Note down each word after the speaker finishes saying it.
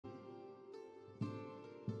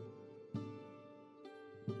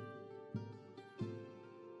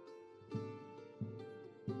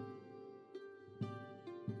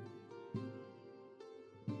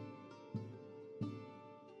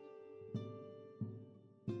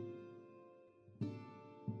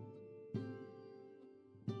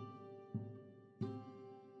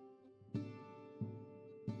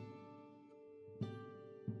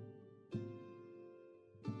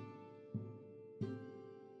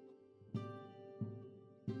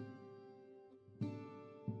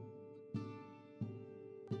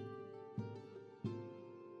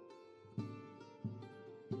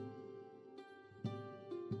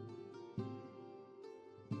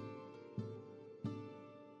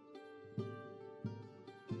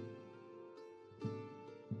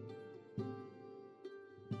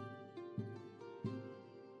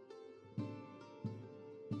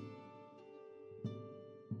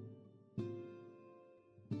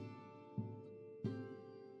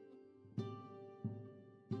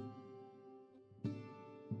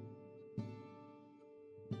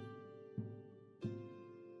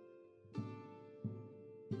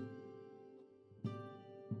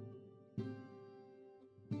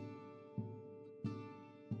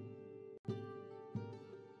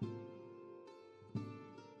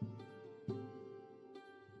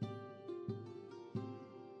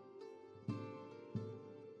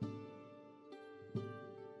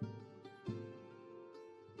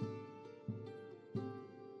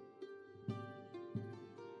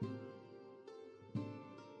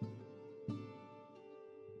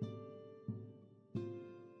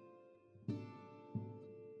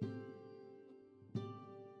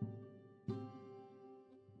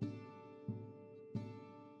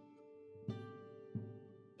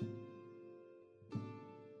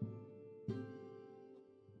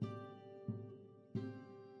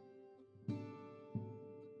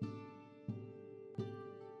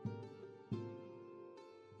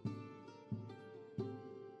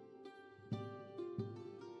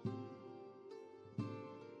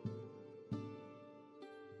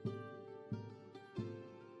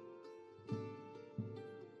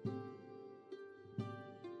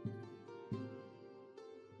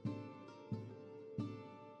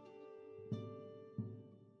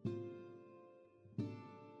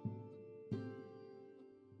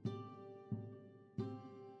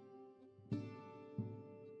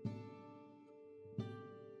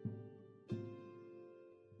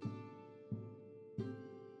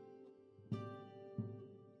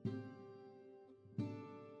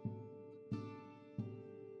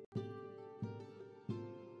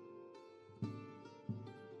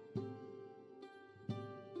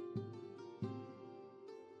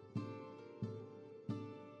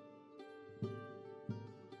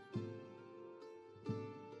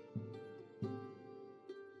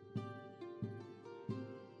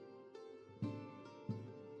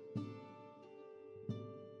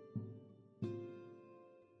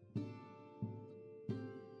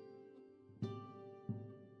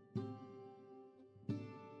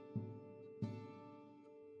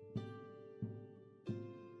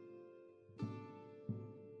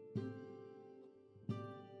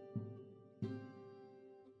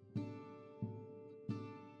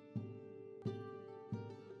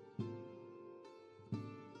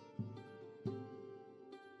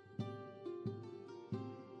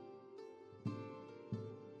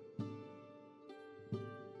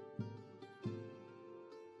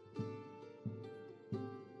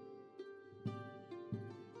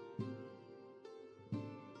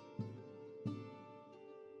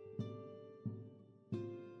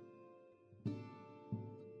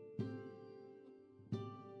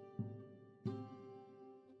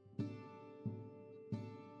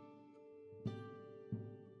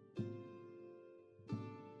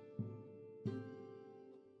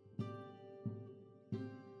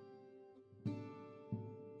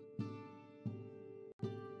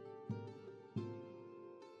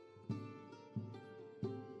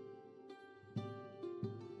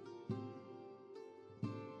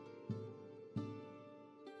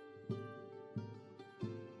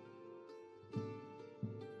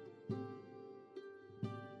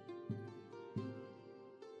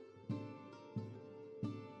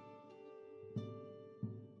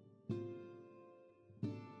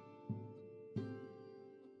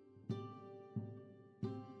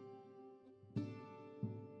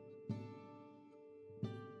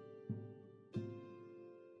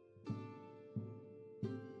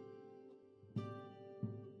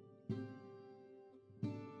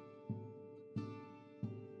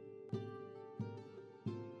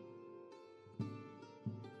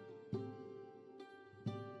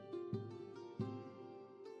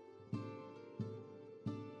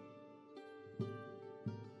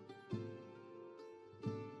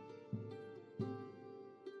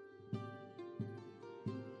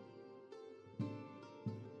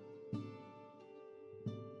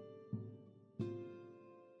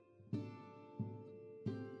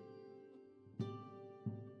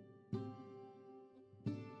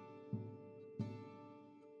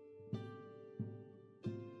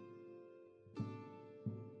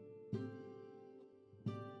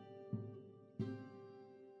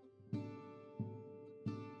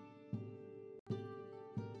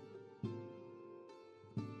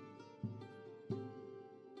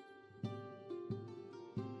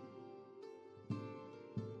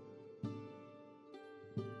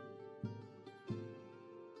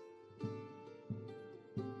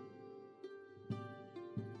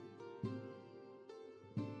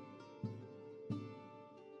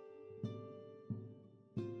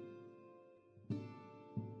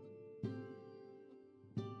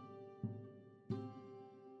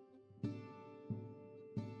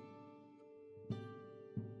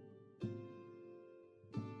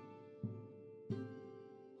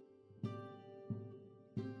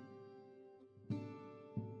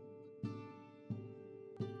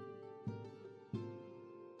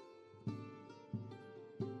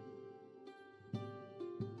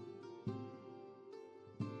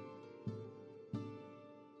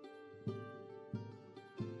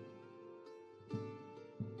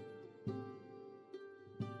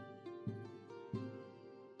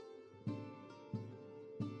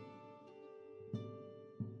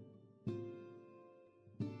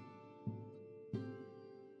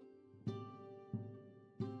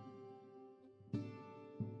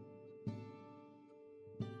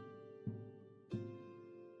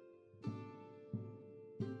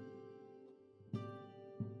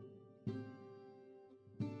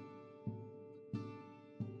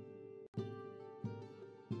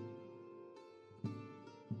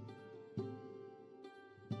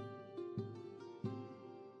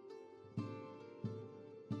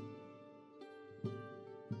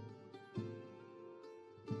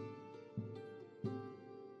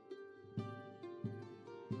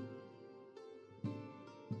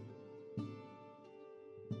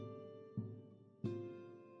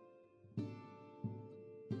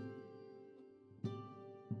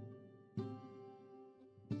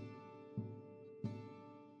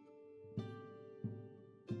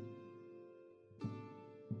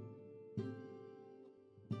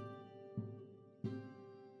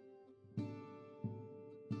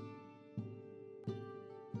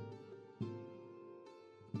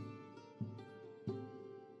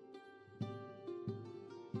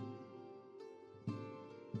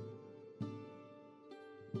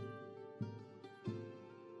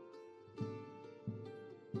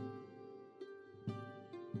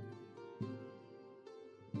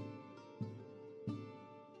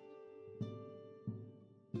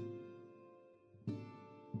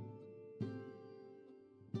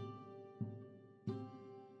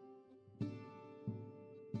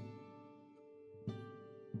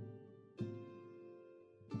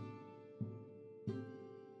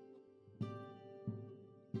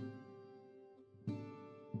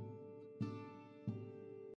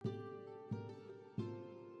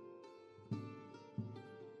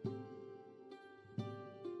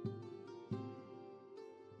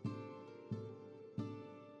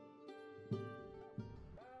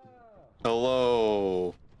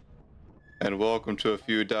Hello, and welcome to a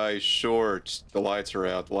few dice shorts. The lights are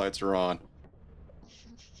out, the lights are on.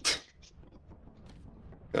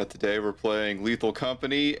 Today we're playing Lethal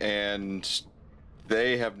Company, and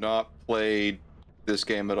they have not played this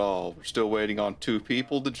game at all. We're still waiting on two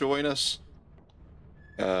people to join us.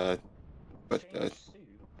 But Change suit.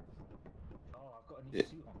 Oh, I've got a new yeah,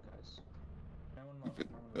 suit on,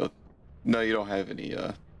 guys. no, you don't have any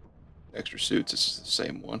extra suits. It's the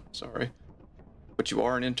same one. Sorry, but you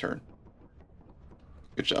are an intern.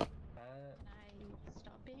 Good job. Can I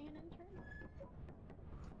stop being an intern?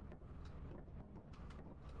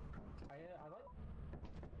 I like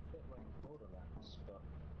a bit like Borderlands, but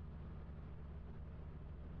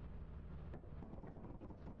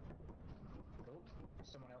oh,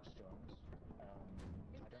 someone else joined. I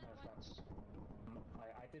don't know if that's.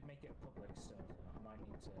 I did make it a public server. I might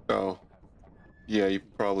need to Oh, not have that happen. yeah, you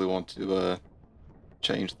probably want to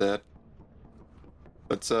change that.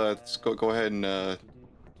 Let's go ahead and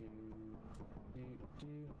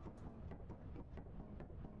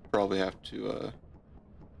probably have to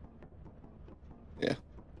yeah.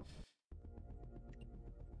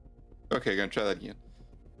 Okay, gonna try that again.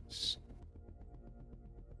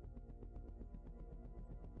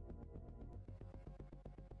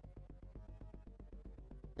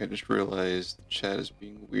 I just realized the chat is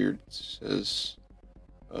being weird. It says,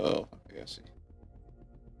 oh, okay, I see.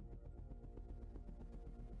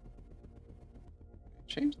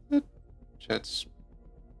 Change that. Chat's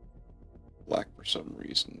black for some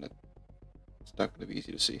reason. It's not going to be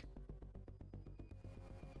easy to see.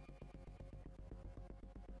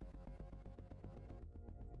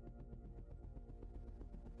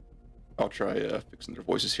 I'll try fixing their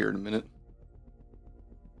voices here in a minute.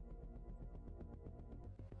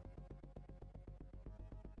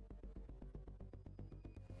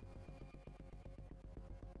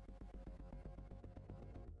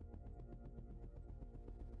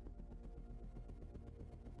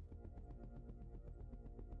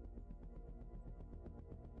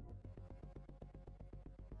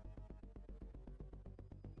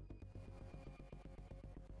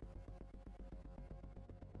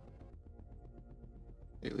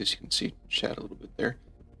 At least you can see chat a little bit there.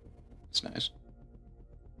 It's nice.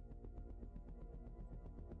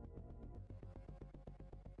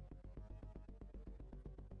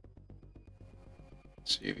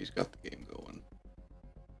 Let's see if he's got the game going.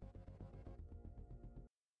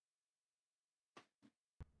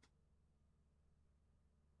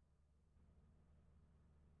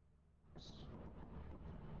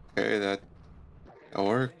 Okay, that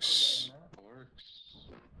works.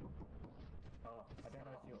 Oh, I don't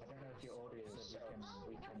know if your audio is set up so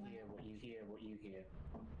we can hear what you hear.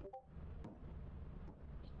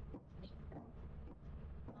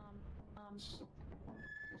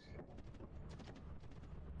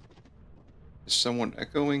 Is someone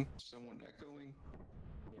echoing?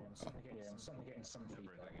 Yeah, I'm suddenly getting some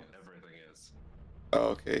feedback. Everything is. Oh,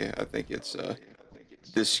 okay, I think it's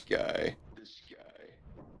this guy.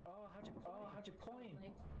 Oh, how'd you point?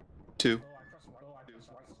 Two. Oh, I pressed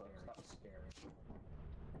right clicks. That was scary.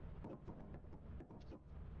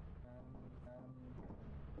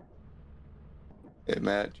 Hey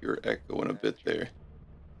Matt, you're echoing a bit there.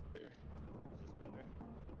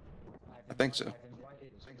 I think so. I've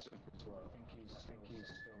invited as well. I think he's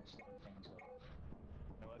still setting things up.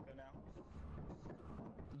 No echo now?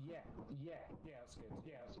 Yeah, that's good.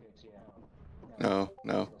 Yeah.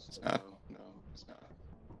 No, it's not.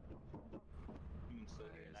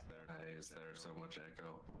 Is there so much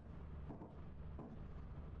echo?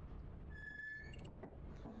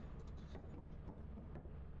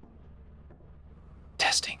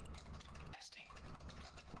 Testing.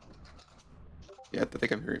 Yeah, I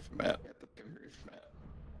think I'm hearing from Matt.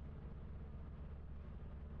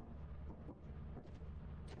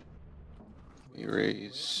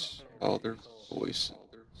 Erase all their voices.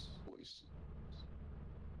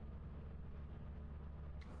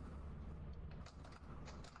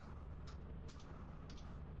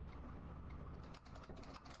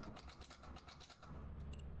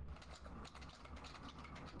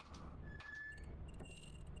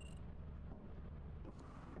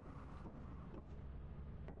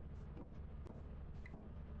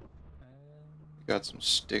 Got some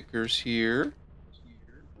stickers here.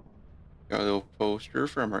 Got a little poster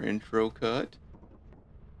from our intro cut.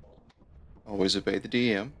 Always obey the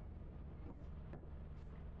DM.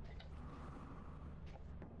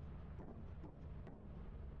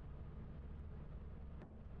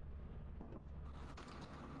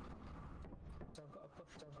 So I've got a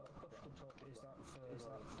push to talk. Is that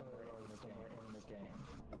for somewhere in the game?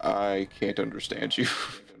 I can't understand you.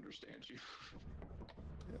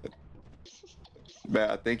 Matt,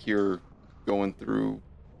 I think you're going through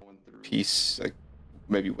piece, like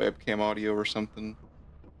maybe webcam audio or something,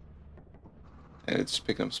 and it's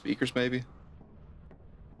picking up speakers, maybe.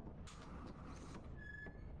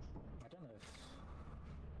 I don't know if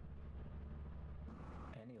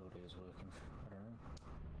any audio is working. I don't know.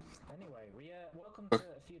 Anyway, welcome to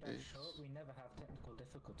A Few Days Short. We never have technical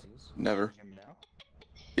difficulties. Never. Can you hear me now?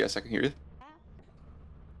 Yes, I can hear you.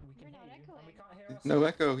 We can hear you, and we can't hear ourselves. No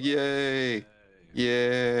echo. Yay!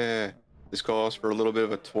 Yeah. This calls for a little bit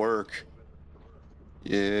of a twerk.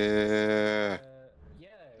 Yeah. Yeah.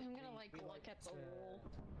 I'm gonna like look at the wall.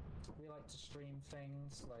 We like to stream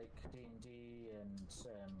things like D&D and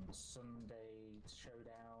Sunday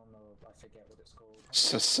Showdown, or I forget what it's called.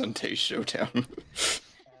 Sunday Showdown.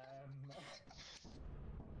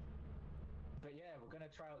 But yeah, we're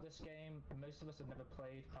gonna try out this game. Most of us have never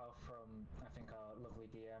played, apart from I think our lovely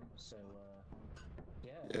DM. So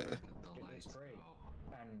yeah, Yeah. it's great.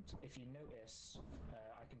 And if you notice,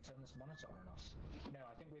 I can turn this monitor on and off. No,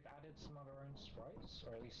 I think we've added some of our own sprites,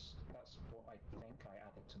 or at least that's what I think I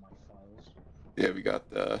added to my files. Yeah, we got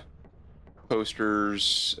the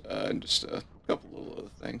posters and just a couple little other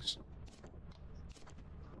things.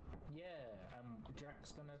 Yeah,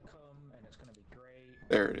 Jack's gonna come, and it's gonna be great.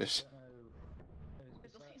 There it is.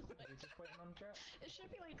 Are you just waiting on Jack? It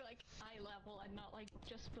should be like eye level and not like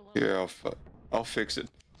just below. Yeah, I'll fix it.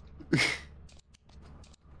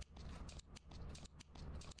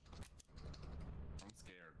 I'm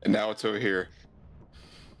scared. And now it's over here,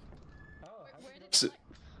 Oh, Where did So- it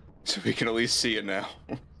so we can at least see it now.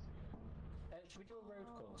 should we do a road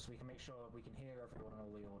call so we can make sure we can hear everyone and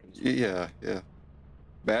all the audios? Yeah.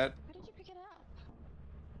 Matt, Where did you pick it up?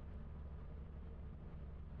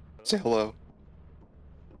 say hello.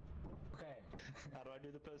 Okay. How do I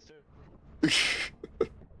do the poster?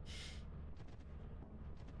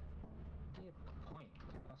 Point.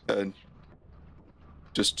 And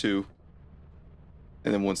just two.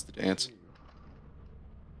 And then one's the dance.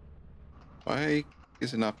 Why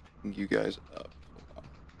is it not picking you guys up?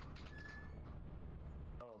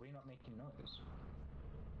 Oh, are we not making noise?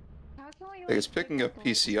 How can we? Like, it's picking up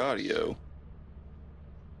PC audio.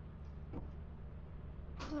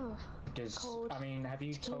 Because Cold. I mean, have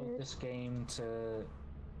you told Scared. this game to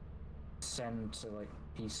send to like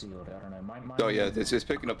PC audio? I don't know. Mine Oh yeah, it's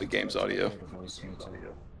picking up the game's audio. Voice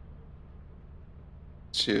meter.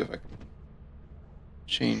 Let's see if I can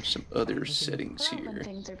change some other settings Well, when here.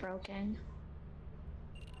 things are broken.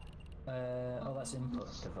 Oh, that's input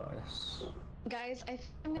device. Guys, I think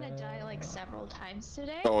I'm gonna die like several times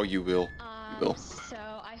today. Oh, you will. You will. So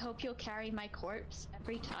I hope you'll carry my corpse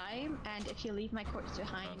every time, and if you leave my corpse No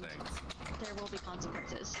behind, thanks. there will be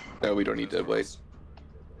consequences. No, we don't need dead weight.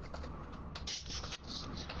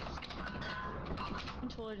 I'm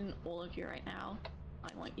taller than all of you right now. I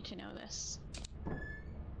want you to know this.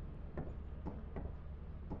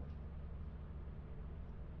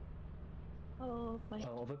 Oh, boy.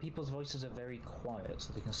 Oh, other people's voices are very quiet,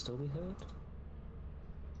 so they can still be heard.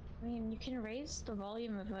 I mean, you can raise the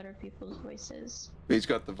volume of other people's voices. He's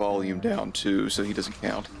got the volume down too, so he doesn't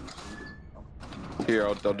count. Here,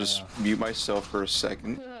 I'll just mute myself for a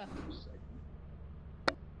second. Ugh.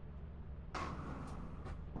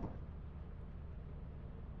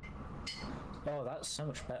 Oh, that's so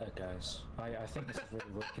much better, guys. I think this is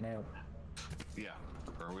really working out. Yeah.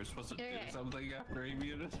 Are we supposed to do Okay. something after he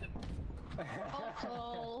muted? Roll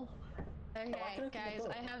call. Okay, can open the guys,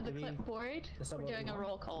 door. I have the Do we- clipboard. is that We're what we doing a want?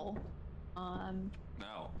 roll call.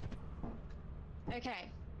 No. Okay.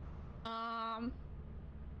 Um.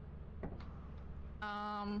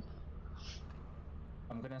 I'm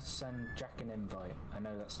gonna send Jack an invite. I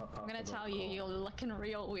know that's not part I'm gonna of the tell roll you, call. you're looking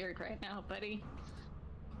real weird right now, buddy.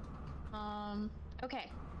 Okay.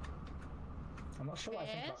 I'm not sure what I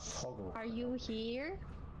think about Chris, toggle. are you here?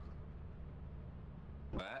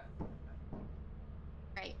 What?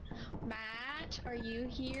 Right. Matt, are you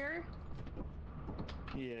here?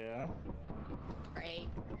 Yeah. Great.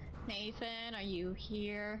 Nathan, are you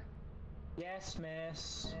here? Yes,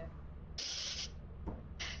 miss.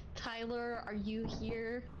 Tyler, are you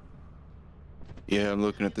here? Yeah, I'm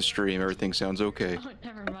looking at the stream. Everything sounds okay. Oh,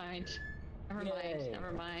 never mind. Never mind. Yay.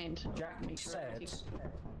 Never mind. Jack Make sure said everything's-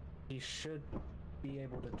 he should be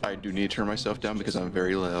able to. I do need to turn myself down because I'm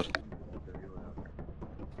very loud.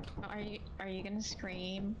 Are you gonna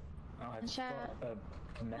scream? Oh, I've Chat. got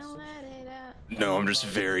a message. Don't let it out. No, I'm just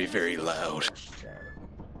very, very loud.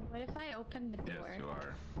 What if I open the Yes, door? you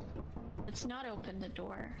are. Let's not open the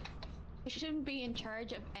door. I shouldn't be in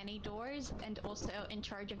charge of any doors and also in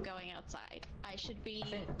charge of going outside. I should be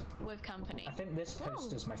with company. I think this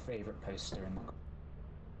poster's my favorite poster in the.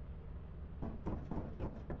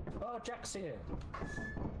 Oh, Jack's here.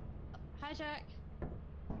 Hi, Jack.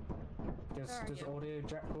 Does Where are you? audio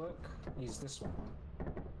Jack work? He's this one.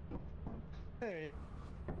 Hey.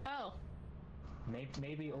 Oh.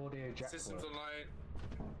 Maybe audio Jack Systems work.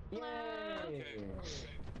 online. Yay!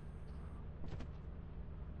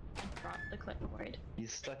 I dropped the clipboard.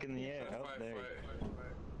 He's stuck in the air. Oh, there.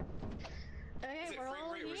 Okay, Is it we're frame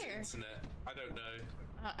all rate or is it here. internet? I don't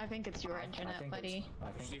know. I think it's your I internet, think buddy. I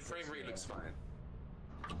think Usually frame it's, rate looks fine.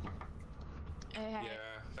 Okay.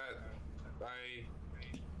 Yeah, that I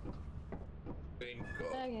think.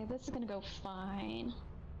 Okay, this is gonna go fine.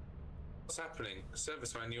 What's happening?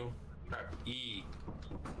 Service manual. Crap. E.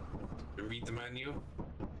 Read the manual.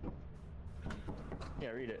 Yeah,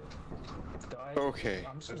 read it. Okay.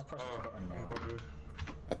 I'm just gonna press the button now.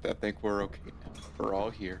 I think we're okay now. We're all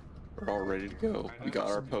here. We're all ready to go. We got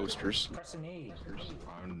our posters. Press an E.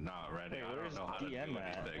 I'm not ready. Hey, I where's don't know how to do DM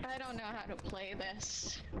at? anything. I don't know how to play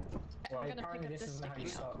this. Well, I'm gonna apparently pick up this this isn't how you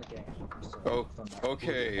sticky note. start the game. So Oh, from that-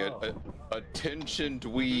 okay. Oh. Attention,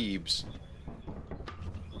 dweebs.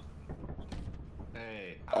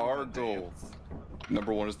 Hey. Our goal.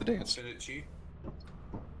 Number one is the dance. Send it to you.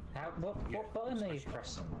 What button are you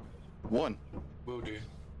pressing? One. Will do.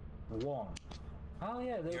 One. Oh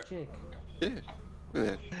yeah, little Yeah. jig. Yeah. Look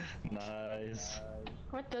at that. Nice.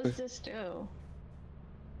 What does this do?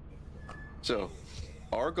 So,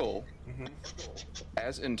 our goal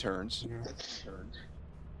as interns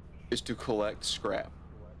is to collect scrap.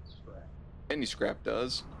 Any scrap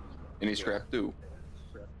does. Any scrap do.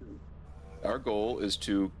 Our goal is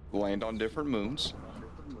to land on different moons,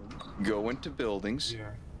 go into buildings, Yeah.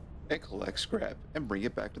 and collect scrap and bring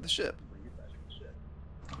it back to the ship.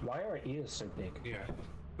 Why are our ears so big? Yeah.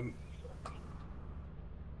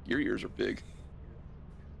 Your ears are big.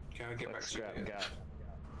 Can I get back to you Scrap later? got.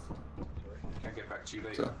 Can I get back to you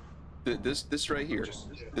later? So, this right here,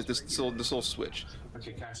 this little switch.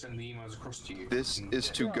 Okay, can I send the emails across to you? This And- is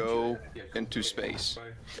to Yeah, go Yeah, cool. into Okay, space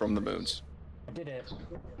bye. from the moons. I did it.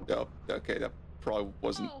 Oh, okay, that probably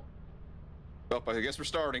wasn't. Oh, Oh, I guess we're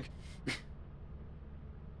starting.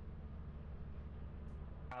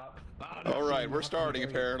 All right, we're starting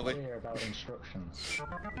apparently. Clear about instructions. Oh,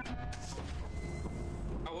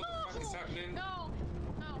 what the fuck is happening? no,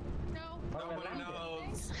 no, no. Nobody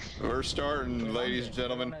knows. We're starting, ladies and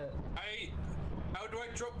gentlemen. Hey, how do I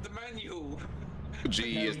drop the manual?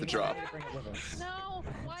 G is the drop. No,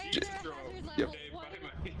 why is J- there a hazard level? Yep. Okay, What bye, is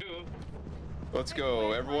manual. Let's go,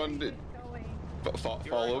 why everyone. is it going?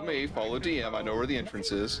 Follow me. Follow DM. I know where the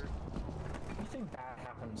entrance is. Nothing bad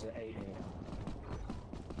happens at 8 a.m.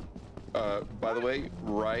 By the way,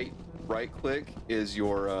 right click is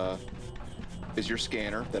your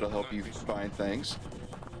scanner. That'll help you find things.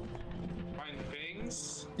 Find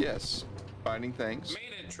things. Yes, finding things.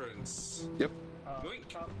 Main entrance. Yep. Yoink.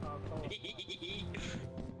 Call.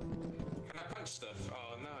 Can I punch stuff?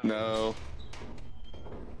 Oh no. No.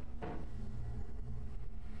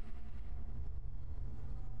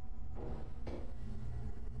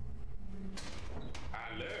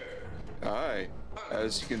 Hello. Hi.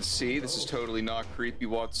 As you can see, this is totally not creepy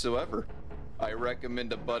whatsoever. I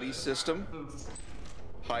recommend a buddy system.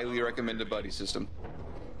 Highly recommend a buddy system.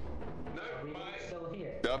 No, my. Still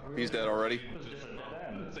here. Yep, he's dead already. Same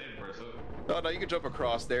person. Oh no, you can jump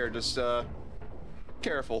across there. Just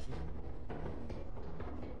careful.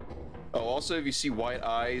 Oh, also, if you see white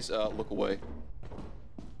eyes, look away.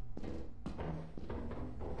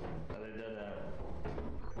 Are they dead now?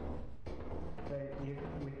 So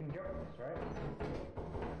we can jump this, right?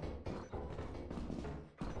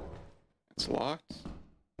 It's locked.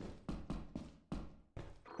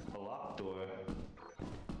 A locked door.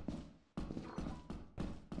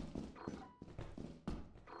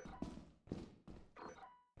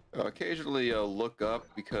 Occasionally look up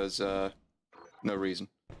because no reason.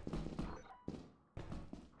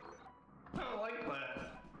 I don't like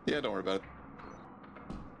that. Yeah, don't worry about it.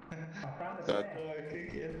 I found a Uh,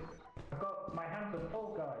 snare. I've got my hands are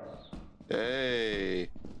full, guys. Hey,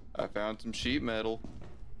 I found some sheet metal.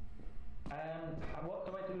 What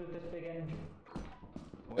do I do with this big engine?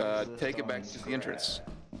 What is this Take it back on to the scrap? entrance.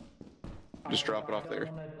 Just drop it off there. I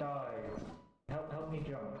don't want to die. Help me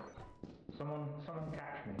jump. Someone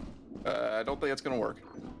catch me. I don't think that's gonna work.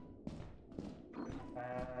 Can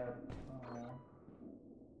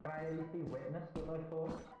I at least be witness that I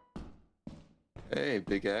fall? Hey,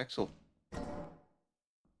 Big Axel.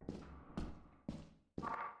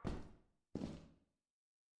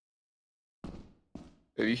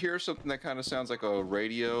 If you hear something that kind of sounds like a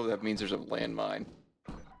radio, that means there's a landmine.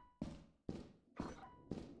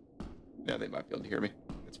 Yeah, they might be able to hear me.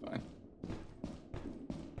 It's fine.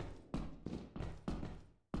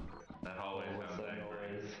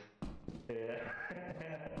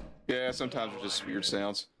 Yeah, sometimes it's just weird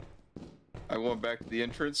sounds. I went back to the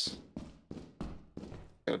entrance.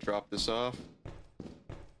 Gotta drop this off.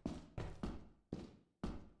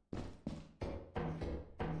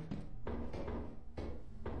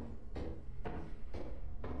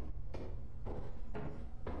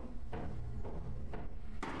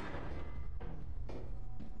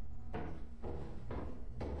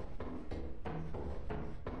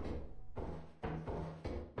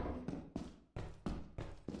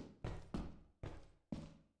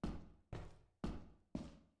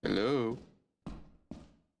 Hello?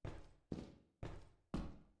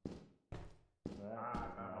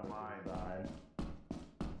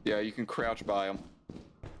 Yeah, you can crouch by them.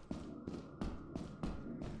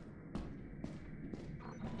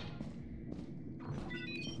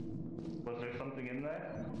 Was there something in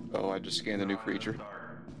there? Oh, I just scanned the new creature.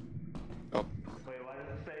 Oh, Wait, why does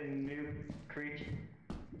it say new creature?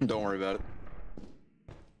 don't worry about it.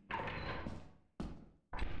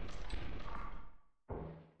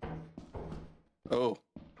 Oh.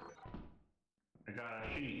 I got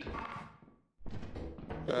a sheet.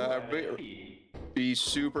 Be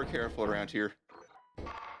super careful around here.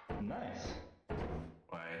 Nice.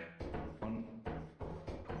 Why?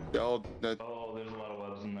 Oh, Oh, there's a lot of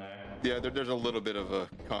webs in there. yeah, there's a little bit of a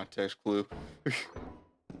context clue. Guys,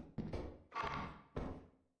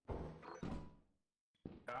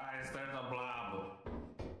 there's a blob.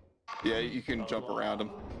 Yeah, you can jump around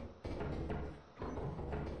them.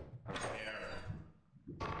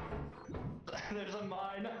 Here. There's a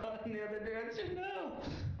mine in the other direction now.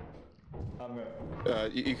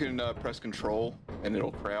 You can press control and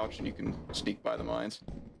it'll crouch and you can sneak by the mines.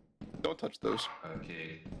 Don't touch those.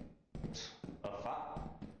 Okay. A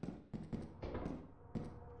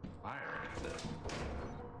Fire exit.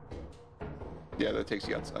 Yeah, that takes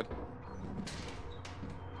you outside.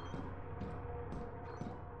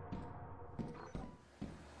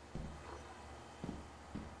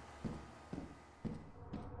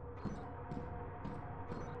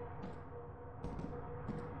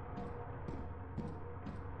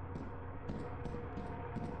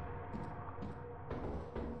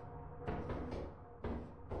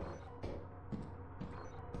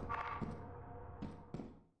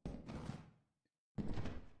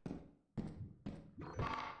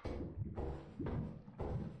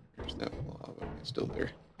 There's that blob. Okay, it's still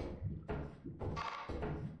there.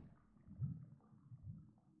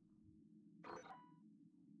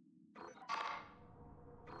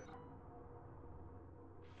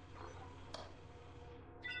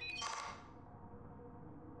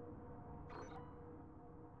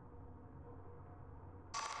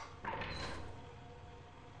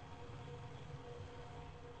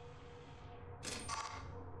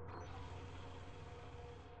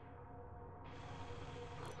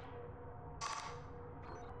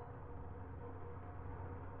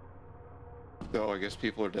 Oh, I guess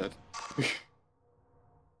people are dead.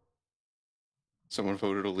 Someone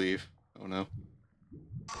voted to leave. Oh no.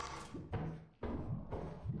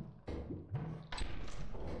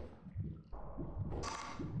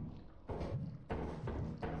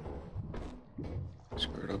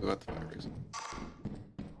 Screw it, I'll go out the fire exit.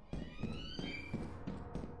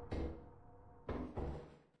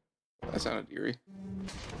 That sounded eerie.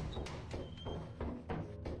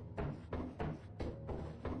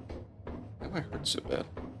 That might hurt so bad.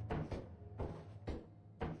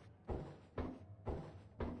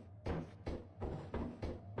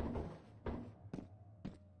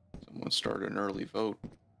 Someone started an early vote.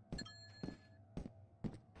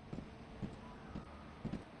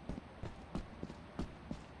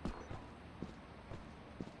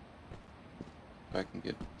 If I can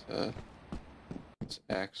get it's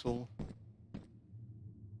Axel.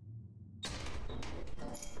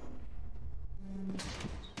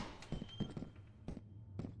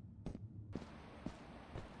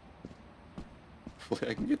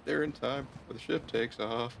 Hopefully I can get there in time before the ship takes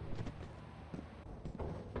off.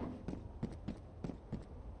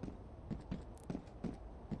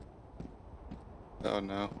 Oh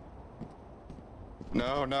no.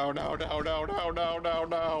 No, no, no, no, no, no, no, no,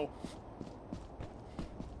 no.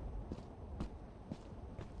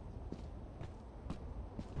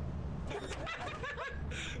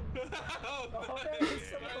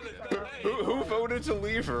 Who voted to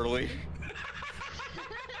leave early?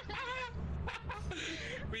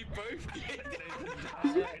 We both did.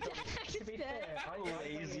 To be fair, I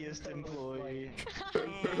Laziest employee.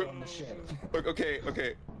 on the ship.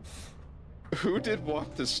 Okay. Who did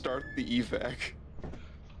want to start the evac?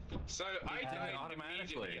 So I did it died automatically.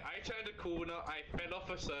 immediately. I turned a corner, I fell off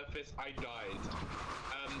a surface, I died.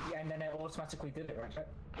 Yeah, and then it automatically did it, right?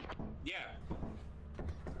 Yeah.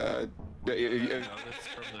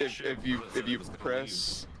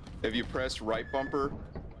 if you press right bumper,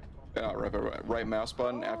 right mouse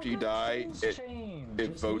button after you die,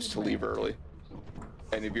 it votes to leave early.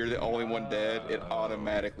 And if you're the only one dead, it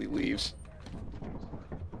automatically leaves.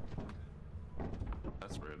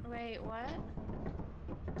 That's weird. Wait, what?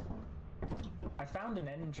 I found an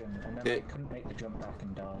engine and then I couldn't make the jump back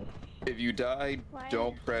and died. If you die, Why?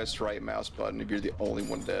 don't press right mouse button if you're the only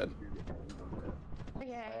one dead.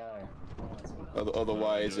 Okay.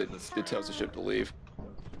 Otherwise, it tells the ship to leave.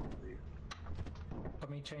 Can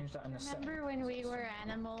we change that in a second? Remember when we were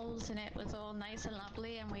animals and it was all nice and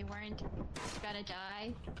lovely and we weren't gonna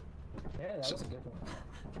die? Yeah, that was a good one.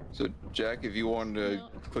 So, Jack, if you wanted to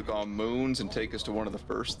click on moons and take us to one of the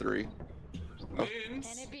first 3. Oh, Moons?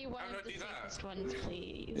 Can it be one How of do I the do that? safest ones,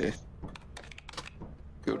 please? yeah.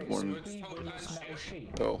 Good Wait, one. So we use metal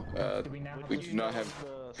sheet. Oh, Do we now we have do not have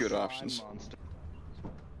good options.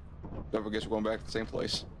 Don't forget we're going back to the same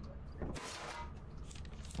place.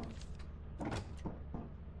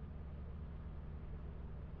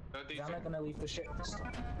 Is Anna gonna leave the ship this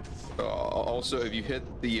time? Also, if you hit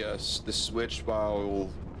the switch while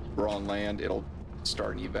we're on land, it'll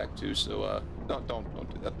start an evac too. So don't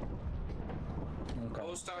do that. Okay.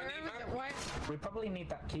 Oh, starting evac? Why? We probably need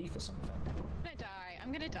that key for something. I'm gonna die.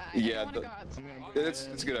 I'm gonna die. Yeah, I don't wanna the- go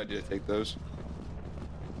outside. It's a good idea to take those.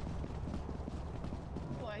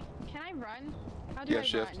 Boy, can I run? How do Yeah, I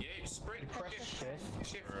shift. run? Yeah, you sprint. Press shift.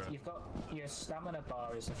 Shift. You've got your stamina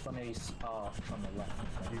bar is a funny R on the left.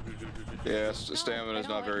 I think. Yeah, No, stamina's I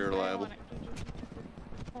not don't very like- reliable.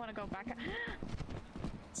 I wanna go back.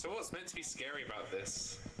 So what's meant to be scary about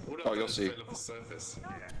this? All Oh, you'll see. Off the surface.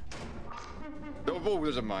 Oh,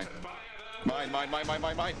 there's a mine. Bye,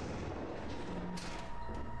 Mine.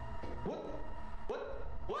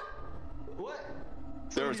 What?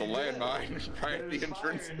 There was a Somebody did. landmine right at the There's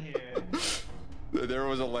fire entrance. in here. There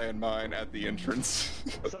was a landmine at the entrance.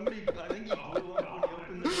 Somebody, I think you blew up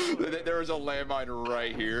when you opened the door. There was a landmine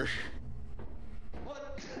right here.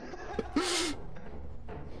 What?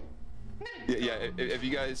 Yeah, if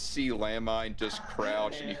you guys see landmine, just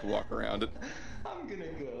crouch and you can walk around it. I'm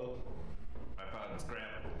gonna go. My pod's crap.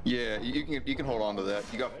 Yeah, you can hold on to that.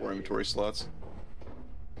 You got 4 inventory slots.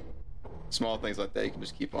 Small things like that you can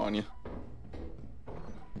just keep on you.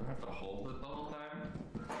 I have to hold it the whole time?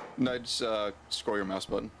 No, just scroll your mouse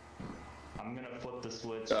button. I'm gonna flip the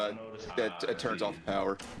switch. I noticed. It turns off the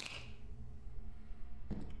power.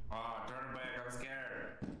 Oh, turn it back, I'm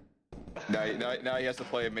scared. Now he has to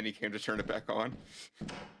play a mini game to turn it back on.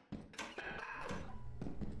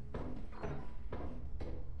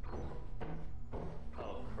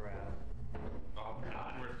 Oh crap. Oh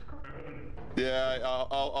god, we're screwed. Yeah,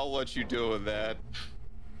 I'll let you deal with that.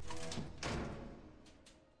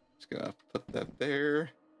 Just gonna put that there.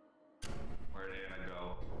 Where did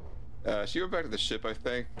Anna go? She went back to the ship, I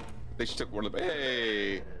think. I think she took one of the.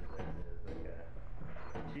 Hey. Okay.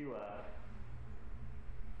 She left.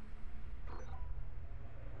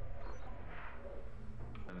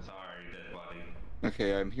 I'm sorry, dead body.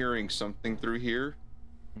 Okay, I'm hearing something through here.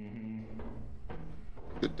 Mm-hmm.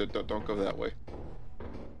 Don't go that way.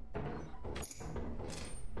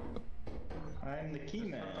 I'm the key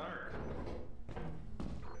man. It's dark.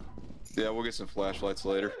 Yeah, we'll get some flashlights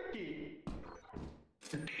later. Key.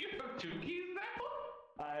 You have 2 keys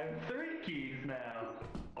now? I have 3 keys now.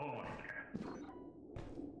 Oh my god.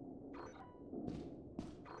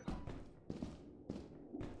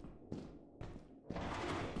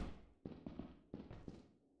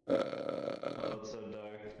 Oh, it's so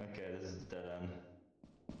dark. Okay, this is dead end.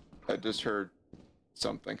 I just heard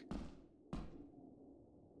something.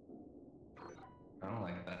 I don't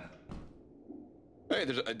like that. Hey,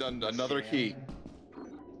 I done another key.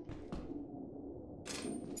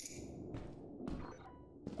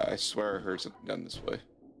 I swear I heard something done this way.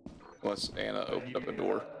 Unless Anna opened up a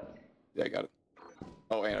door. Yeah, I got it.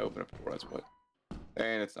 Oh, Anna opened up a door, that's what.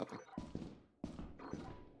 And it's nothing.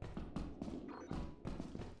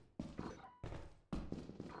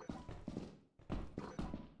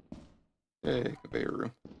 Hey, conveyor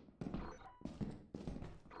room.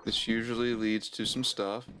 This usually leads to some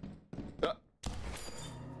stuff. Ah,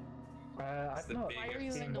 I've the not big- Why are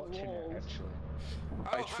you been in the watching it walls? actually.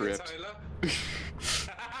 I Hi, tripped. Tyler.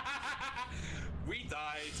 We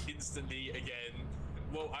died instantly again.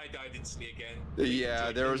 Well, I died instantly again.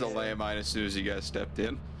 Yeah, there was a landmine as soon as you guys stepped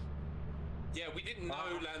in. Yeah, we didn't know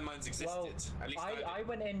landmines existed. Well, At least I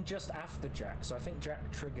went in just after Jack, so I think Jack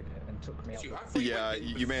triggered it and took me out. I thought you Yeah, went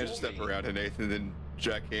in you managed to before step me. around to Nathan, then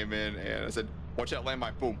Jack came in and I said, watch out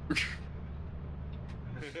landmine, boom.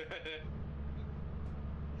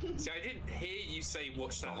 See, I didn't hear you say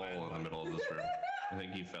watch The that hole in the landmine. middle of this room. I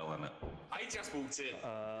think you fell in it. I just walked in.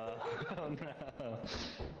 Oh no.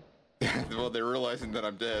 Well, they're realizing that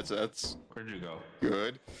I'm dead, so that's Where'd you go?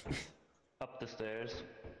 good. Up the stairs.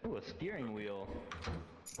 Ooh, a steering wheel.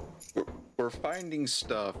 We're finding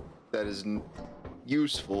stuff that is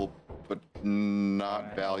useful, but not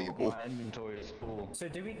Alright, valuable. My inventory is full. So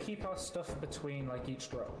do we keep our stuff between like each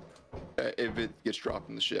drop? If it gets dropped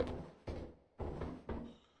in the ship.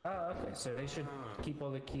 Ah, okay. So they should keep all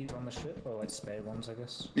the keys on the ship, or like spare ones, I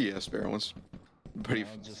guess. Yeah, spare ones. But he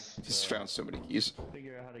I'll just found so many keys.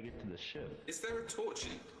 Figure out how to get to the ship. Is there a torch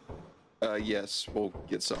in? Yes, we'll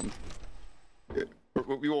get some.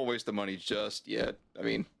 We won't waste the money just yet. I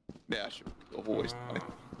mean, yeah, sure, we'll waste the money.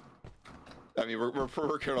 I mean, we're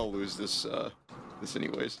gonna lose this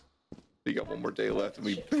anyways. We got one more day left, and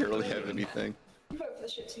we barely have anything. You vote for the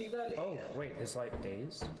ship to leave early. Oh, wait, there's like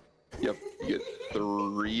days? Yep, you get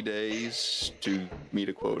 3 days to meet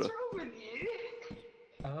a quota. What's wrong with you?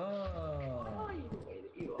 Oh. Why are you the way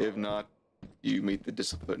that you are? If not, you meet the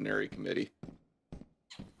disciplinary committee.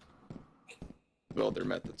 Well, their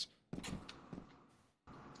methods.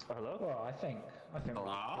 Hello? Well, I think we're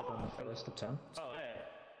Hello? good on the first attempt. Oh, hey.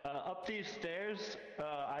 Up these stairs,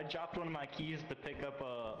 I dropped one of my keys to pick up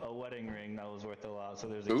a wedding ring that was worth a lot, so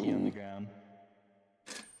there's a key on the Ooh. ground.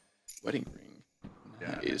 Wedding ring.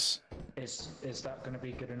 Nice. Is that going to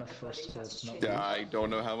be good enough for us to not? Yeah, I don't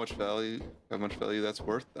know how much value that's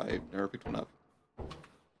worth. I've never picked one up.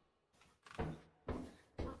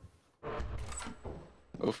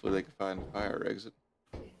 Hopefully they can find a fire exit.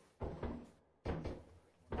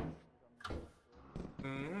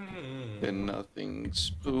 And nothing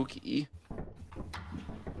spooky.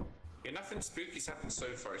 Yeah, nothing spooky's happened so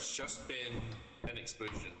far. It's just been an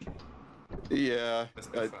explosion. Yeah.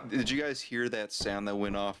 That's no fun. Did you guys hear that sound that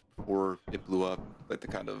went off before it blew up? Like the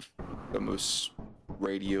kind of almost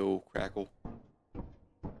radio crackle?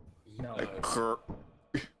 No. Like grr.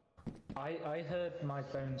 I heard my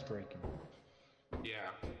bones breaking.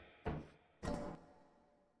 Yeah.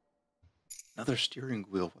 Another steering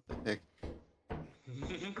wheel. What the heck?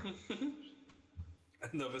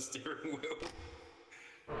 Another steering wheel.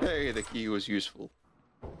 Hey, the key was useful.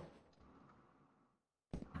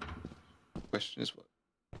 Question is what?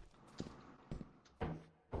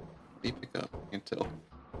 What do you pick up? I can't tell.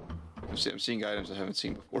 I'm seeing items I haven't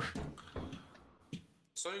seen before.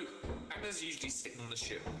 So, Anna's usually sitting on the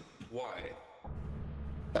ship. Why?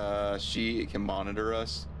 She can monitor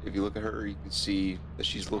us. If you look at her, you can see that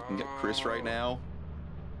she's looking at Chris right now.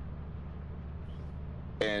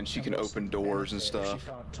 And she can what's open the doors and benefit if stuff. She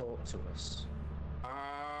can't talk to us.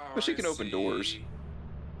 But she I can open doors. see.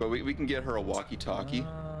 But we can get her a walkie-talkie.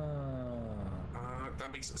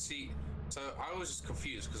 That makes sense. See, so I was just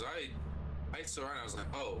confused because I saw her and I was like,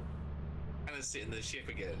 oh, Anna's sitting in the ship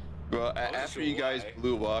again. Well, wasn't after sure you guys why.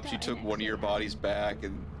 blew up, she Got took an one of your exit. bodies back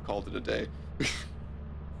and called it a day.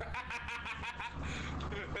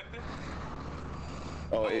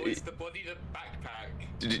 Oh, Oh, it's the body, the backpack.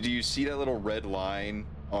 do you see that little red line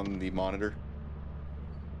on the monitor?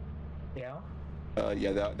 Yeah.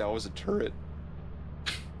 Yeah, that was a turret.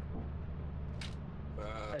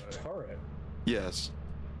 A turret. Yes.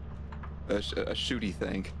 A shooty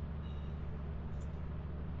thing.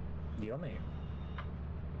 Yummy.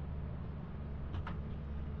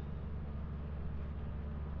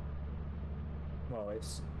 Well,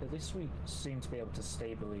 it's at least we seem to be able to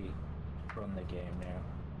stably run the game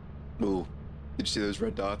now. Ooh. Did you see those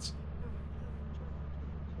red dots?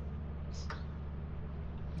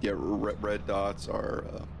 Yeah, red dots are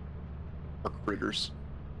critters.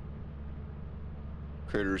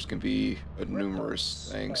 Critters can be numerous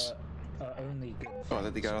Dots, things. Only good Oh, I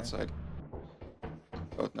thought they got things, right? outside.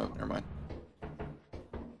 Oh, no, never mind.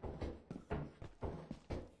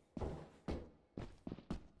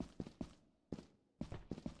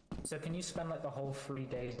 So can you spend like the whole 3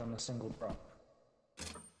 days on a single drop?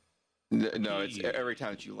 No, it's every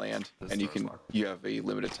time that you land, This and you door's can locked. you have a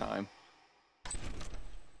limited time.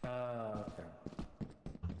 Okay.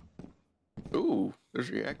 Ooh, there's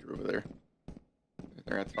a reactor over there. They're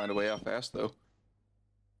gonna have to find a way out fast, though.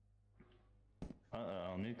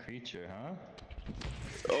 Uh-oh, new creature, huh?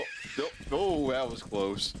 Oh, no, oh, that was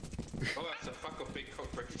close. Oh, that's a fuck of big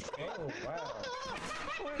cockroach. Oh wow.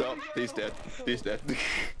 No, he's dead. He's dead. Chris?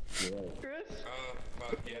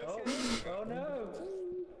 Fuck yes. Oh, oh no.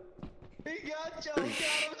 He got you! God,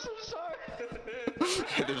 I'm so sorry!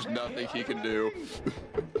 There's nothing he can do.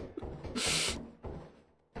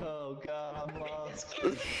 Oh god, I'm lost.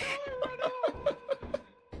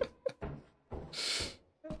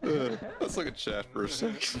 Let's look at chat for a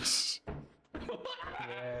second.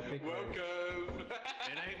 Yeah,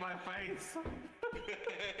 ain't my face.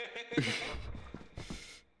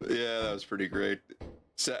 Yeah, that was pretty great.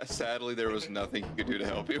 Sadly, there was nothing he could do to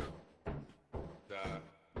help you.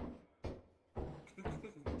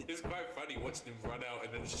 It's quite funny watching him run out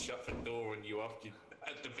and then just shut the door on you after you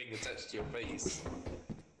had the thing attached to your face.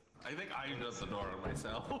 I think I shut the door on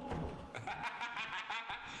myself.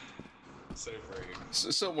 So rude.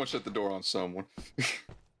 Someone shut the door on someone.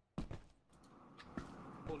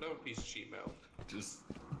 Oh, no piece of sheet metal. Just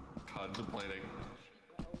contemplating.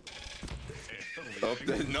 Oh,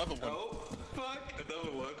 there's another one. Oh, fuck!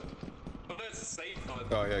 Another one. Oh, that's a safe one.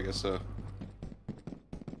 Oh, yeah, I guess so.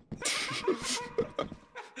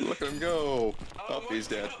 Look at him go. Oh, he's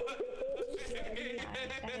dead.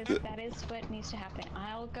 That is what needs to happen.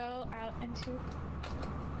 I'll go out into.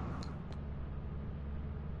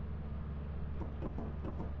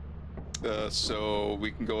 So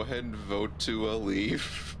we can go ahead and vote to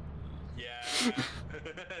leave. Yeah.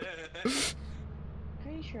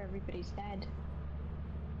 Pretty sure everybody's dead.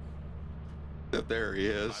 There he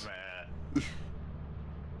is.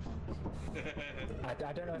 I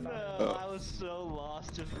don't know if No, I was so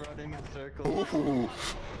lost just running in circles. Ooh.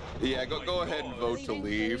 Yeah, Oh go my ahead and God. vote to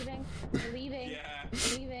leave. Leaving. Yeah.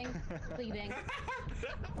 Leaving.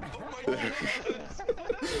 Oh my god.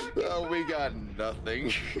 Oh, we got nothing.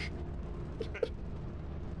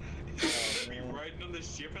 Should be riding on the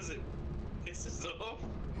ship as it pisses off.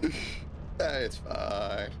 It's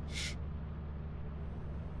fine.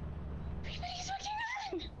 Everybody's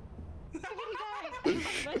fucking on!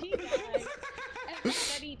 Everybody died!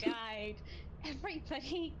 Everybody died!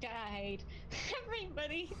 Everybody died!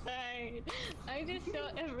 Everybody died! I just saw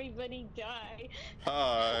everybody die!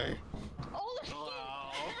 Hi. All of Hello.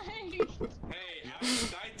 you died! Hey, I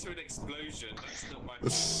died to an explosion. That's not my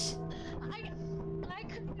fault. I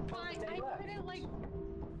couldn't find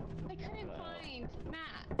Matt.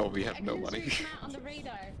 Oh, we I have no couldn't money. reach Matt on the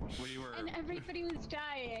radar. We were. And everybody was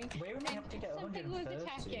dying. we only have to get Something was 130.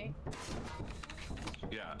 attacking.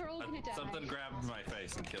 Yeah. We're all gonna die. Something grabbed my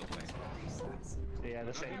face and killed me. Yeah,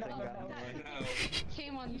 the same thing got me. No.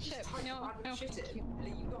 Came on the ship. No, no. Shit it. You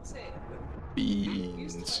got it.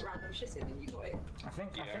 Beans. Used to random shit it and you got it. I think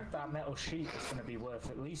that metal sheet is going to be worth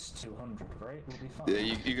at least 200, right? We'll be fine.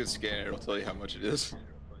 Yeah, you can scan it. It'll tell you how much it is.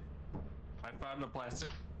 I found a plastic.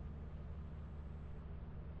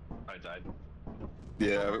 I died.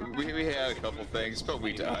 Yeah, we had a couple things, but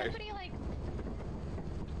we died. Somebody like,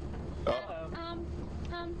 Oh,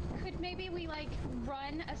 could maybe we like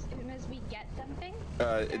run as soon as we get something?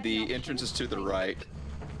 the entrance is to the right.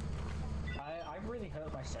 I really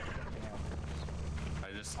hurt myself jumping out.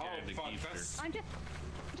 I just Oh, scared the fuck, geezer. that's... I'm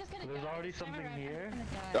just gonna There's die. already I'm something around, here? I'm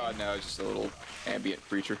just gonna die. No, it's just a little ambient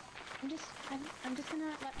creature. I'm just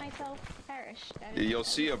gonna let myself perish. That Yeah, is you'll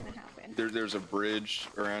see what's gonna happen. There's a bridge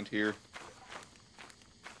around here.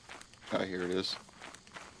 Oh, here it is.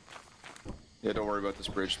 Yeah, don't worry about this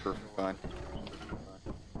bridge. It's perfectly fine.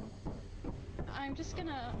 I'm just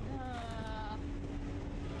gonna.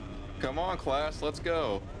 Come on, class, let's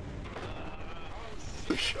go.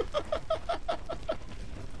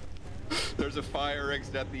 There's a fire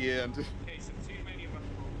exit at the end. Okay, so too many of us.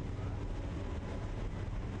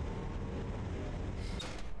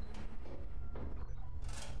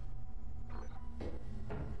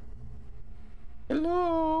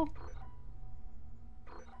 Hello.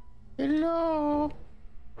 Hello.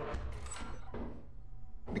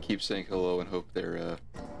 I keep saying hello and hope they're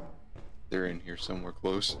in here somewhere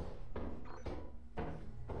close.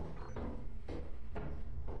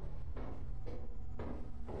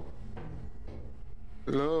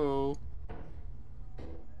 Hello.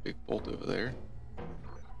 Big bolt over there.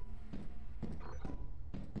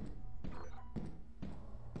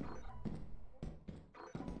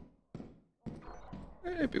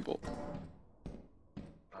 Hey, big bolt.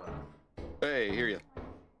 Hey, hear ya.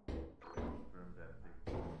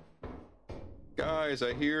 Guys,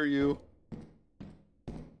 I hear you.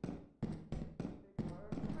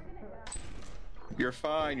 You're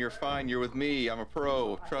fine, you're fine, you're with me. I'm a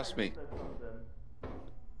pro, trust me.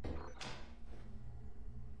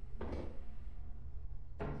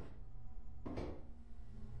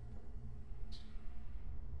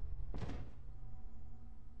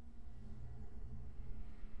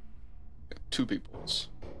 Got two big bolts.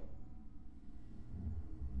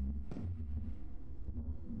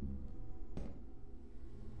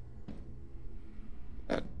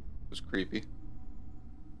 That was creepy.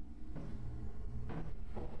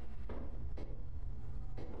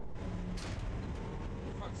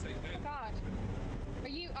 For fuck's sake, Oh man. God.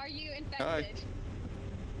 Are you infected? Hi.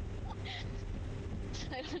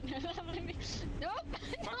 I don't know that one. Nope.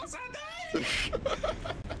 Fuck is that?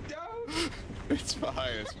 fine.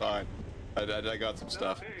 It's fine. I got some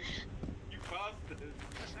stuff. You bastard.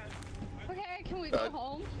 Okay, can we go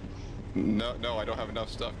home? No, I don't have enough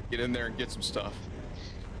stuff. Get in there and get some stuff.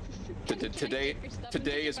 Can I Today take your stuff and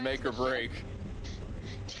today take it is back make to or the break.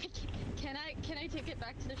 ship? Can I take it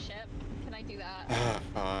back to the ship? Can I do that?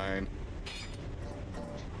 Fine.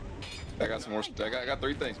 I got some more. I got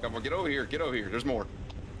 3 things. Come on, get over here. Get over here. There's more.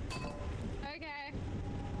 Okay.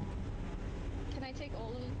 Can I take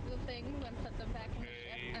all of the things and put them back in the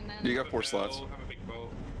ship and then? You got 4 slots. Have a big bowl.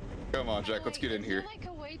 Come on, Jack. Let's get in Is here. there like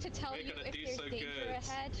a way to tell We're you gonna if do there's so danger good.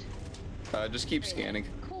 ahead? Just keep scanning.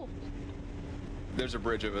 Cool. There's a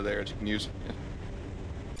bridge over there that you can use.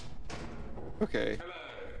 Okay. Hello.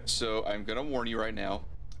 So I'm gonna warn you right now.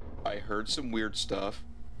 I heard some weird stuff.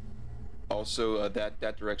 Also, that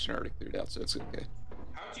direction I already cleared out, so it's okay.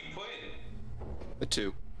 How'd you put in? A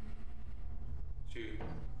 2. Two.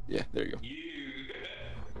 Yeah, there you go. You.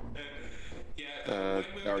 Yeah. I when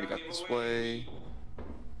we were already down got the the other way, display.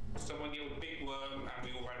 someone yelled big worm and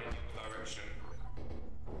we all ran in the direction.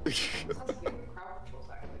 Sounds like a crowd control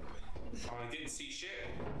tactic. I didn't see shit,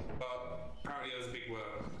 but apparently there was a big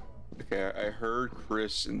worm. Okay, I heard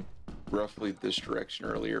Chris in roughly this direction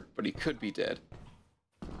earlier, but he could be dead.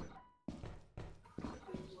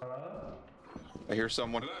 Hello? I hear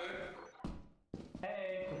someone. Hello?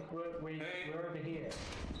 Hey, Hey. we're over here.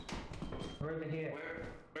 We're over here.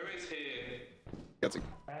 Where is here? That's a,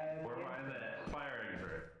 Where am I the fire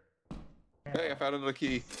exit? hey, I found another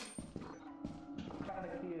key. Found a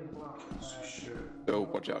key as well. Oh,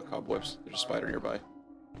 watch out, cobwebs. There's a spider nearby.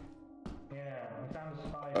 Yeah, we found a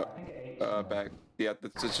spider. I think it ate someone. Back. Yeah,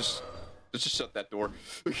 let's just shut that door.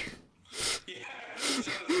 Yeah,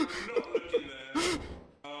 I'm not looking there.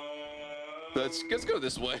 Let's go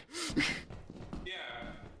this way. Yeah.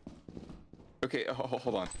 Okay,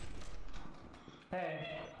 hold on.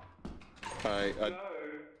 Hey, No.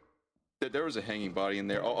 There was a hanging body in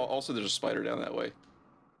there. Also, there's a spider down that way.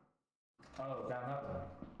 oh, down that way.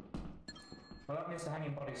 Well, that means the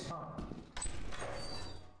hanging body's fine.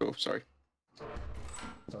 Oh, sorry.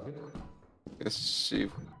 It's all good. Let's see.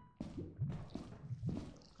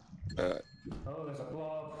 Oh, there's a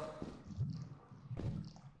blob.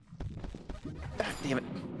 Damn it.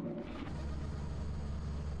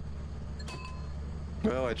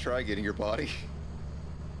 Well, I tried getting your body.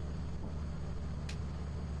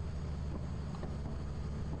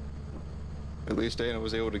 At least Dana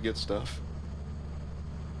was able to get stuff.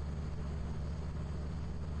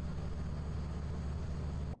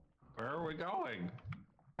 Where are we going?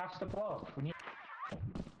 Past the blob. We need.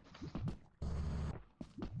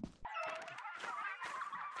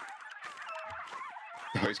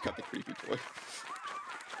 Oh, he's got the creepy toy.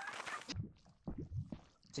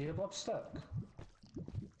 See the blob stuck?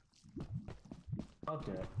 I'll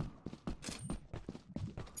do it.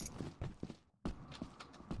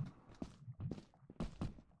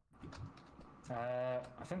 I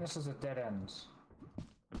think this is a dead end.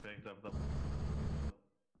 I picked up the.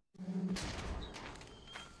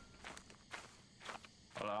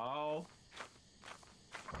 Hello?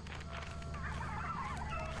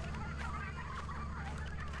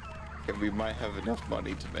 And we might have enough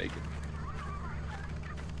money to make it.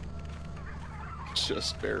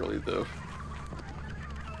 Just barely, though.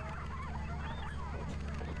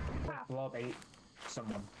 That blob ate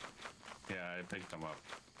someone. Yeah, I picked them up.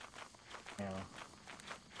 Yeah.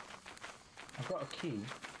 I've got a key.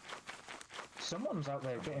 Someone's out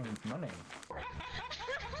there getting money. And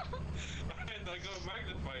I got a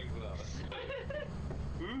magnifying glass.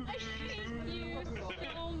 I hate you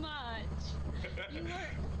so much. You are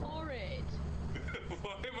horrid.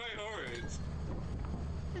 Why am I horrid?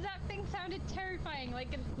 That thing sounded terrifying, like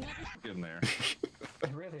another. In there.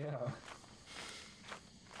 They really are.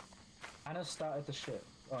 Anna started the ship.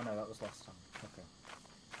 Oh no, that was last time. Okay.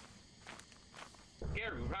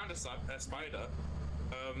 Gary, we found a spider.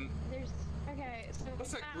 There's okay. So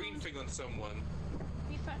What's that green thing on someone?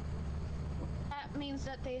 We found. That means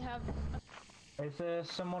that they have. Is there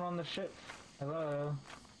someone on the ship? Hello?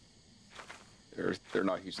 They're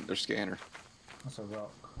not using their scanner. That's a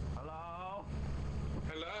rock. Hello?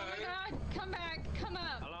 Hello? Oh my God! Come back! Come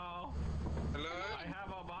up! Hello? Hello? I have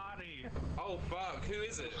a body. Oh fuck, who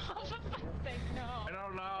is it? Oh, for fuck's sake, no! I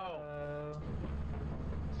don't know.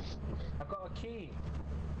 I've got a key.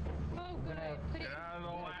 Oh, good. gonna- Put it. Get out of the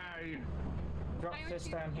way. Drop Why aren't this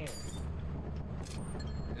you- down here.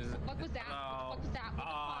 Is it? What was that? Hello? What was that? What the Oh,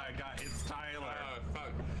 fuck? I got. It's Tyler. Oh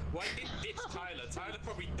fuck. Why did ditch Tyler? Tyler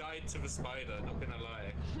probably died to the spider, not gonna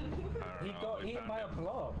lie. I don't He know. got we eaten found by a him.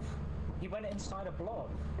 blob. He went inside a blob.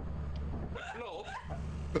 No.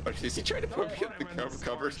 Is he trying to put me in the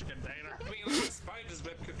cupboard? Container. I mean, like a spider's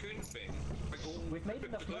web cocoon thing. Like all. We've made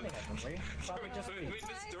enough money, haven't we? Can't we just Put it in the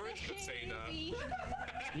storage container.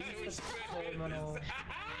 use the terminal?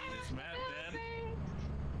 Is Matt dead?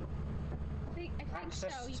 I think so.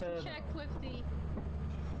 Access You terminal. can check with the.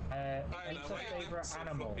 Tyler, It's a why you favorite so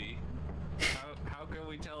animal. floppy? How can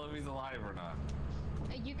we tell if he's alive or not?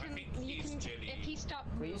 You can. think You he's can. Jeudy. If he stopped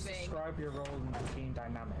Please moving. describe your role in the team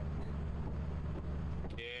dynamic.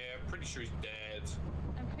 Yeah, I'm pretty sure he's dead.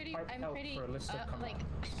 I'm pretty. Type I'm help pretty. for a list of Like.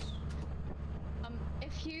 commands.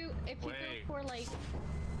 If you go Wait. for like.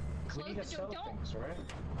 We need to Close the sell door. Don't. things, right?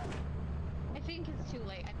 I think it's too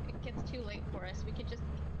late. I think it's too late for us. We could just.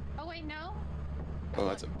 Oh wait, no. Oh,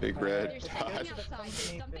 that's a big red There's dot. something outside.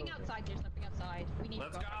 There's something outside. There's something outside. We need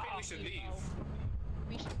Let's to go. go. I think we should leave.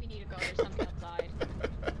 We need to go. There's something outside.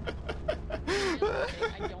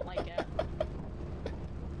 I don't like it.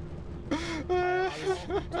 Oh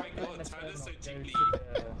my god, Tyler's so deeply.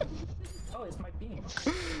 Oh, it's my beam.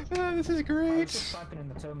 Ah, this is I was great. just typing in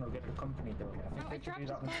the terminal, get the company building. I think Oh, they I can dropped do his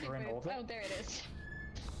that once body we're in group. orbit. Oh, there it is.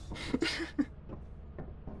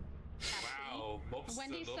 Wow, mobster,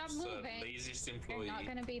 When they stop lobster, moving, laziest You're employee. not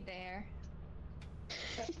gonna be there.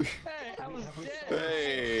 Hey, I was dead.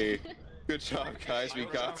 Hey, good job, guys. We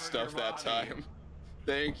got stuff that time.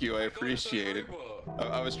 Thank you. I appreciate it.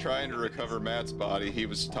 I was trying to recover Matt's body. He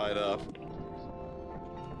was tied up.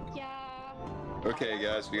 Yeah. Okay,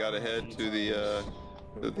 guys, we gotta head to the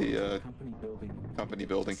company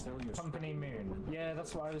building. Company moon. Yeah,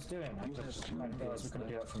 that's what I was doing. I just didn't realize we couldn't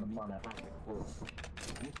do that from the planet.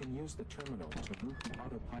 You can use the terminal to route the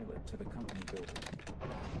autopilot to the company building.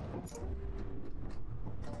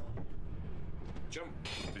 Jump.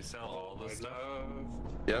 We sell all this stuff.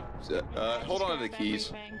 Yep. Hold on to the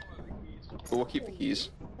keys. We'll keep the keys.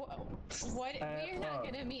 What? We're not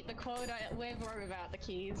gonna meet the quota with or without the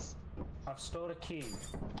keys. I've stored a key.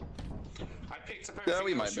 I picked up Yeah, everything.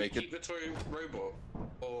 we else. might Should make we it. keep the toy robot.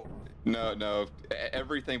 Or No.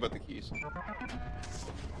 Everything but the keys. I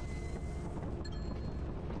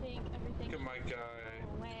think everything look at my guy.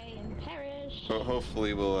 away and perish.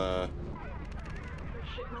 Hopefully we'll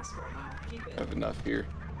Shit mascot now. Keep it. have enough here.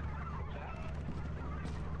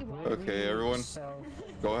 Okay, everyone,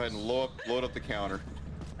 go ahead and load up the counter.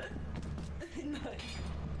 No.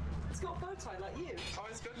 It's got a bow tie like you. Oh,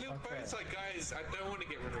 it's got a little bow tie, guys. I don't want to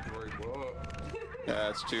get rid of the robot.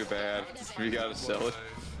 That's too bad. We gotta sell it.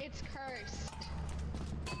 It's cursed.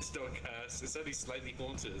 It's not cursed. It's only slightly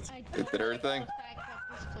haunted. I Is that everything? the fact that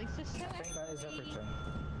this place is so I think that is everything.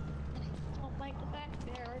 I don't like the fact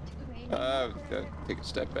there are too many. Gotta take a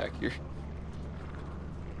step back here.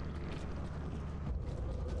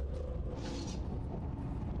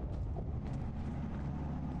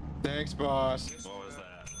 Thanks, boss. What was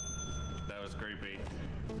that? That was creepy.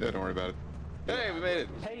 Yeah, don't worry about it. Hey, we made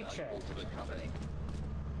it. Paycheck.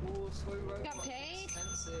 Oh, slow robot. Got paid?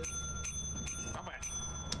 Expensive.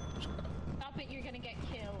 Stop it, you're gonna get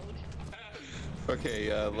killed.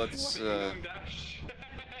 Okay, let's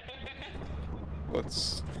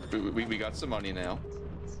we got some money now.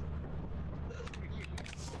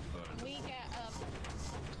 We get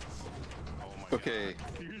Okay.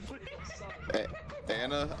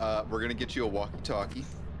 Anna, we're gonna get you a walkie-talkie.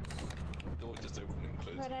 Door just opened and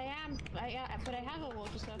closed. But I have a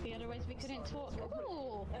walkie-talkie, otherwise we couldn't talk.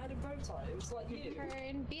 Ooh! It had a bow tie. It was like you.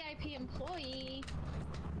 Intern, VIP employee.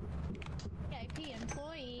 VIP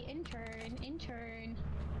employee, intern,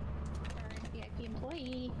 VIP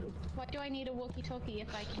employee. Why do I need a walkie-talkie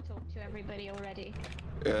if I can talk to everybody already?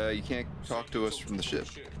 You can't talk to us from the ship.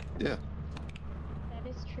 Yeah. That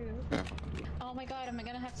is true. Yeah. Oh my god, am I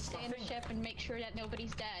gonna have to stay in the ship and make sure that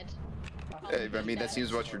nobody's dead? Hey, I mean, that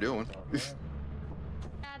seems what you're doing. Yeah,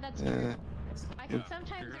 that's true. I can You're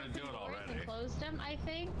sometimes gonna open do it doors already. and close them, I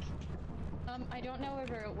think. I don't know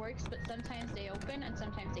whether it works, but sometimes they open and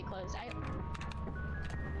sometimes they close.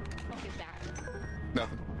 What is that?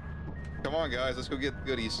 Nothing. Come on, guys, let's go get the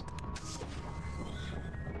goodies.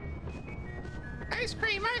 Ice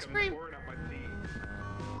cream, ice cream.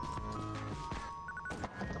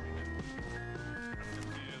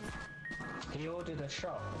 He ordered a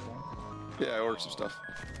shop, I think. Yeah, I ordered some stuff.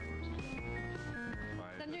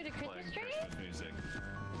 It's under the Christmas tree?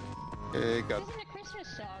 Hey, This got isn't a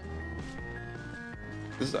Christmas song.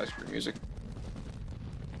 this is ice cream music.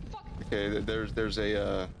 Okay, there's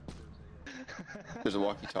a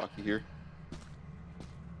walkie-talkie here.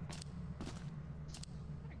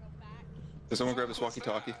 Does someone grab this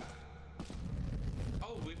walkie-talkie?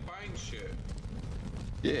 Oh, we're buying shit.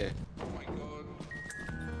 Yeah. Oh my god.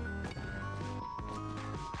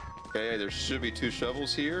 Okay, there should be 2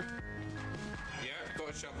 shovels here.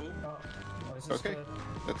 Okay,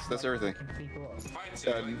 that's everything. People up.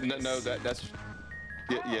 No, that's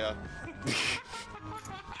yeah.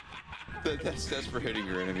 That's for hitting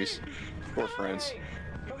your enemies or friends.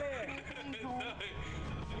 Come here!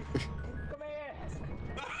 Come here!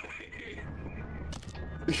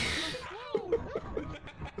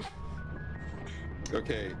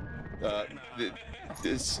 Okay,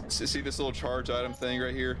 see this little charge item thing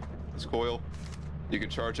right here? This coil? You can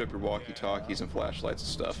charge up your walkie-talkies and flashlights and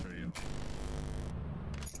stuff. For you.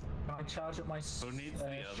 Can I charge up my Who needs the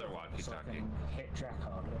other so I walkie-talkie? can hit Jack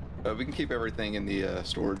harder? We can keep everything in the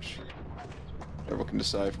storage. Everyone can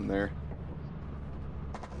decide from there.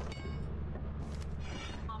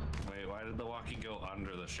 Wait, why did the walkie go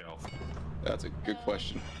under the shelf? That's a good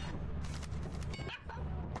question. That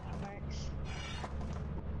works.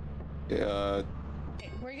 Yeah, Okay,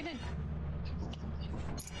 we're gonna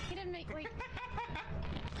make like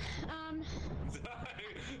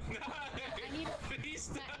No, I need please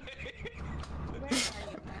Matt, die. where are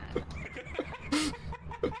you, Matt?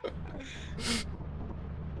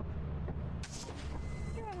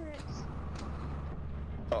 Wherever it is.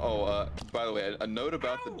 by the way, a note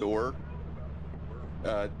about the door.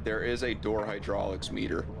 There is a door hydraulics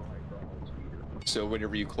meter. So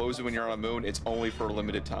whenever you close it when you're on a moon, it's only for a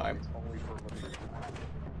limited time.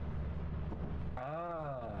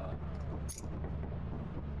 Ah.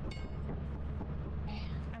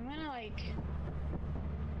 I'm gonna like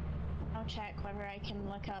I'll check whether I can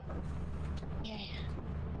look up. Okay.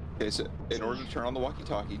 Okay, so in order to turn on the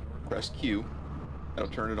walkie-talkie, press Q. That'll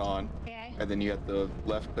turn it on, Okay. and then you have the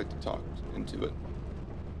left click to talk into it.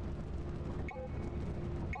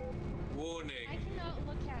 Warning. I cannot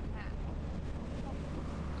look at Matt.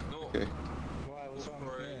 No. Okay. Why? What's wrong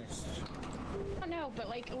with me? Christ. Oh no, but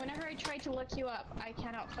like whenever I try to look you up, I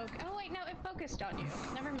cannot focus. Oh wait, no, it focused on you.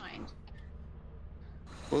 Never mind.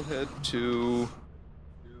 We'll head to.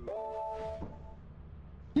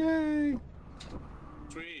 Yay!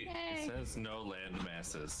 Sweet. It Yay. says no land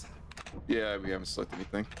masses. Yeah, we haven't selected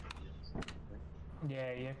anything.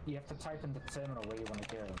 Yeah, you have to type in the terminal where you want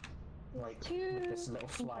to go. Like, with this little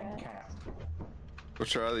flying cat. We'll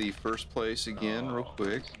try the first place again real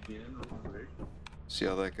quick. See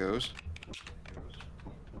how that goes.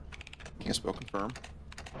 Can't spell confirm.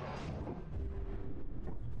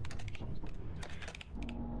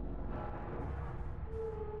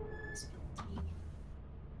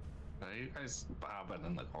 Are you guys bobbing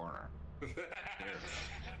in the corner?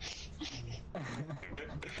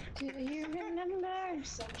 Do you remember?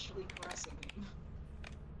 Essentially caressing him.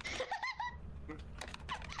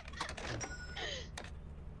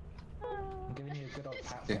 I'm giving you a good old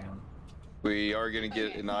pat Yeah. down. We are gonna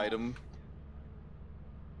get Okay. an item.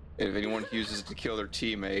 If anyone uses it to kill their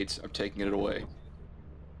teammates, I'm taking it away.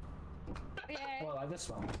 Yay. Well, like this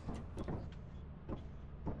one.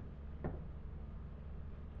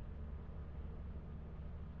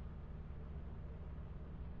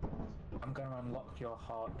 I'm gonna unlock your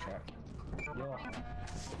heart, Jack. Your heart.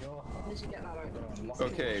 Did you get that out? I'm gonna unlock it.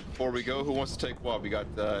 Okay, before we go, who wants to take what? We got.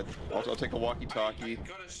 I'll take a walkie-talkie.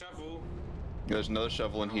 Got a shovel. There's another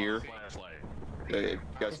shovel in here. Flashlight. You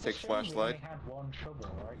guys It's a take shame we flashlight. only had one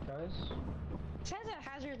shovel, right, guys? It has a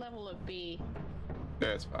hazard level of B. Yeah,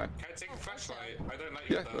 it's fine. Can I take a flashlight? I don't like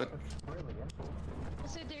Yeah, that. go ahead. That's brilliant.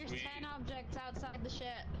 So there's 10 objects outside the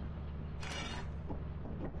ship.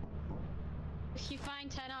 If you find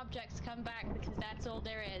 10 objects, come back because that's all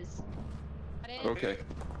there is. That is. Okay.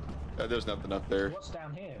 There's nothing up there. What's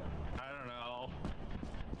down here? I don't know.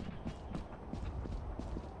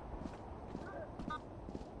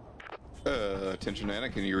 Attention, Anna,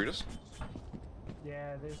 can you read us?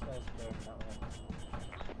 Yeah, these guys go that way.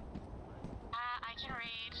 I can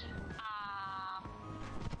read.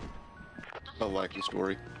 A likely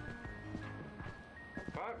story.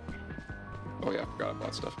 Fuck. Oh yeah, I forgot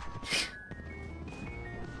about stuff.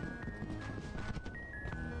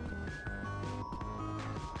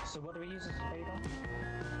 So what do we use as a spade on?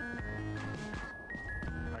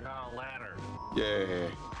 I got a ladder. Yay.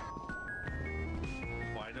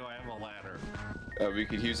 Why do I have a ladder? We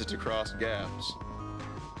could use it to cross gaps.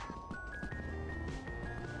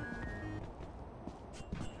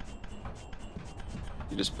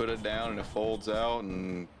 You just put it down and it folds out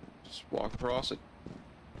and just walk across it.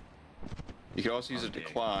 You can also use it to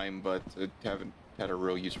Okay. climb, but I haven't had a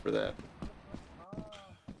real use for that.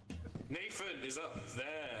 Nathan is up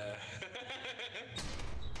there.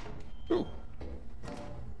 Ooh.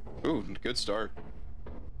 Ooh, good start.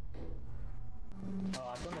 Oh,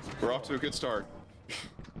 I've done this We're off to before. a good start.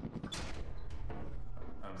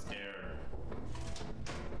 I'm scared.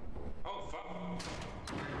 Oh fuck.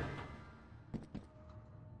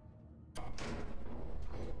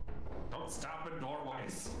 stop in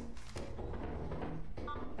doorways.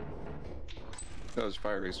 Oh, there's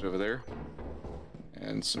fire exit over there.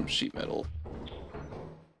 And some sheet metal.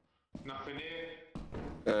 Nothing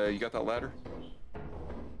here. You got that ladder?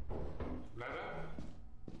 Ladder?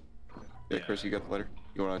 Yeah, Chris, you got the ladder?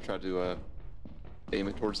 You wanna try to aim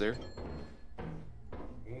it towards there?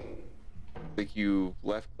 I think you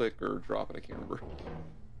left click or drop it, I can't remember.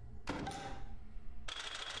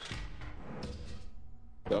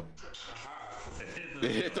 Nope.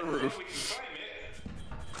 It hit the roof. We can climb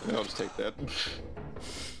it. I'll just take that.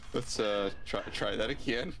 Let's try that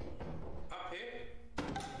again. Up here?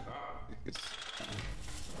 Oh. It's,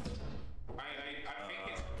 I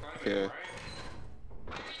think it's climbing, yeah. right?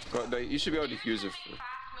 well, no, you should be able to defuse it. Fast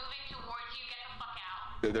moving towards you. Get the fuck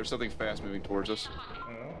out. There's something fast moving towards us.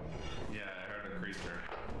 Yeah, I heard a creature.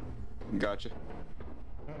 Gotcha.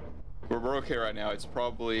 We're okay right now. It's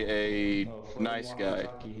probably a nice guy.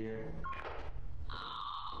 Here.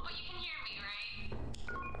 Oh, but you can hear me,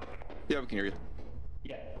 right? Yeah, we can hear you.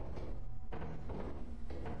 Yeah.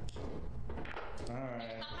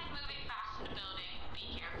 Alright. Something moving fast in the building. Be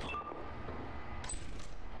careful.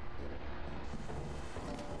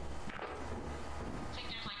 I think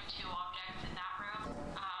there's like 2 objects in that room.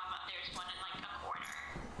 There's one in like a corner.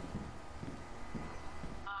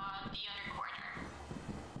 The other corner.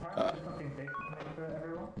 There's something big for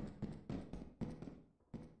everyone.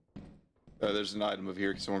 There's an item over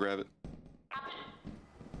here. Can someone grab it?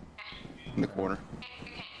 In the corner.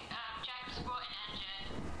 Okay, Jack's brought an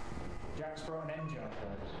engine. Jack's brought an engine up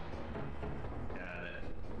first. Got it.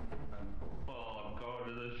 Oh, I'm going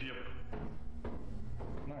to the ship.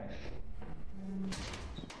 Nice.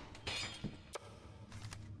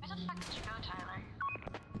 Where the fuck did you go, Tyler?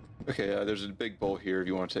 Okay, there's a big bowl here if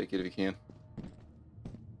you want to take it if you can.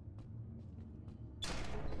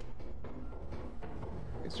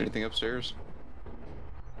 Is there anything upstairs?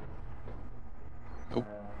 Nope. I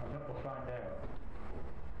think we'll find out.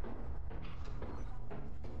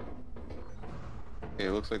 Okay,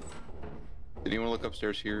 it looks like... Did anyone look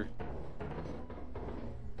upstairs here?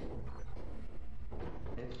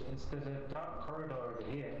 There's a dark corridor over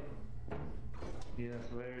here. Yes,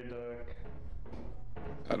 very dark.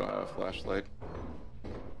 I don't have a flashlight.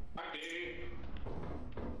 I do. You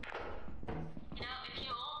know, if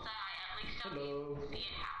you all die, at least some Hello. people see it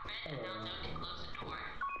happen and they'll know to close the door.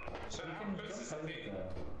 So You how can close is jump the over thing?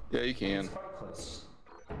 there. Yeah, you can. It's quite close.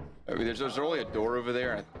 I mean, there's only a door over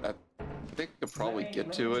there. And I think I could probably Let me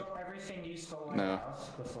get to it. drop everything you stole in No. the house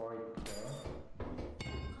before I go.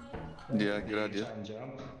 Yeah, good idea. Try and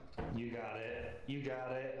jump. You got it. You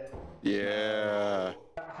got it. Yeah.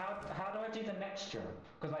 How do I do the next jump?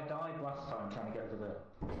 Because I died last time trying to get over there.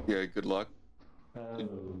 Yeah, good luck. Oh.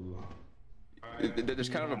 There's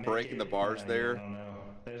kind of a Make break in the it- bars yeah, I there. don't know.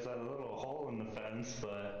 There's that little hole in the fence,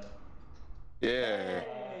 but Yeah.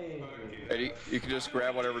 Hey! And you can just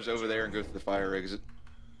grab whatever's over there and go through the fire exit.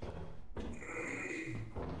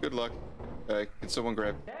 Good luck. Can someone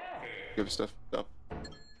grab Yeah! stuff up?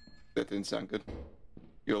 That didn't sound good.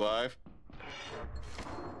 You alive?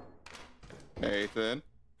 Nathan?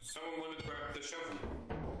 Someone wanted to grab the shovel.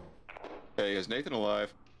 Hey, is Nathan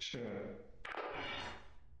alive? sure.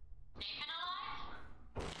 Nathan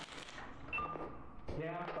alive?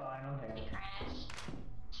 Yeah, I'm fine, I'm here. Chris,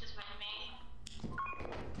 this is with me.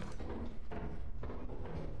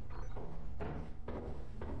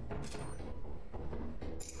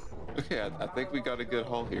 Okay, I think we got a good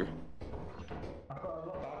haul here. I've got a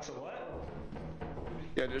lot. Box of what?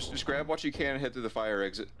 Yeah, just grab what you can and head through the fire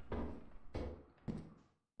exit.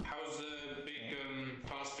 How's the big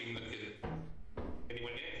fast thing looking?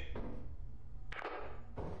 Anyone near?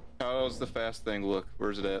 How does the fast thing look?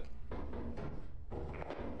 Where's it at?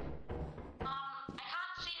 I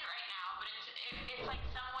can't see it right now, but it's like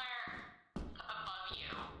somewhere above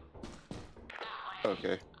you. That way.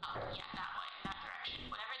 Okay. Yeah, that way, that direction.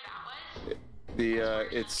 Whatever that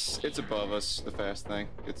was. It's above us, the fast thing.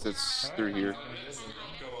 It's through here. Let's go up.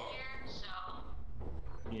 Here, so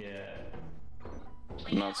Yeah.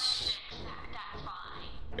 I'm not s- that's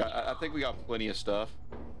fine. I think we got plenty of stuff.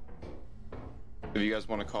 If you guys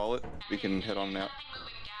want to call it, we can head on out. Something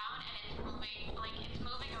moving down and it's moving like it's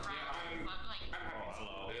moving around, but like I'm happy to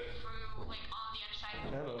hello. do it. through like on the other side.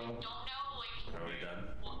 Hello. I don't know like Are we done?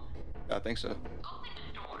 what, I think so. open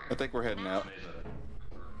the door. I think we're heading out. Nathan.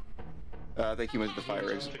 I think he went to the fire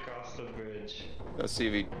exit. Jumped across the bridge. Let's see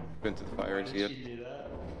if he went to the fire Why exit did yet. she do that?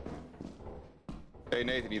 Hey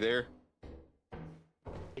Nathan, you there?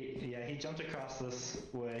 Yeah, he jumped across this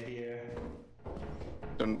way here.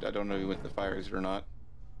 I don't know if he went to the fire exit or not.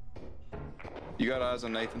 You got eyes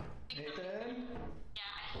on Nathan? Nathan? Yeah,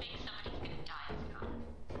 I think somebody's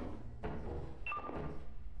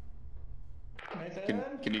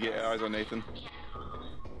Can you get eyes on Nathan?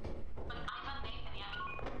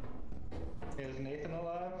 Is Nathan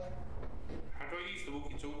alive? How do I use the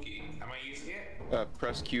walkie-talkie? Am I using it?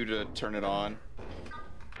 Press Q to turn it on.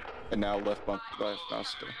 And now left bump, left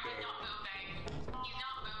mouse.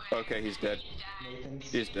 Okay, he's dead. Nathan's.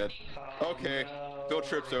 He's dead. Okay, no. field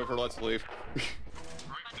trip's over. Let's leave.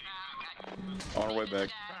 On our way back.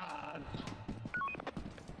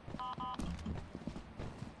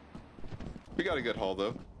 We got a good haul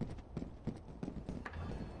though.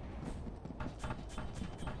 Fuck,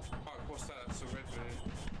 what's that? It's a red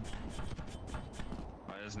man.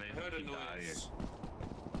 Why is I Nathan heard a keep dying? noise.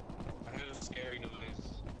 I heard a scary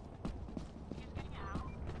noise.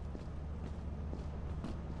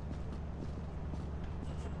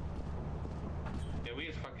 Yeah, we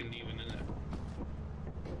are fucking leaving, innit?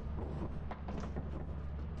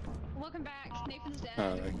 Welcome back. Nathan's dead.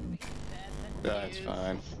 Alright. Nathan's dead. That's News.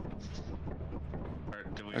 fine. Or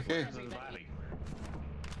do we? Okay. Where's his body?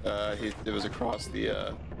 It was across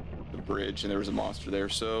the bridge, and there was a monster there,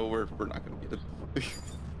 so we're not gonna get it.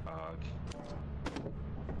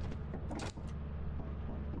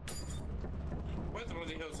 Where the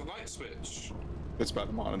bloody hell's the light switch? It's by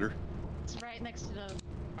the monitor. It's right next to the.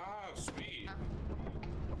 Ah, sweet.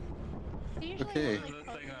 They usually Okay. really What's the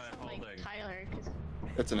thing focus I'm on, like holding? Tyler, because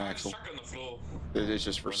It's an It's axle. stuck on the floor. It's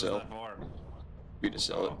just for What is sale. that for? You just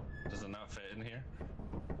sell it. Oh, does it not fit in here?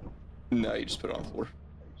 No, you just put it on the floor.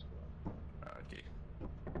 Okay.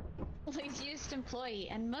 laziest employee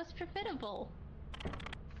and most profitable.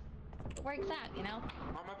 Works out, you know.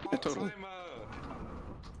 I'm a Yeah, totally. part-timer.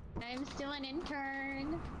 I'm still an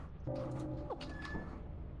intern.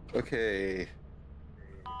 Okay.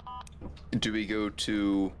 Do we go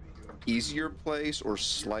to easier place or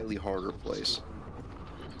slightly harder place?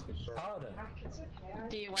 Harder.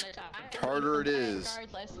 Do you want to die? Harder it is.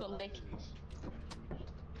 Regardless, but like,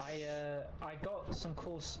 I got some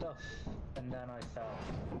cool stuff, and then I fell.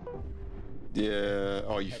 Yeah.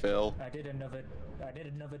 Oh, you fell. I did another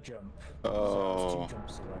jump. Oh. So I was 2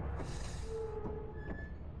 jumps away.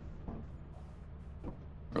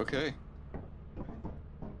 Okay.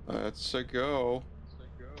 Let's go.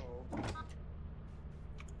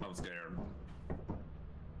 I'm scared.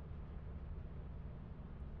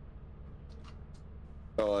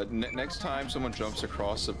 Next time someone jumps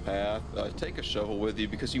across the path, take a shovel with you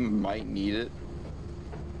because you might need it.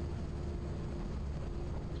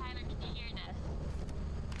 Tyler, can you hear this?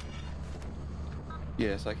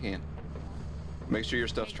 Yes, I can. Make sure your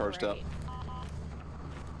stuff's Okay, charged up. great.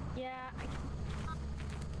 Yeah,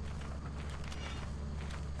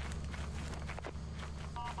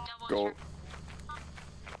 Go.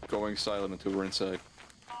 Going silent until we're inside.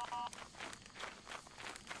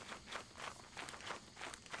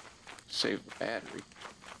 Save the battery.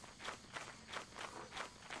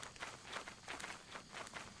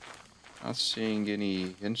 Not seeing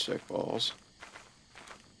any insect balls.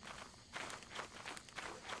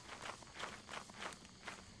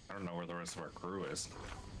 I don't know where the rest of our crew is.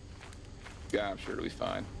 Yeah, I'm sure it'll be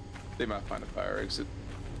fine. They might find a fire exit.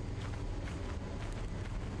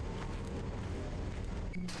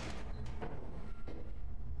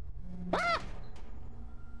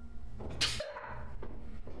 This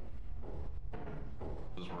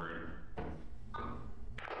is rude.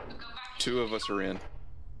 Two of us are in.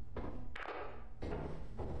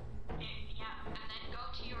 yeah, and then go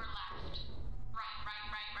to your left. Right.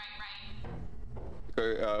 Go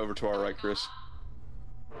over to our right, Chris.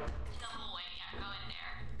 Double way, yeah, go in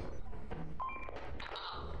there.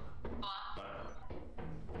 Up.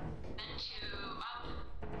 Then two up.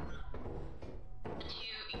 The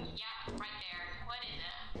two, yeah, right there. What is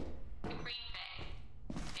it? The green thing.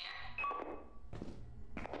 There.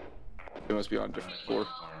 It must be on a different floor.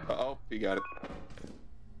 Oh, you got it.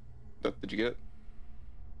 Did you get it?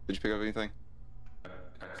 Did you pick up anything? A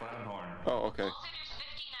clown horn. Oh, okay. Also, there's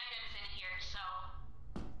 15 items in here, so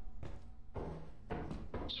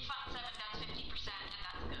if you find 7, that's 50%, and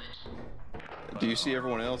that's good. Do you see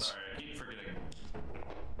everyone else? Sorry, I keep forgetting.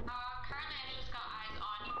 Currently I just got eyes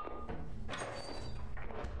on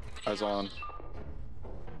you. Eyes on.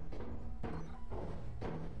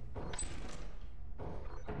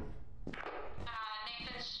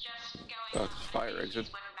 Nathan's just going Oh, it's a fire exit.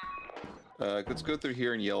 Let's go through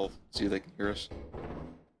here and yell, see if they can hear us.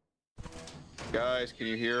 Guys, can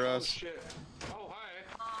you hear Oh us? shit. Oh, hi.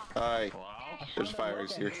 Hi. Hello? There's a fire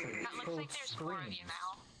exit here. That looks like there's 4 of you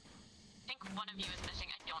now. I think one of you is missing,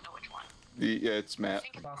 I don't know which one. Yeah, it's I Matt.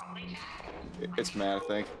 think it's probably It's Matt, I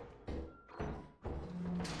think.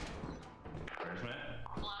 Where's Matt?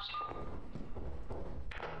 Blush.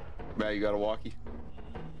 Matt, you got a walkie?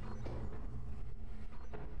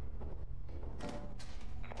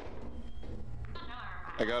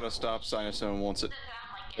 got a stop sign if someone wants it.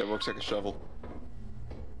 It looks like a shovel.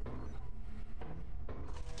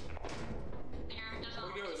 Oh,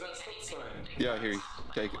 yo, is that stop sign? Yeah, here,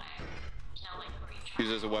 take it.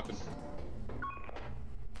 Use it as a weapon.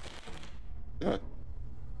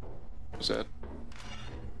 What's that?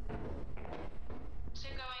 So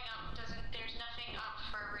going up there's nothing up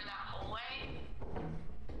further that hallway.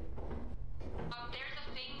 There's a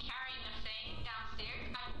thing carrying a thing downstairs.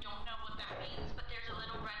 I don't know what that means, but there's a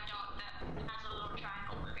little red dot that has a little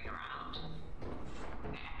triangle moving around.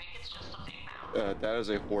 Okay, I think it's just a thing now. That is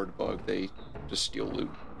a horde bug. They just steal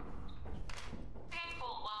loot. Okay,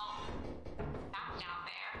 cool. Well, that's down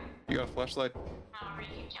there. You got a flashlight? I don't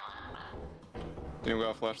really keep killing it, but... Anyone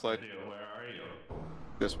got a flashlight? Where are you?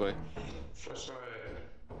 This way. Flashlight.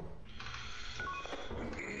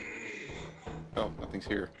 Oh, nothing's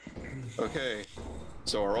here. Okay,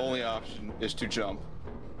 so our only option is to jump.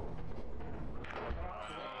 Like a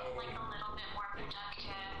little bit more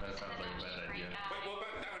productive. That sounds like a bad idea. Wait, what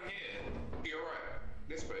about down here? You're right.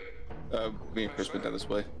 This way. Me and Chris went down this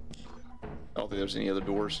way. I don't think there's any other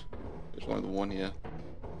doors. There's only the one, yeah.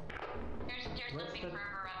 There's nothing further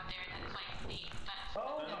up there that's like the... That's...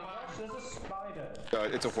 Oh my gosh, there's a spider.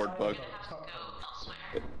 It's a horde bug. We're gonna have to go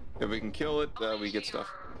elsewhere. If we can kill it, we get stuff.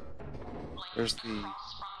 Like, There's the...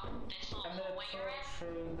 across from this little And the hallway you're in.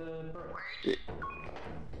 through the bridge. It,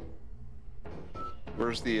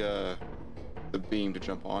 where's the beam to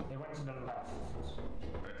jump on? They went to the left.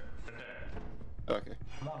 Right there. Okay.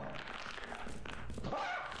 Come on.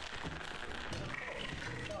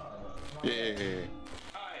 Yeah.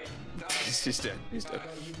 Aye. He's dead. He's dead.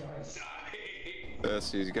 You guys. Let's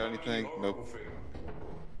see, has he got anything? Nope.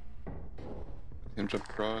 Him jump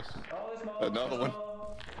across. Oh, there's more. Another one.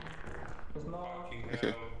 There's more.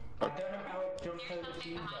 Okay. I don't know how it jumps over to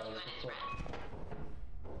you guys. But...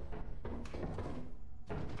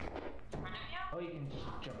 Oh, you can just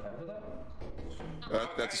jump over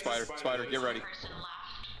that? That's a spider. Spider, get ready.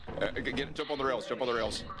 Jump on the rails. Jump on the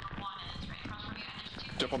rails.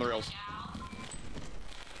 Jump on the rails.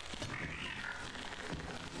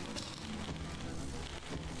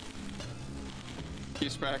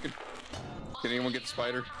 Keep smacking. Can anyone get the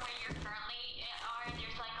spider? I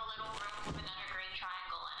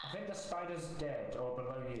think the spider's dead or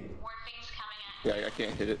below you. Yeah, I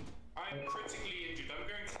can't hit it. I'm critically injured. I'm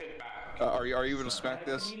going to head back. Are you able to smack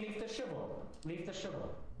this? Can you leave the shovel? Leave the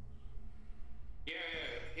shovel. Yeah,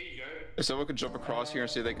 here you go. If someone could jump across here and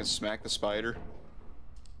see if they can smack the spider.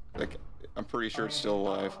 Like, I'm pretty sure it's still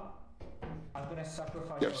alive. I'm gonna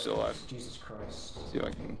sacrifice. Yeah, it's still alive. Jesus Christ. See if I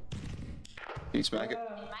can. Can you smack it?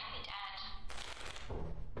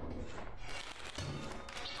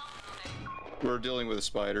 We're dealing with a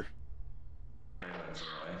spider.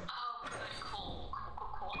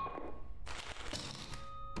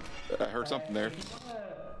 I heard something there.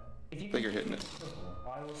 I think you're hitting it.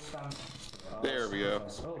 I will stand. There we go.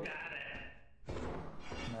 Oh.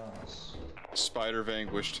 Nice. Spider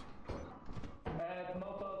vanquished.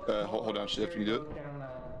 Mopo, Hold down shift. Can you do it?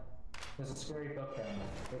 There's a scary book down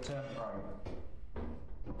there. Return right.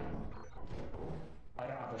 I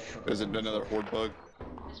don't have a shot. Is it another horde bug?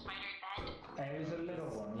 It was a little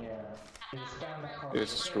one, yeah. It was down that corridor.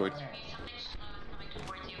 It's destroyed. That's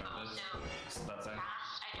it.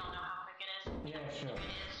 Yeah, sure.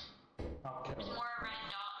 I'll kill it. More red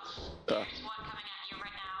dots. There's one coming at you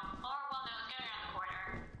right now. Or, well, no, it's going around the corner.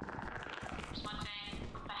 There's one thing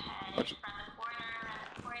up ahead, Watch it. around the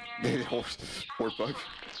corner. Horde bug.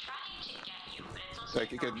 It's trying to get you, but it's also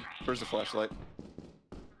Okay, good. Where's the flashlight?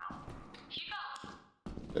 Here you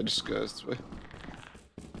go. It just goes this way.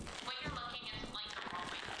 What you're looking is like the wrong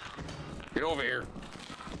way. Get over here.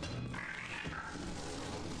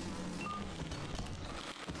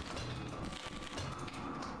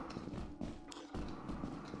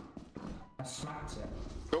 I smacked it.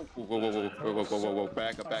 Oh, whoa.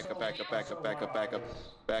 Back up. Yeah,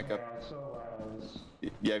 I saw where I was.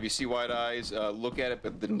 Yeah, if you see white eyes, look at it,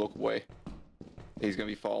 but then look away. He's gonna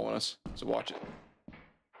be following us, so watch it.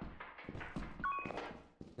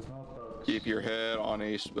 There's more bugs. Keep your head on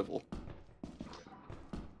a swivel.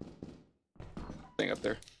 Thing up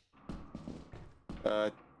there.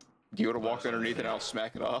 Do you want to walk underneath and I'll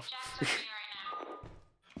smack it off? Jack's over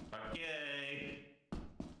here right now.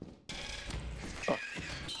 Okay.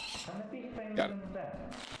 Can there be things Got it. in there?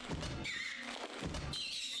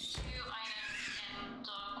 There's 2 items in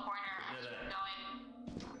the corner as you're going.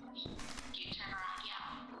 You turn around,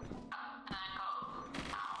 yeah. Up, and then go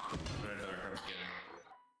out. Right over here, let's get it.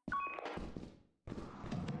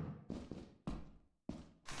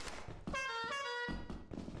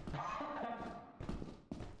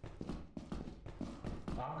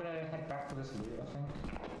 I'm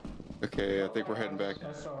Okay, I think we're heading back.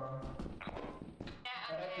 I saw him. Yeah,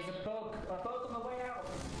 There's okay. a bug on the way out.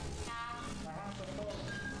 Yeah, I have the bug.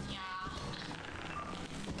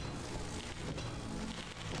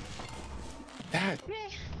 yeah.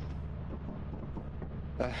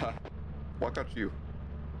 Dad! What got you?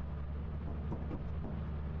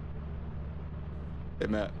 Hey,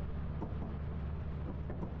 Matt.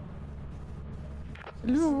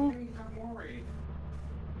 Hello? I'm worried.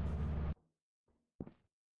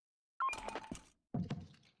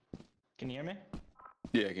 Can you hear me?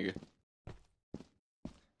 Yeah, I can get.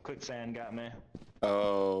 Quicksand got me.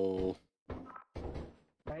 Oh.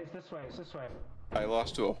 Hey, it's this way, I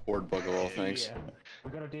lost to a horde bug of all things. Yeah.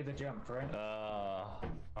 We gotta do the jump, right? Yeah,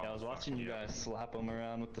 I was watching you guys slap him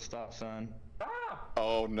around with the stop sign. Ah!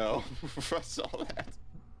 Oh no. I saw that.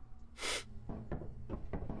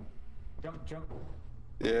 Jump.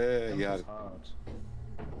 Yeah, Jump yeah. is hard.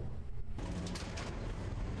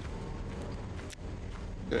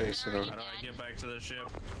 Okay, so. How do I get back to the ship?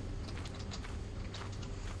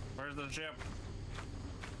 Where's the ship?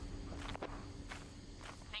 I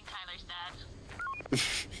think Tyler's dead.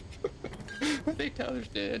 I think Tyler's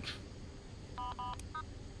dead.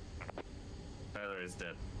 Tyler is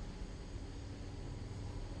dead.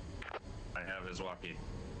 I have his walkie.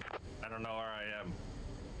 I don't know where I am.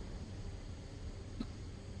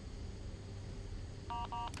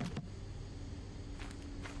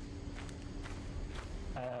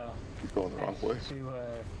 He's going the wrong way. To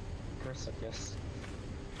Chris, I guess.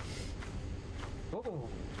 Oh,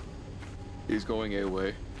 He's going a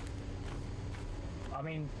way. I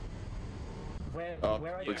mean, where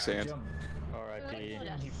I quicksand. jump? R.I.P.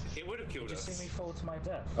 It would have killed Just us. see me fall to my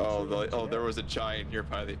death. Oh, there was a giant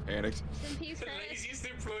nearby. They panicked. The laziest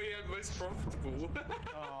employee and most profitable.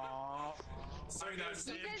 Aww. So I know, there's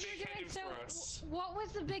you a You guys big are heading doing for us. so. What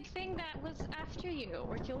was the big thing that was after you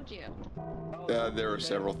or killed you? There were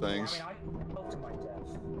several things. I mean, I fell to my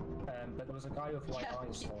death, but there was a guy with white Yeah.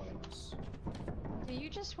 eyes following us. Do you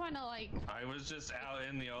just want to like? I was just out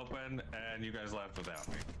in the open and you guys left without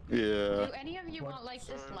me. Yeah. Do any of you What? want like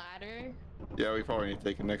this ladder? Yeah, we probably need to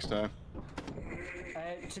take it next time.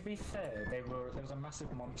 To be fair, there was a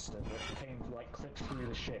massive monster that came like clipped through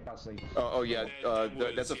the ship as they. Oh yeah.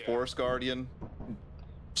 That's a Yeah. forest guardian.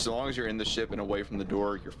 So long as you're in the ship and away from the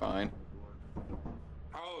door, you're fine.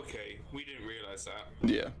 Oh, okay. We didn't realize that.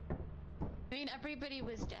 Yeah. I mean, everybody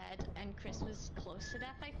was dead, and Chris was close to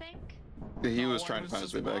death, I think. He was Oh, I trying to find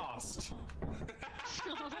his way just back. lost.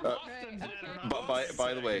 Right, Austin's okay. dead. But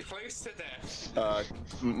by the way, Close to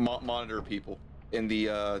death. monitor people. In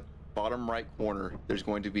the bottom right corner, there's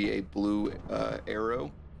going to be a blue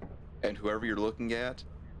arrow, and whoever you're looking at,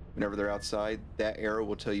 whenever they're outside, that arrow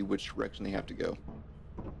will tell you which direction they have to go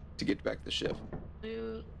to get back to the ship.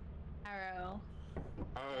 Blue arrow.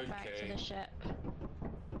 Back to Okay. the ship.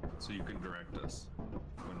 So you can direct us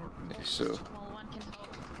when we're Okay, so Well, one can hope.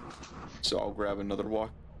 I'll grab another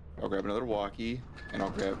walkie, and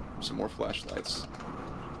I'll grab some more flashlights.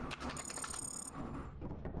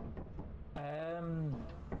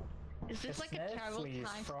 Is this The like a snare terrible fleas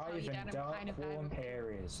time to tell thrive you in that I'm dark, kind of warm out?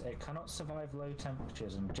 areas. It cannot survive low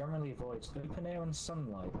temperatures and generally avoids open air and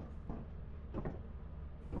sunlight.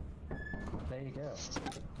 There you go.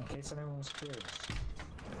 In case anyone was curious.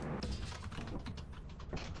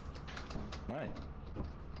 Right.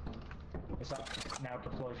 Is that now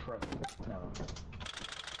deployed for? No.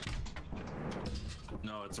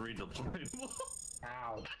 No, it's redeployable.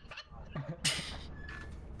 Ow.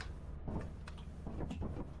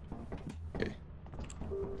 Okay.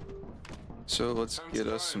 So let's get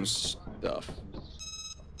us some stuff.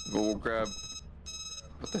 We'll grab.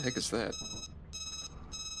 What the heck is that?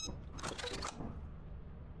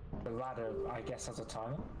 The ladder, I guess, has a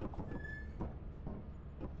timer.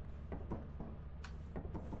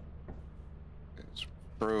 It's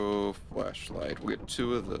pro flashlight. We'll get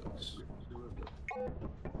 2 of those.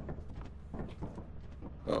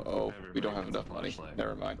 Uh-oh, we don't have enough money.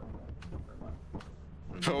 Never mind.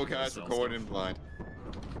 Oh guys, we're going in blind.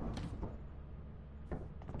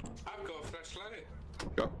 I've got a flashlight.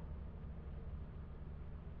 Go.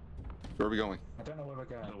 Where are we going? I don't know where we're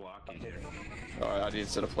going. Milwaukee here. I didn't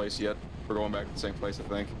set a place yet. We're going back to the same place, I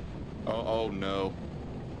think. Oh no.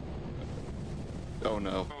 Oh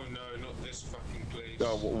no. Oh no, not this fucking place.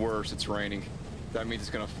 Oh, worse, it's raining. That means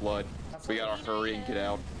it's gonna flood. We gotta hurry and get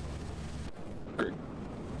out. Great.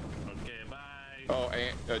 Okay, bye. Oh,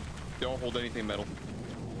 and don't hold anything metal.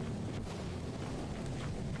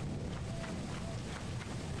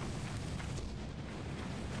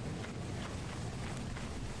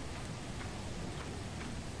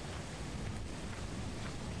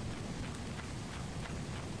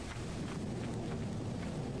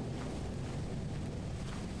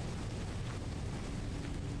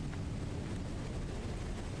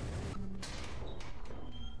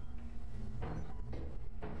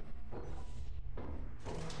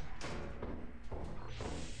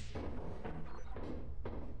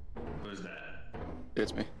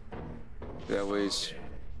 It's me. That way's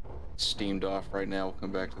steamed off right now. We'll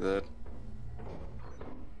come back to that.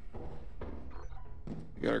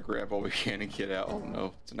 We gotta grab all we can and get out. Oh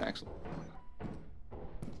no, it's an axle.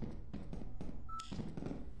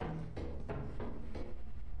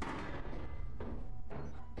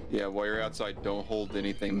 Yeah, while you're outside, don't hold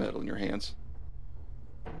anything metal in your hands.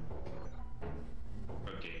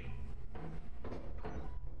 Okay.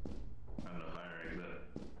 I'm the fire exit.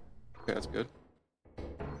 Okay, that's good.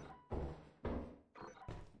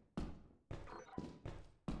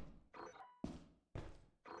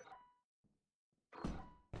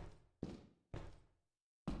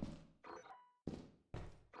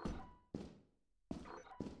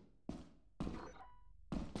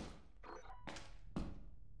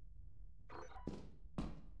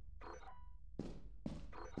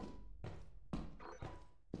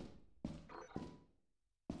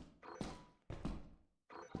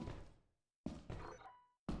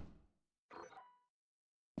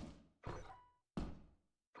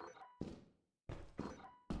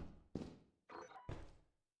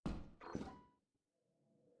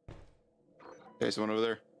 Hey, someone over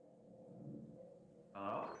there?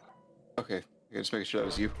 Hello? Okay, just making sure that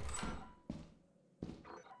was you.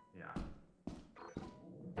 Yeah.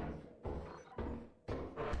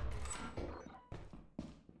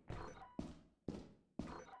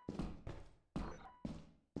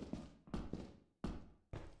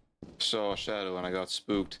 Saw a shadow and I got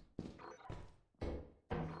spooked.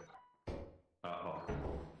 Uh-oh.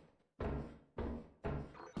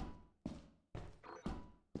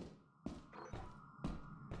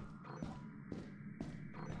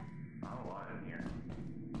 Not a lot in here.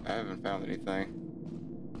 I haven't found anything.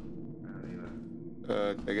 I don't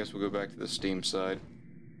either. I guess we'll go back to the Steam side.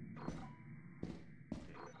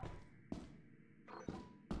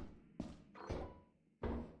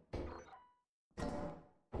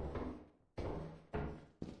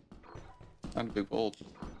 Not a big bolt.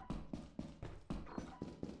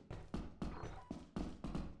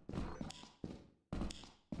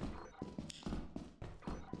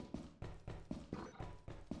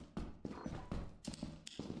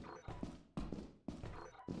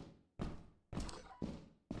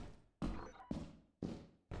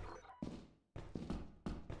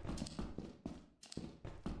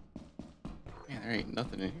 Man, there ain't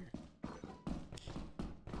nothing in here.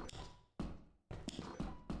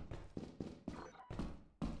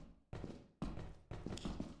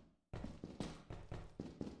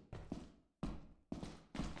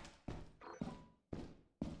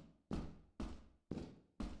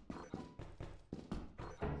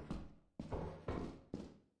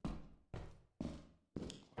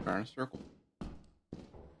 Around a circle.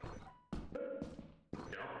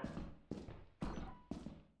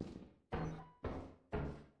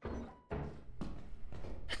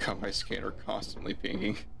 I got my scanner constantly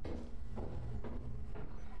pinging.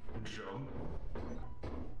 Jump.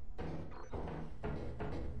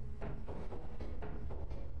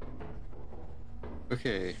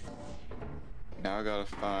 Okay. Now I gotta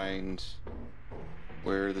find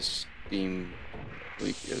where the steam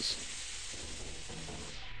leak is.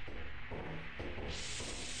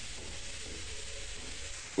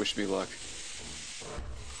 Wish me luck.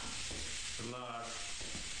 Good luck.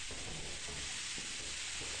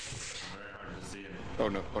 Very hard to see it. Oh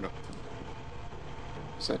no, oh no.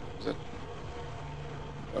 Is that?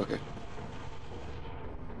 Okay.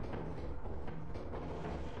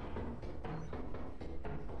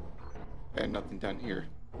 And nothing down here.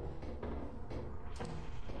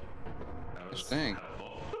 That was Dang.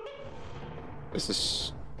 helpful. This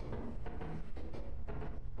is...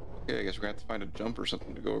 Okay, I guess we're gonna have to find a jump or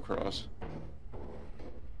something to go across.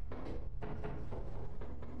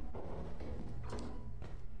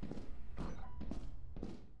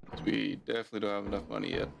 We definitely don't have enough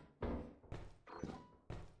money yet.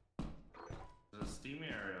 There's a steamy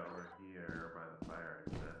area over here by the fire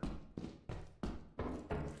exit.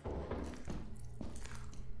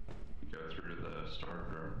 You go through to the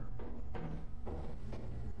storeroom.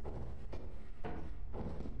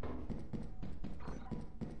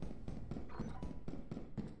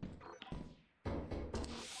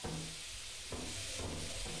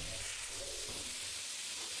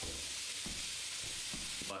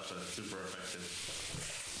 Flashlight's super effective.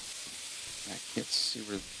 I can't see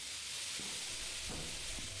where...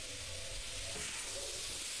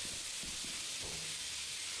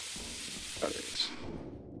 Oh, there it is.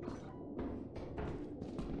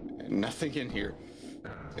 And nothing in here.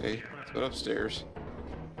 Okay, let's go upstairs.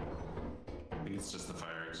 I think it's just the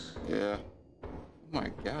fire exit. Yeah. Oh my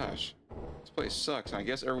gosh. This place sucks. I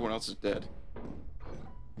guess everyone else is dead.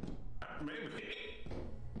 Maybe.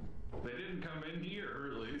 didn't come in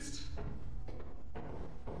here, at least.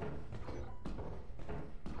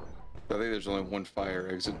 I think there's only one fire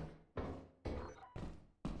exit.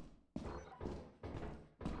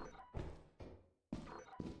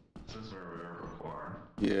 This is where we were before.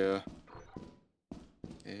 Yeah.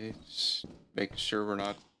 Okay, just making sure we're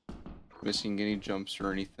not missing any jumps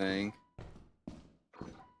or anything.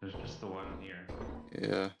 There's just the one here.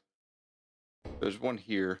 Yeah. There's one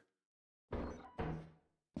here.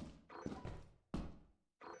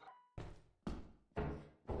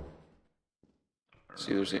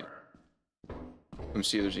 See, there's any. Let me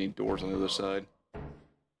see if there's any doors on the other side. And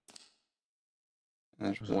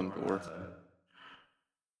there's one door.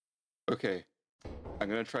 Okay, I'm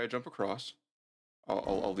gonna try to jump across.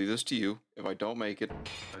 I'll leave this to you. If I don't make it,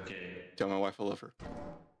 Okay. tell my wife I love her.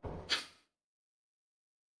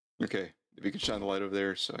 Okay, if you can shine the light over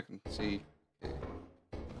there so I can see. Okay.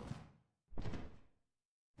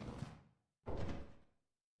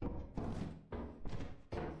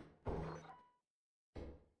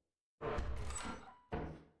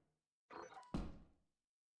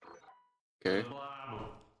 Okay.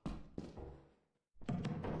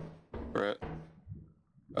 Right.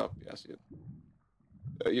 Oh, yeah, I see it.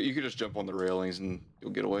 You could just jump on the railings and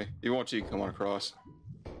you'll get away. If you want to, you can come on across.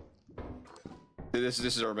 This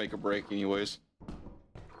is our make or break, anyways.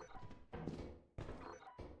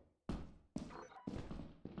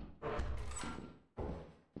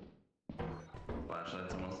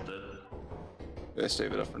 Flashlight's almost dead. Let's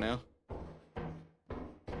save it up for now.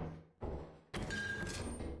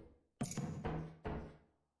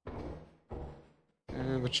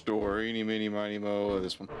 Which door? Eeny, meeny, miny, mo.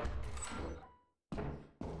 This one.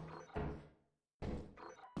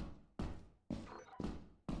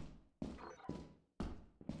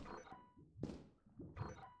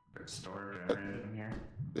 Storage generated in here.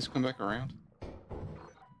 This come back around?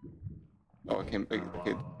 Oh, I came.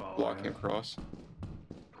 Okay, block came across.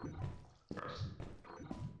 Gross.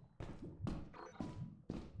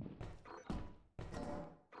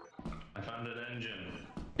 I found an engine.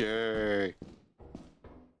 Yay!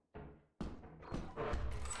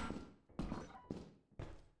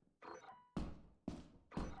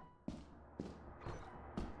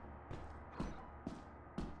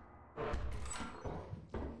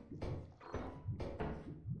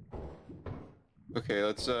 Okay,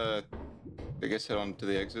 let's I guess head on to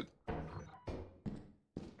the exit. Okay,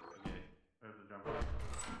 there's a jump.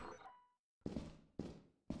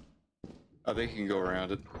 I think you can go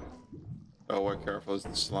around it. Oh, what careful is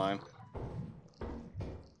the slime.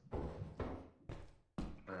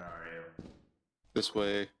 Where are you? This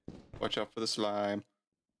way. Watch out for the slime.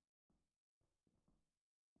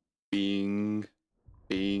 Bing.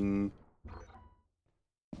 Bing.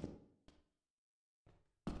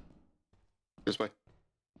 This way.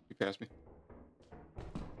 You passed me.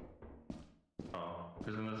 Oh,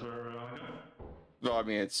 isn't this where we want to go? No, I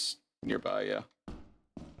mean, it's nearby, yeah.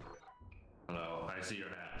 Hello, I see your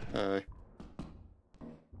hat.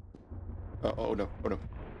 Oh no, oh no.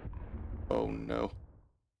 Oh no.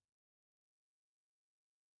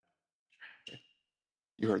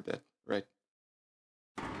 You heard that, right?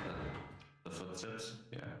 The footsteps?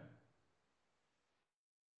 Yeah.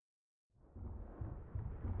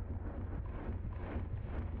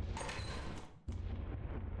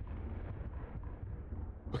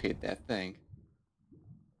 Okay, that thing.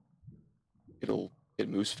 It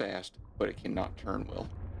moves fast, but it cannot turn well.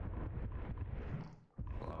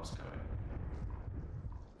 Well, I was coming.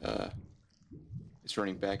 It's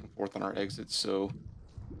running back and forth on our exits, so...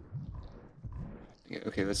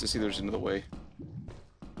 Okay, let's just see if there's another way.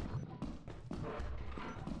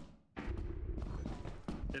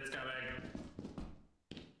 It's coming.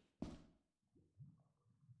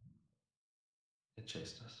 It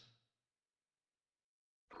chased us.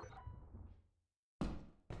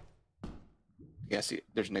 Yeah, see,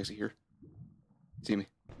 there's an exit here. See me?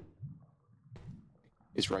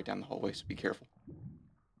 It's right down the hallway, so be careful.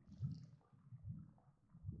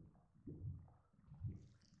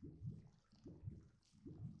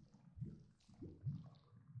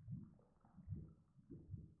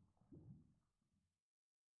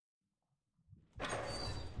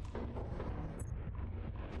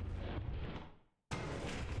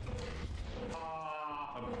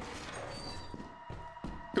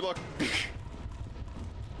 Good luck.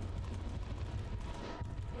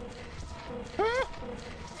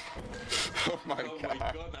 Oh my god. Oh my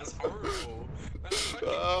god, that's horrible. That's fucking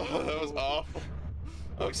Oh, horrible. that was awful.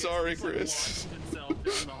 I'm sorry, Chris. Itself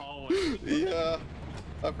down the hallway. Yeah,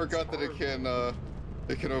 I forgot that it can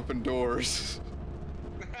open doors.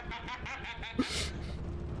 I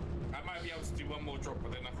might be able to do one more drop,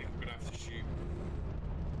 but then I think I'm gonna have to shoot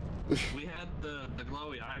We had the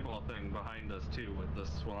glowy eyeball thing behind us too with the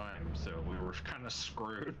slime, so we were kind of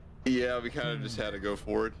screwed. Yeah, we kind of just had to go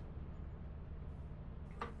for it.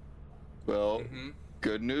 Well,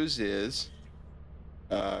 good news is,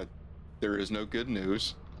 there is no good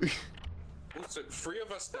news. Also, 3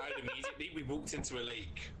 of us died immediately. We walked into a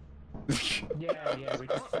lake. Yeah, we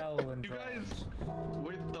just fell and You guys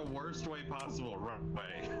went the worst way possible, wrong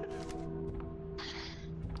way.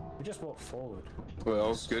 We just walked forward.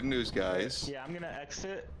 Well, good news, guys. Yeah, I'm gonna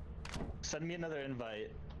exit. Send me another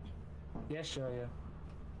invite. Yeah, sure, yeah.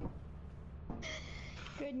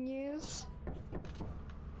 Good news.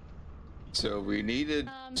 So we needed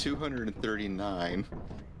 239.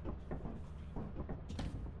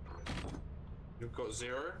 You've got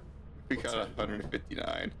 0. We got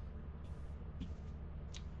 159.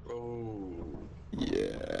 Oh.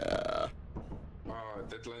 Yeah.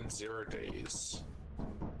 Deadline 0 days.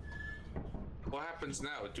 What happens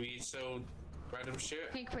now? Do we sell random shit?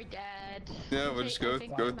 I think we're dead. Yeah, we'll just go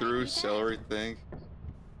through, sell everything.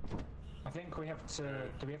 I think we have to.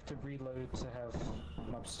 Do we have to reload to have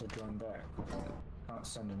Mobster join back? Can't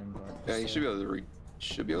send an invite. Yeah, you should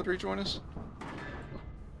be able to rejoin us.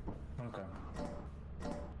 Okay.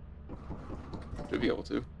 Should be able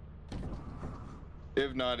to.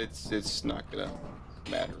 If not, it's not gonna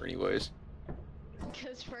matter anyways.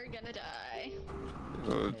 Because we're gonna die.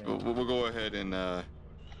 We'll go ahead and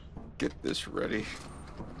get this ready.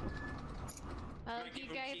 Well, Give you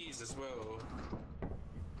them guys. keys as well.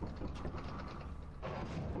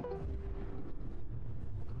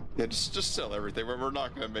 Yeah, just sell everything. We're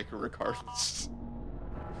not gonna make it regardless.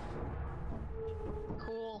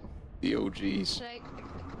 Cool. The OGs.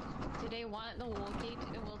 Do they want the wool key?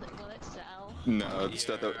 Will it sell? No, the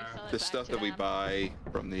stuff that Sell it the back stuff to that we them? buy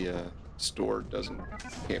from the store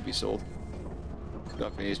can't be sold.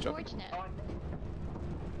 Duffy is jumping. Fortunate.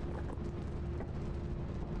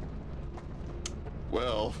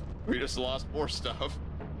 Well, we just lost more stuff.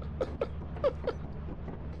 They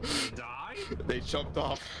died? They jumped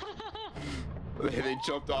off. They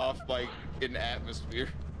jumped off like in the atmosphere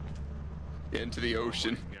into the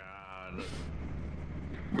ocean.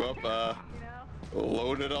 God. Well,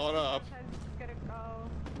 load it on up. Gotta go.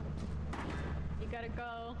 You gotta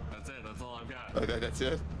go. That's it. That's all I've got. Okay, that's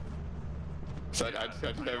it. So I just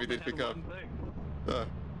have everything only pick had up. one thing.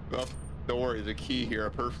 Well, don't worry. There's a key here,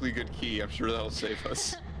 a perfectly good key. I'm sure that'll save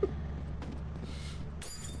us.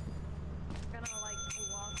 Gonna like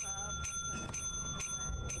walk up.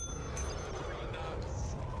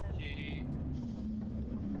 Gee.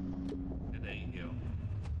 It ain't you.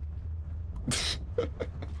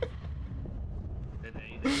 It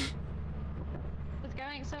ain't you. It's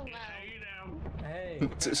going so It well. ain't you. Hey.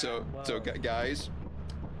 so guys,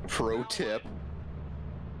 pro tip: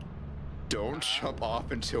 don't jump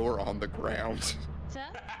off until we're on the ground. So,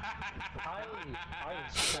 I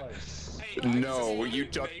was close. Hey, No, you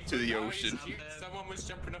jumped to the ocean. Someone was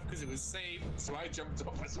jumping off because it was safe, so I jumped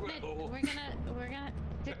off as we're well. gonna.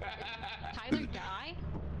 Did Tyler die?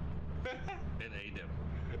 It ain't him.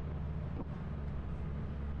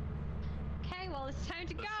 Okay, well it's time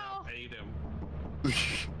to The go. self ate him.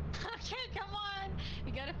 Okay, come on.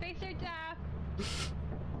 We gotta face our death.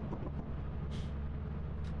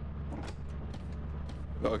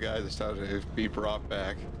 Well, guys, it's time to be brought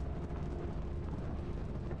back.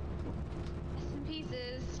 Rest in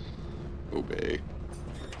pieces. Obey. It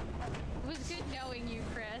was good knowing you,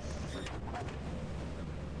 Chris.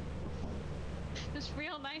 It was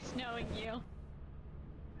real nice knowing you.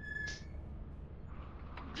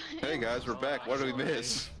 Hey guys, we're back. What did we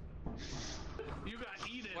miss? You got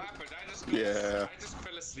eaten. What happened? I just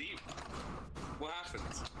fell asleep. What happened?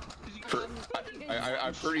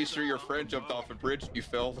 I'm pretty sure your friend jumped off a bridge and you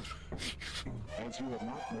fell. As you have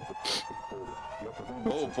not met the perfect quota, your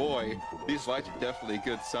performance Oh is boy, indeed these lights are definitely a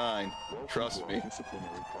good sign. Welcome Trust to me. our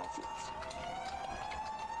disciplinary process.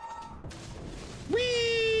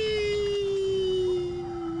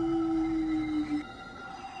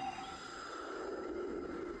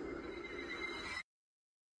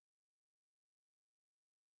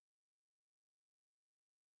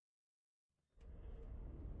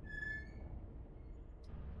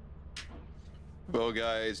 Well,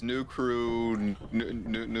 guys, new crew,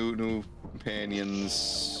 new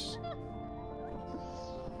companions. I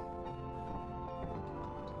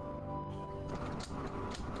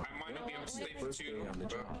might not be able to stay for First too day long, on the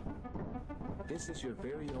but job. This is your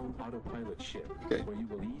very own autopilot ship, Okay. where you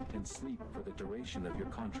will eat and sleep for the duration of your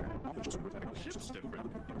contract. Ship's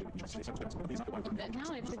different. But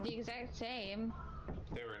now it's the exact same.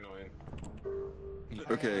 they were annoying.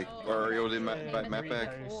 Okay, are you able to map Same as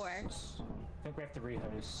back? before. think we have to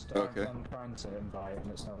rehost. Okay. I'm trying to invite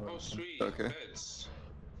and it's not working. Oh, sweet. Okay. Beds.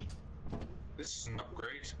 This is an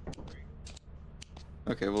upgrade.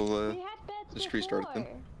 Okay, we'll We had beds just before. restart them.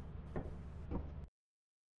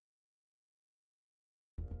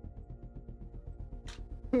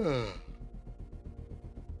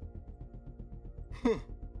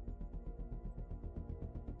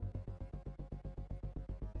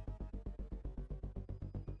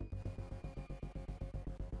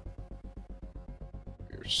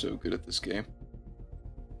 We're so good at this game.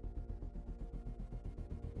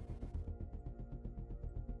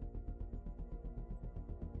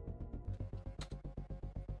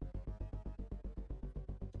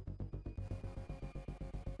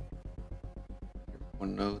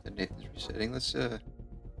 Everyone know that Nathan's resetting. Let's get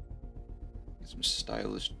some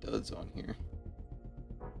stylish duds on here.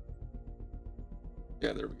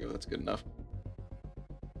 Yeah, there we go. That's good enough.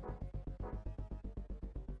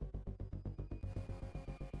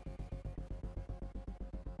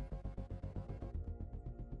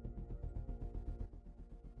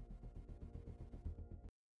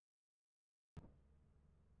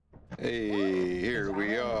 Hey, here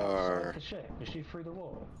we are. Is she through the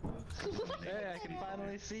wall? Hey, I can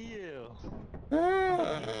finally see you.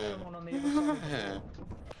 Someone on the other side of the wall.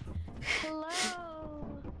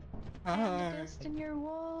 Hello. I'm just in your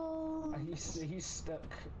wall. He's stuck.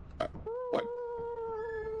 What?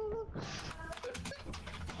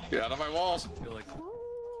 Get out of my walls! I feel like the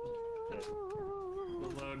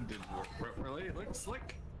load did work really. It looks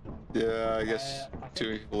slick. Yeah, I guess I too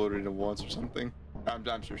many people loaded in once or something.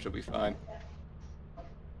 I'm sure she'll be fine.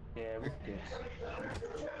 Yeah, we're good.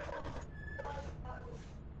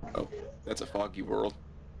 Oh, that's a foggy world.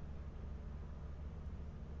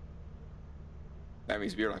 That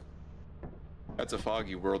means we're like, that's a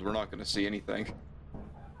foggy world. We're not going to see anything.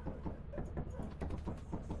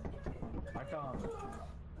 I can't.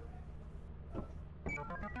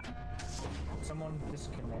 Someone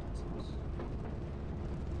disconnected.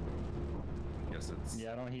 Guess it's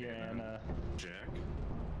Yeah, I don't hear Anna. Jack.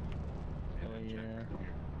 Oh yeah.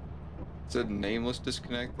 It said nameless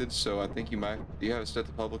disconnected, so I think you might. Do you have it set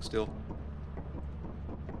to public still?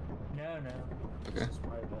 No. Okay. It's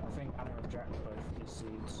private. I think Anna and Jack both these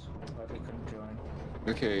seeds, but they couldn't join.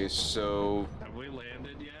 Okay, so Have we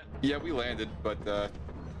landed yet? yeah, we landed, but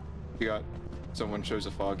we got someone chose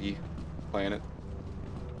a foggy planet.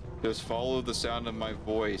 Just follow the sound of my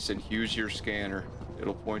voice and use your scanner.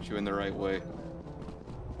 It'll point you in the right way.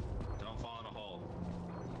 Don't fall in a hole.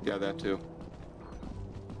 Yeah, that too.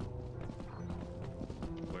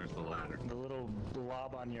 Where's the ladder? The little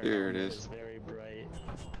blob on your Here it helmet is. very bright.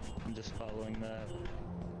 I'm just following that.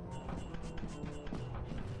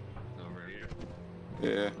 Over here.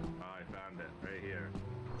 Yeah. Oh, I found it right here.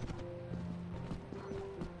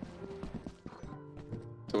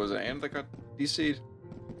 So was it Anna that got DC'd?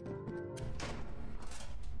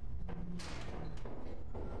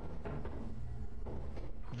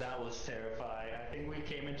 That was terrifying. I think we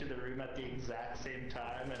came into the room at the exact same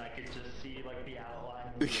time, and I could just see like the outline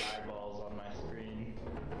of the eyeballs on my screen.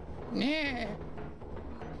 Yeah.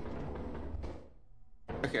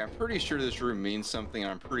 Okay, I'm pretty sure this room means something,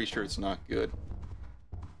 and I'm pretty sure it's not good.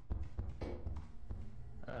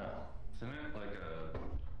 Oh. Isn't it like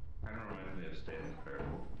a... kind of reminds me of Stanley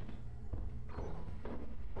Parable.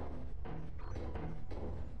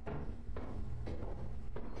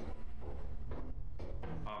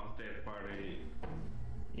 Off day party.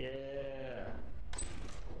 Yeah.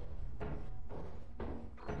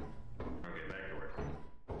 Okay, back to work.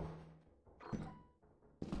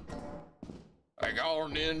 I got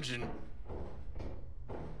an engine.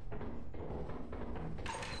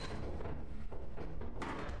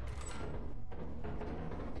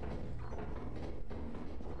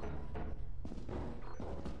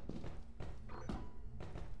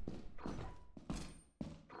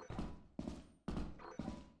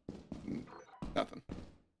 Nothing.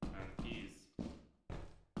 Keys.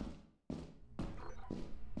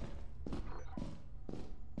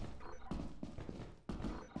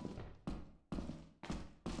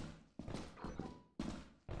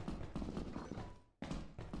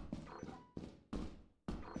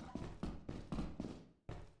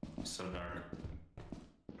 So dark.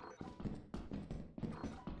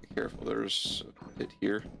 Be careful, there's a pit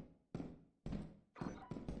here.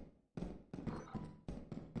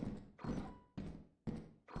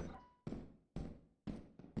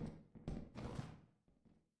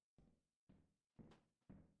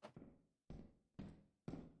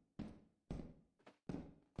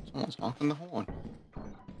 Someone's honking the horn.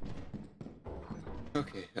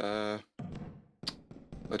 Okay,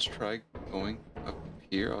 let's try going up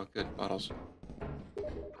Here, oh good, bottles.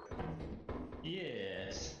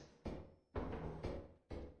 Yes.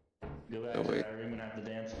 Go back Oh, to wait. that room and have the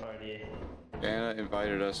dance party. Anna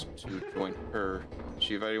invited us to join her. Did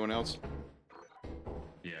she invite anyone else?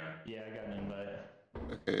 Yeah. Yeah, I got an invite.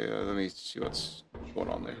 Okay, let me see what's going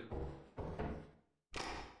on there.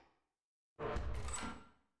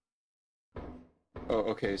 Oh,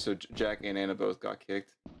 okay, so Jackie and Anna both got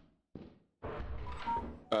kicked.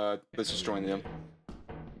 Let's just join them.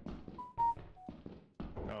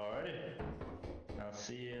 Alrighty. I'll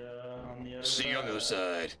see you on the other side. See you on the other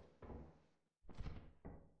side.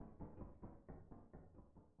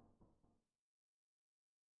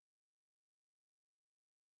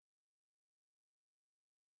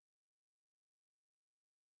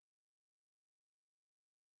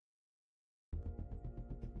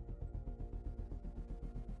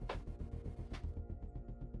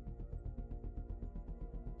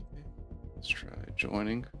 Let's try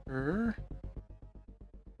joining her.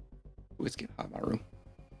 Ooh, it's getting hot in my room.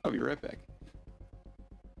 I'll be right back.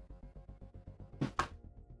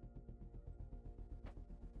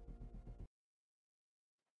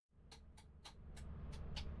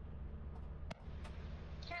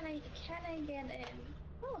 Can I get in?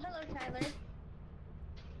 Oh, hello, Tyler.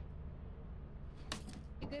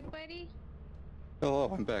 You good, buddy? Hello,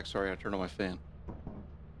 I'm back. Sorry, I turned on my fan.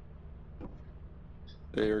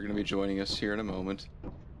 They are going to be joining us here in a moment.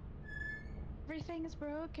 Everything is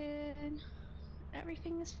broken.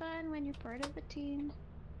 Everything is fun when you're part of a team.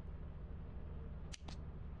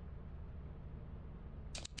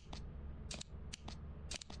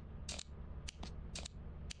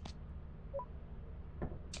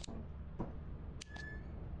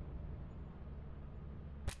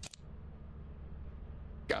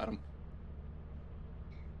 Got him.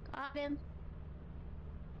 Got him.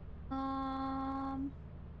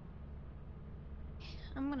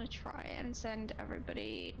 I'm gonna try and send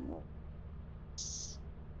everybody.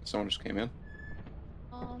 Someone just came in.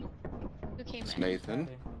 Who came It's in? Nathan.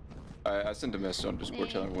 I sent a message on Discord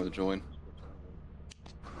telling everyone to join.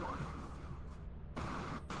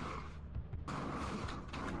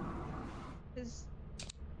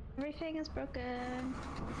 Everything is broken.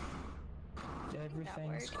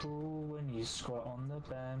 Everything's cool when you squat on the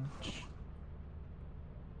bench.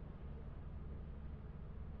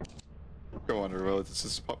 Go on, everyone. This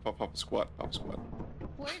is pop squat.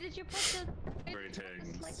 Where did you put the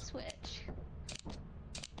Greetings. light switch?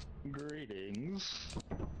 Greetings.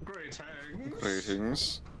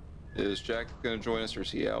 Greetings. Is Jack gonna join us or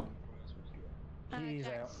is he out? He's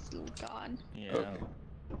out. Jack's gone. Yeah. Okay.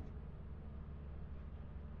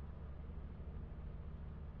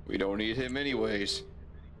 We don't need him anyways.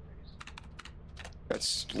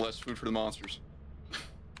 That's less food for the monsters.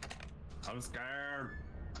 I'm scared.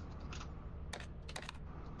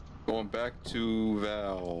 Going back to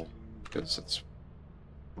Val, because that's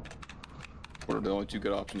one of the only two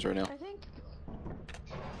good options right now.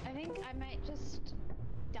 I think I might just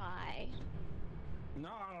die.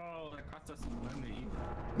 No, that cost us money.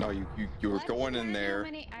 No, you were Let's going in learn there.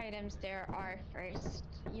 How many items there are first,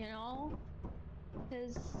 you know?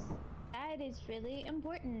 Because that is really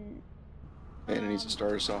important. And it needs to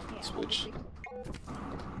start us off with Yeah, the switch.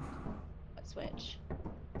 What switch?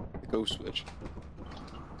 The go switch.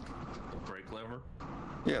 Brake lever.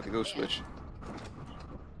 Yeah, the go switch.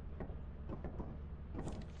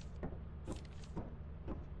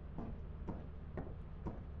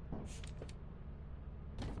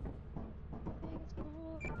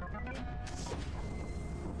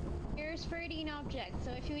 Here's 13 objects,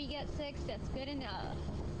 so if we get 6, that's good enough.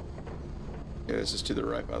 Yeah, this is to the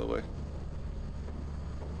right, by the way.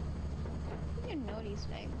 You know these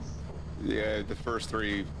things. Yeah, the first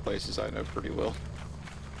 3 places I know pretty well.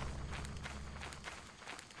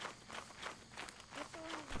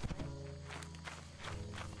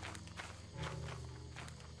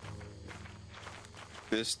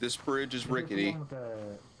 This bridge is rickety.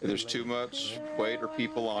 If there's too much weight or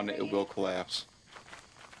people on it, it will collapse.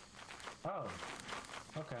 Oh.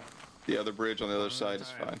 Okay. The other bridge on the other side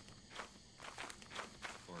is fine.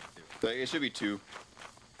 It should be 2.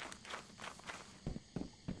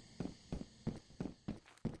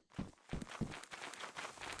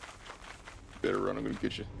 Better run, I'm gonna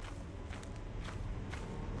get you.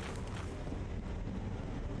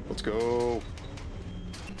 Let's go.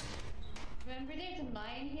 Remember there's a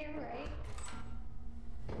mine here, right?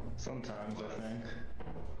 Sometimes, I think.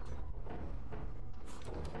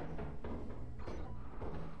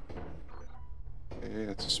 Okay,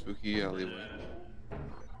 that's a spooky alleyway.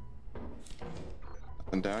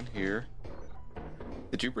 Nothing down here.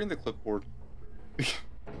 Did you bring the clipboard?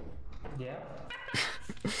 Yeah.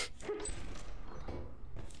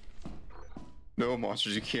 No,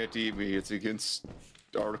 monsters, you can't eat me. It's against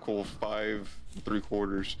Article 5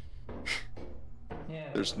 3/4. Yeah,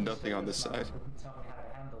 There's but the nothing on this spirit side. doesn't tell me how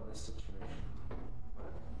to handle this situation.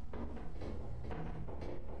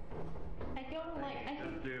 I don't like. I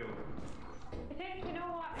think. Do. I think you know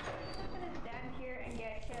what? I think I'm just gonna stand here and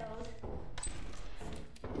get killed.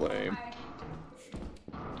 Lame.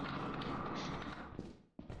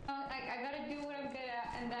 I gotta do what I'm good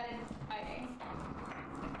at, and that is fighting.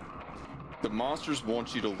 The monsters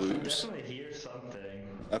want you to I lose. definitely hear something.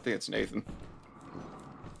 I think it's Nathan.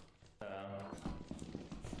 I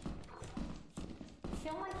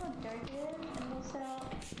don't like how dark it is in this cell.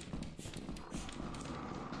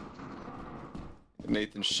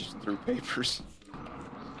 Nathan's shifting through papers.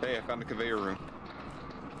 Hey, I found a conveyor room.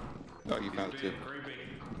 Oh, you found it too. Creepy.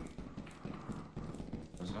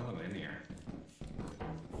 There's nothing in here.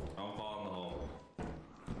 Don't fall in the hole.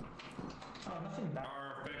 Oh, nothing bad.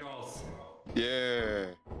 Our pickles. Yeah.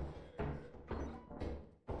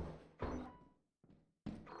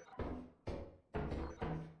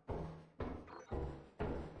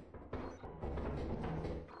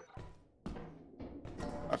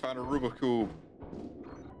 I found a Rubik's Cube.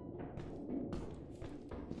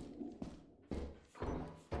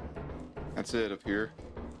 That's it up here.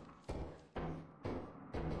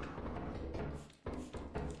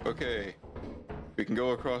 Okay. We can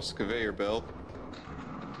go across the conveyor belt.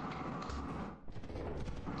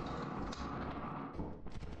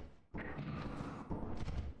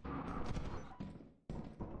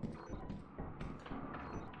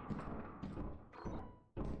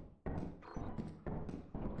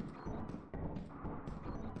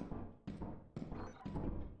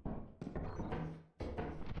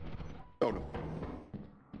 Oh no.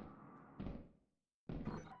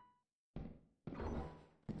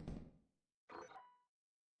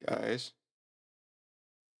 Guys.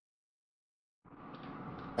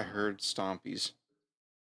 I heard stompies.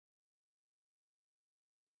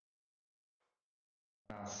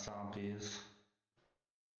 Stompies.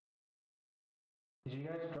 Did you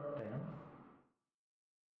guys drop down?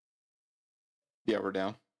 Yeah, we're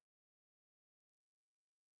down.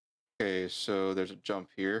 Okay, so there's a jump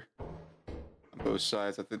here. On both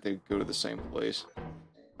sides, I think they go to the same place.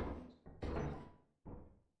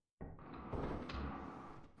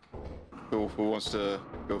 Who wants to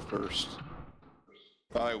go first?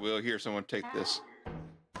 I will. Here, someone take this.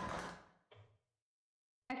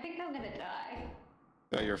 I think I'm gonna die.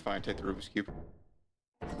 No, you're fine. Take the Rubik's Cube.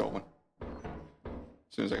 Going. As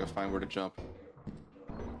soon as I can find where to jump.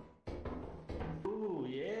 Ooh,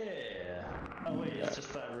 yeah. Oh wait, it's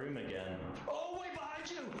just that room again. Oh wait, behind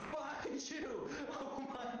you! Behind you! Oh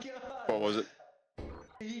my god! What was it?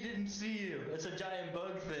 He didn't see you. It's a giant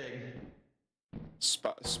bug thing.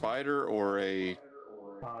 Spider or a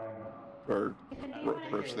or If I do ro-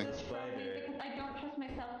 want roach to thing? do this slowly because I don't trust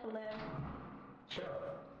myself to live. Sure.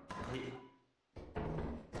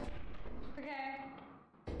 Okay.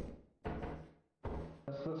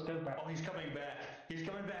 Let's go back. Oh, he's coming back. He's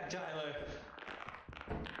coming back, Tyler.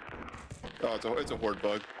 Oh, it's a horde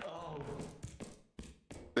bug. Oh.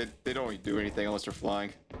 They don't do anything unless they're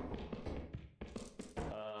flying.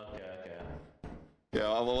 Okay.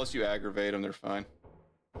 Yeah, unless you aggravate them, they're fine.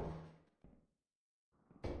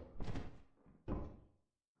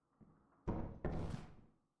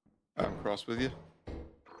 I'm cross with you.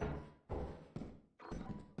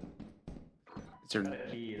 Is there? Got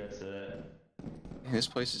a key, that's it. Man, this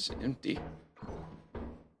place is empty.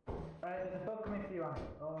 There's a bug coming for you, Annie.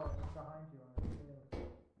 Oh, it's behind you, Annie.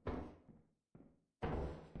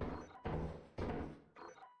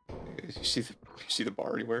 You see the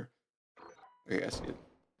bar anywhere? Okay, I see it.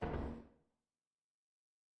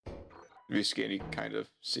 If you scan, you can kind of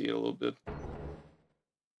see it a little bit.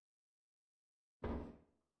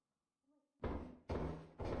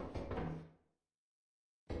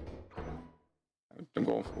 I'm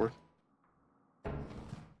going for it.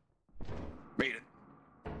 Made it.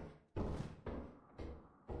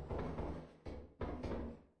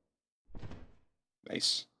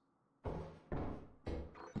 Nice.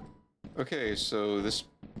 Okay, so this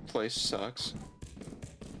place sucks.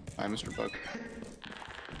 Hi, Mr. Bug.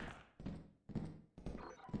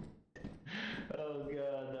 Oh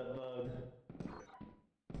god, that bug.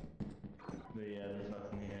 But yeah, there's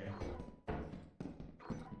nothing here.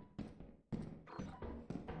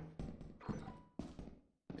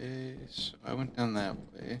 Okay, so I went down that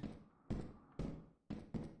way.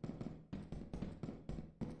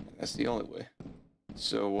 And that's the only way.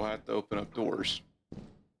 So we'll have to open up doors.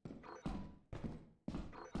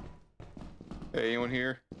 Hey, anyone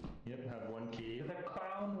here? Yep, have one key. There's a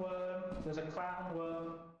cloud There's a clown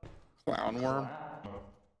worm. Clown worm?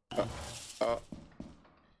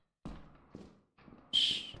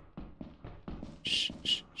 Shh. Shh,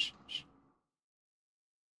 shh, shh, shh.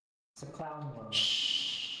 It's a clown worm.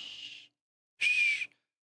 Shh. Shh.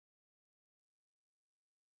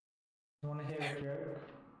 You want to hear a joke?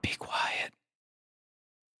 Be quiet.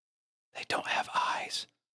 They don't have eyes.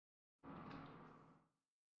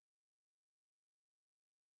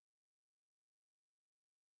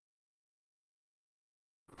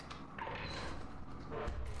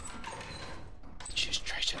 Did you just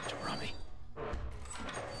try to interrupt me?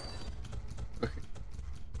 Okay.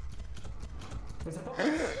 There's a box.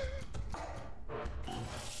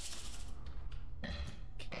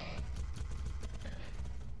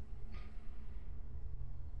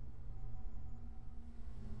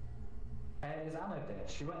 Is Anna there?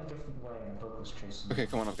 She went a different way and Book was chasing her. Okay,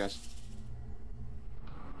 come on up, guys.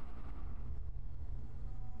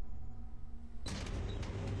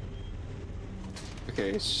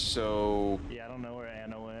 Okay, so Yeah, I don't know where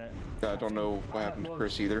Anna went. I don't know what happened to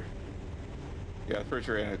Chris either. Yeah, I'm pretty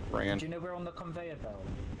sure Anna ran. Do you know we're on the conveyor belt?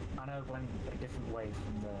 Anna went a different way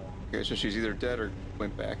from the... Okay, so she's either dead or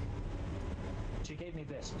went back. She gave me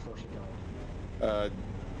this before she died.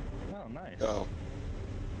 Oh, nice. Oh.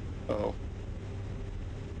 Oh.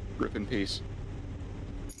 Rip in peace.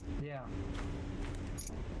 Yeah.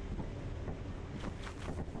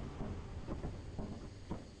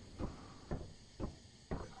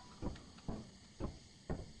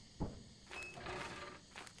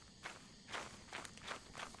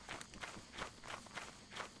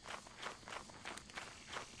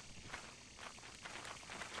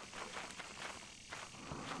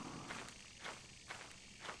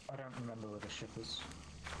 I don't remember where the ship is.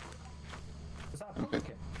 Is that a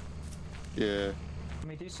pumpkin? Yeah. Can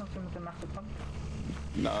we do something with the map of pumpkin?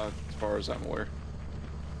 Not as far as I'm aware.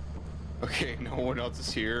 Okay, no one else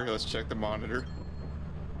is here. Let's check the monitor.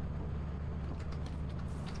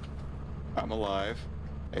 I'm alive.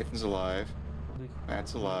 Nathan's alive.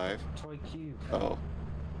 Matt's alive. Toy cube. Oh.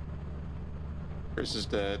 Chris is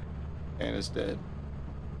dead. Anna's dead.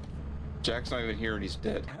 Jack's not even here and he's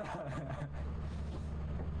dead.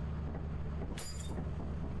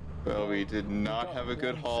 Well, we did not have a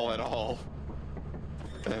good haul at all.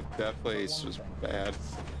 That place was bad.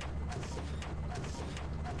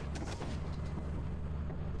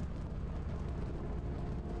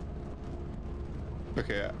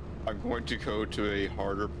 Okay, I'm going to go to a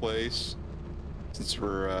harder place since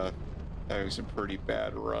we're having some pretty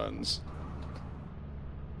bad runs.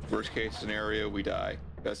 Worst case scenario, we die.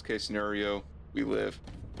 Best case scenario, we live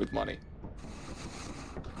with money.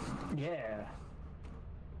 Yeah.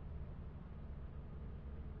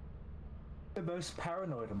 The most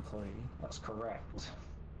paranoid employee. That's correct.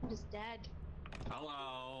 I'm just dead.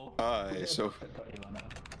 Hello. Hi, so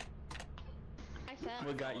I fell.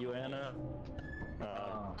 What got you, Anna?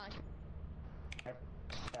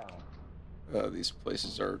 these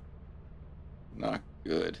places are not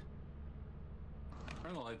good.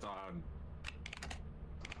 Turn the lights on.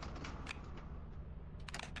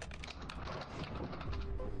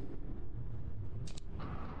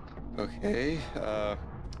 Okay,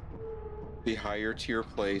 the higher tier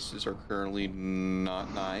places are currently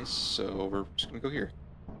not nice, so we're just gonna go here.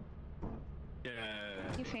 Yeah.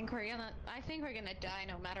 You think we're gonna? I think we're gonna die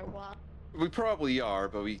no matter what. We probably are,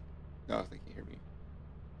 but we... Oh, I think you hear me.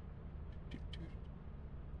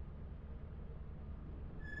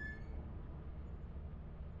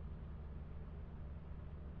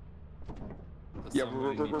 Yeah,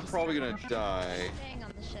 we're probably gonna die. Staying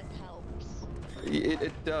on the ship helps.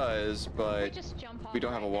 It does, but just jump off we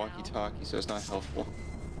don't have a right now. walkie-talkie, so it's not helpful.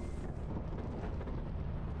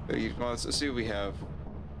 Well, let's see if we have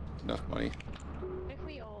enough money. If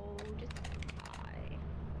we all just die.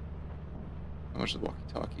 How much is the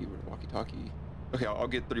walkie-talkie? Where's the walkie-talkie? Okay, I'll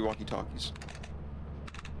get 3 walkie-talkies.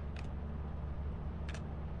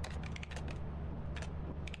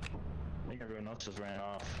 I think everyone else just ran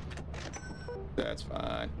off. That's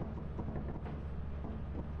fine.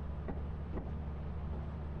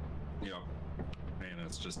 Yep. Man,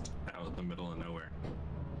 it's just out in the middle of nowhere.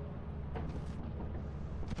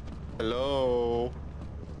 Hello?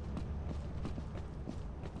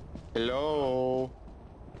 Hello?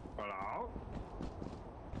 Hello?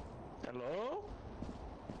 Hello?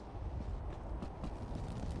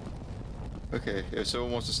 Okay, if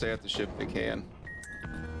someone wants to stay at the ship, they can.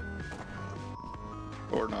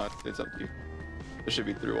 Or not, it's up to you. There should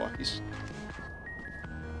be 3 walkies.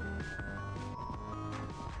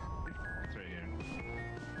 It's right here.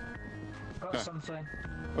 Got something.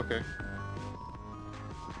 Okay.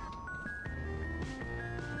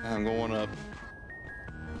 I'm going up.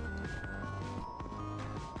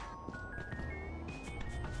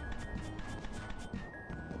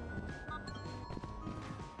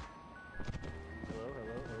 Hello,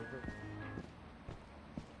 over.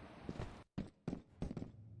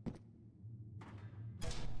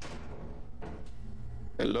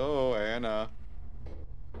 Hello, Anna.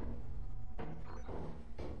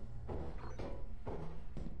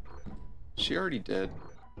 She already dead.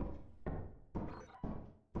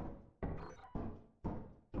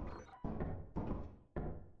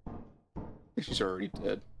 I think she's already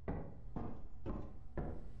dead.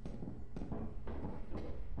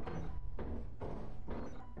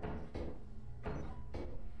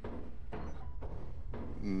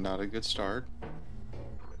 Not a good start.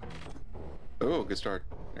 Oh, good start.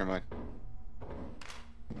 Never mind.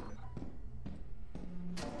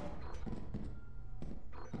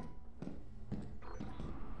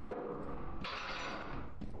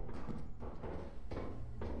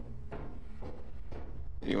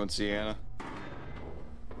 Anyone see Anna?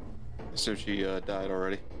 I assume she died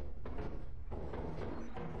already.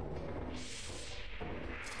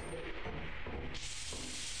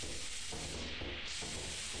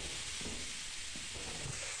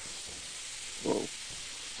 Whoa.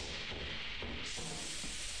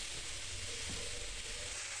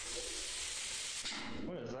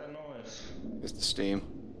 What is that noise? It's the steam.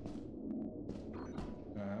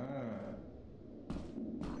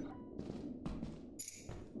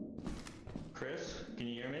 Chris, can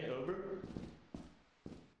you hear me? Over?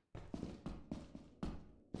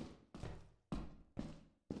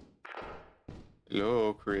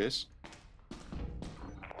 Hello, Chris.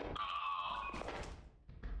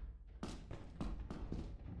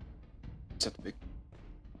 Is that the big?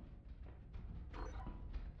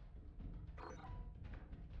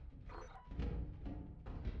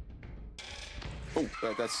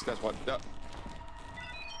 Oh, that's what.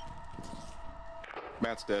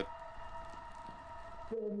 Matt's dead.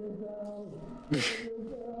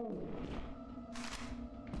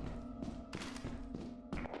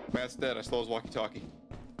 Matt's dead. I stole his walkie-talkie.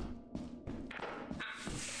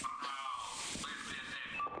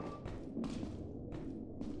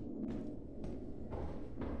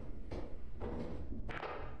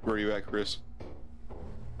 Where are you at, Chris?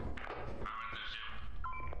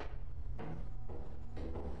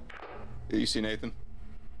 You see Nathan?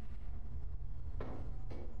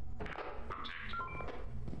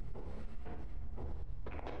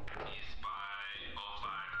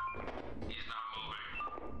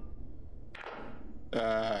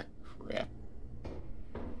 Ah, crap.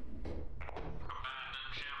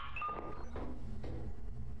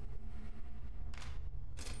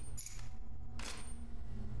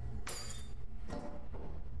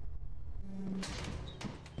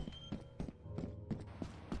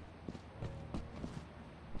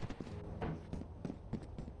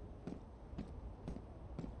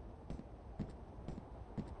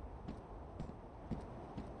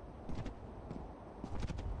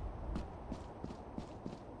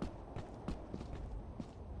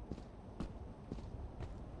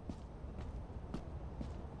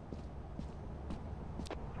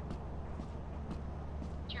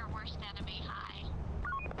 Your worst enemy, hi.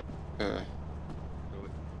 Do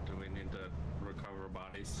we need to recover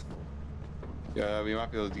bodies? Yeah, we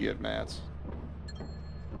might be able to get Matt's. I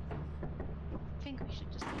think we should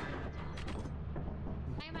just. Hi,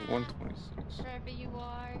 Matt. 126. Wherever you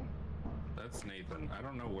are. That's Nathan. I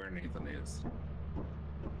don't know where Nathan is.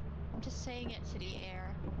 I'm just saying it to the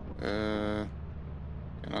air.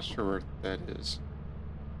 I'm not sure where that is.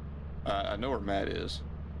 I know where Matt is.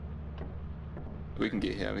 We can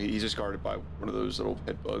get him. He's just guarded by one of those little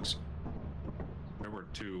head bugs. There were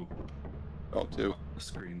two. Oh, two. On the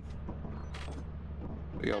screen.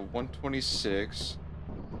 We got 126.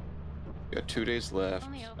 We got 2 days left.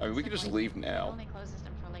 Only I mean, we could opens just them, leave It now. only closes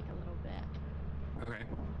them for like a little bit. Okay,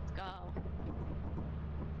 Let's go.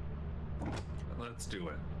 let's do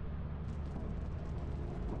it.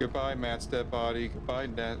 Goodbye, Matt's dead body. Goodbye,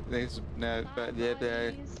 Nathan's Bye, buddies. Does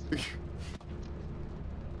it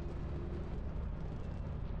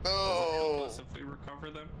Oh, help us if we recover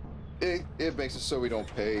them? it makes it so we don't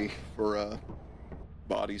pay for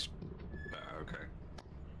bodies, Okay.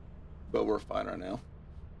 but we're fine right now.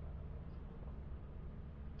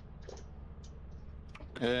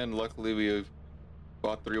 And luckily we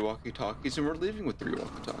bought 3 walkie-talkies, and we're leaving with 3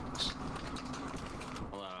 walkie-talkies.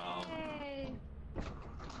 Hello. Hey.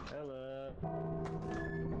 Hello.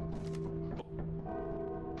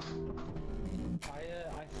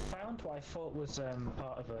 I found what I thought was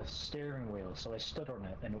part of a steering wheel, so I stood on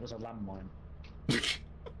it, and it was a landmine.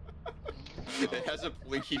 It has a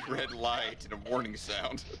blinky red light and a warning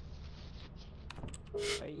sound.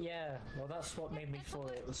 Yeah, well that's what made me That's thought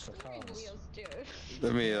what it was for steering cars. wheels do.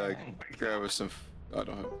 Let me grab us some. I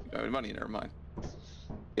don't have any money. Never mind.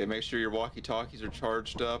 Okay, make sure your walkie-talkies are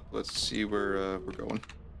charged up. Let's see where we're going.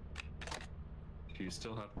 Do you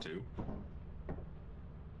still have 2?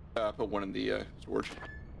 Put one in the storage.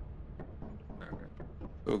 Okay.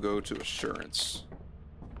 We'll go to assurance.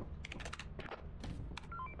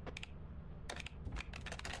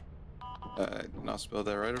 Did not spell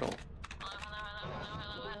that right at all.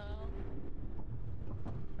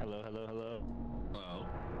 Hello, hello, hello. Uh-oh.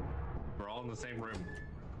 We're all in the same room.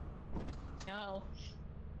 No.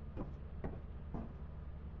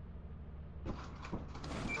 Okay.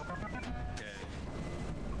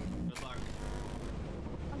 Good luck.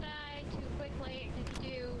 Don't die too quickly. If you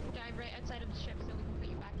do, dive right outside of the ship so we can put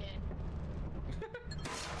you back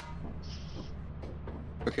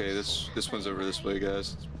in. Okay, this one's over this way,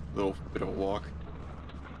 guys. It's a little bit of a walk.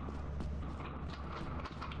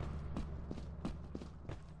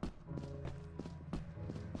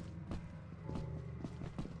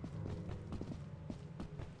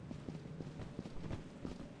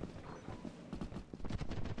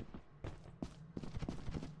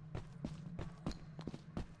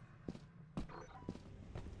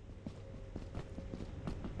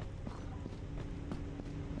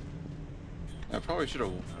 I probably should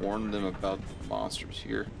have warned them about the monsters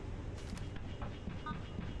here. I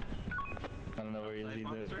don't know where you lead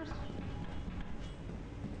this.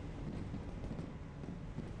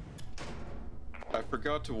 I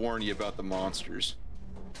forgot to warn you about the monsters.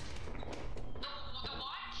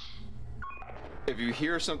 If you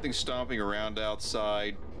hear something stomping around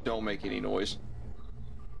outside, don't make any noise.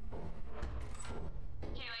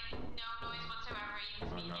 Okay, like, no noise whatsoever, you Oh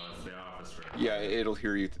speaking. no, it's the office room. Yeah, it'll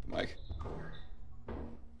hear you through the mic.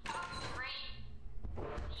 Great.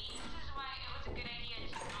 This is why it was a good idea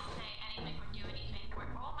to not say anything or do anything. Or,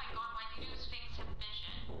 oh my god, why do Sphinx have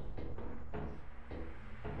vision?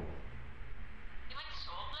 You like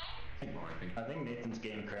soul blade? Oh, I think. I think Nathan's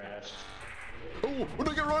game crashed. Oh, where'd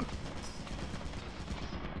I get run?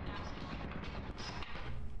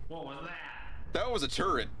 What was that? That was a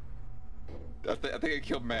turret. I think I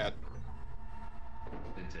killed Matt.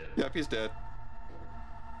 It did. Yep, he's dead.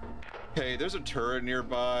 Hey, there's a turret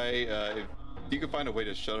nearby. If you can find a way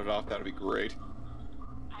to shut it off, that'd be great.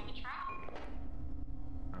 I can try.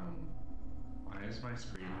 Why is my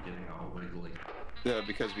screen getting all wiggly? Yeah,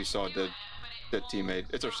 because we saw a dead teammate.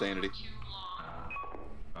 It's our sanity. Too long,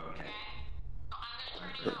 Okay. okay? So I'm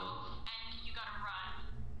gonna turn it off, and you gotta run.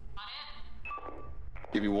 Got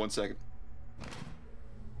it? Give me 1 second.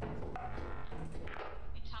 You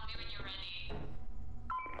tell me when you're ready.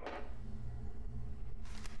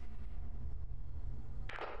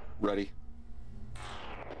 Ready.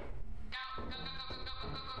 Go, go, go, go, go,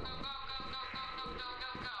 go, go, go, go, go, go, go, go, go, go,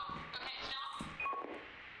 go. Okay, stop.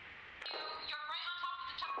 You're right on top of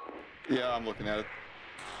the top. Yeah, I'm looking at it.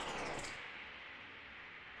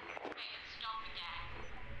 Okay, and stop again.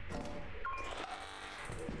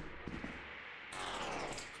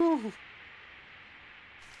 Whew.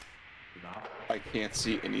 Stop. I can't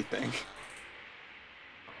see anything.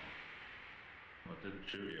 What did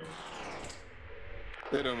shoot you?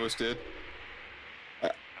 It almost did.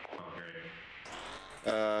 Okay.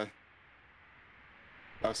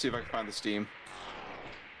 I'll see if I can find the steam.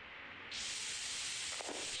 There's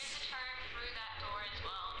a turret through that door as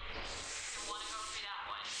well. You wanna go through that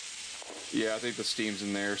one? Yeah, I think the steam's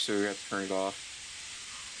in there, so we have to turn it off.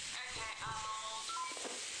 Okay,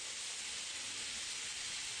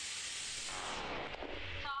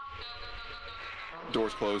 Stop, go, go, go, go, go, go, go.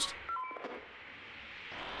 Door's closed.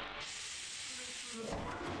 Okay,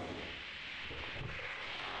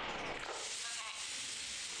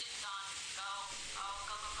 it's done. Go, go,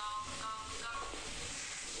 go, go, go, go,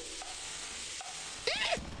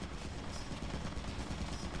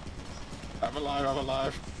 go. I'm alive, I'm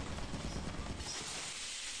alive.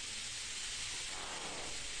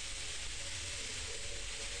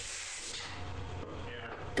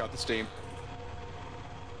 Got the steam.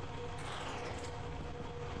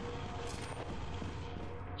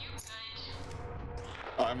 You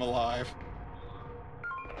good? I'm alive.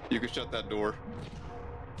 You can shut that door.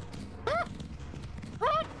 Ah!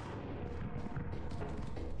 Run!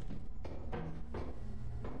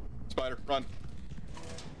 Spider, run.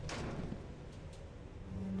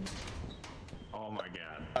 Oh my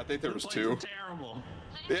god. I think there was This two. place is terrible.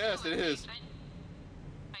 Yes, it is. Oh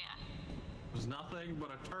yeah. There's nothing but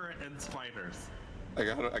a turret and spiders. I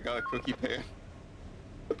got a cookie pan.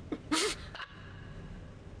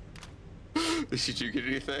 Did you get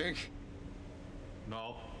anything?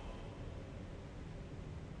 No.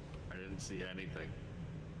 I didn't see anything.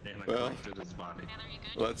 And I Well, collected his body.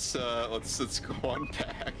 let's go on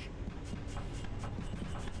back.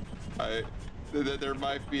 There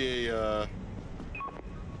might be a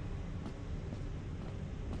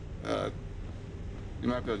you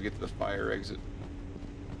might be able to get to the fire exit.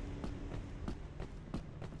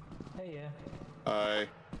 Hey, yeah.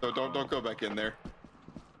 Don't go back in there.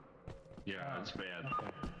 Yeah, it's bad. Okay.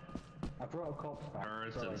 I brought a corpse back.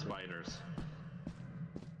 Birds so I and did. spiders.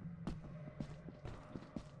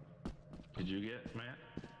 Did you get Matt?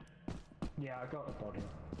 Yeah, I got the body.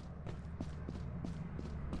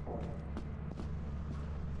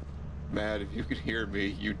 Matt, if you could hear me,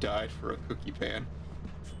 you died for a cookie pan.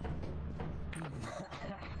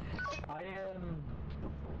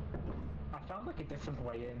 I found like a different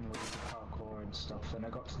way in with the parkour and stuff, and I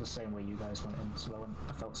got to the same way you guys went in, so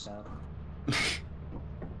I felt sad.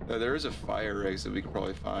 There is a fire exit we could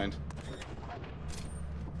probably find.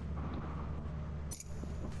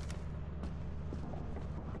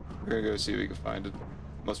 We're gonna go see if we can find it.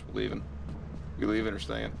 Unless we're leaving. We leaving or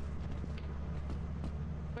staying?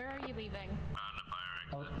 Where are you leaving?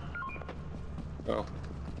 Oh, Oh.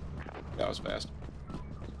 That was fast.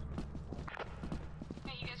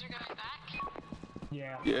 Hey, you guys are going back?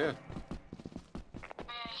 yeah. Yeah. Okay,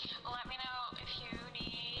 let me know if you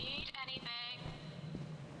need anything.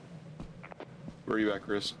 Where are you at,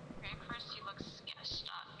 Chris? Okay, Chris, you look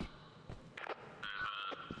stuck. There's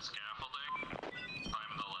a scaffolding.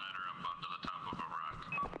 Climb the ladder up onto the top of a rock.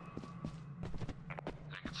 I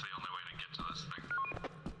think it's the only way to get to this thing.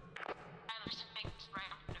 Tyler's big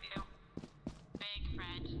right in front of you. Big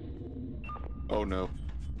red. Oh no.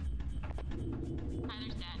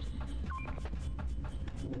 Tyler's dead.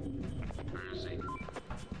 Where is he? No,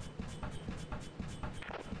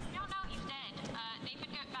 he's dead. Nathan,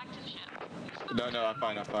 go back to the ship. No, I'm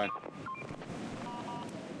fine.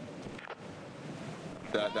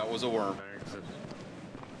 That was a worm. Fire exit.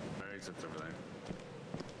 Fire exit's over there.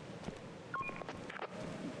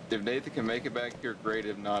 If Nathan can make it back here, great.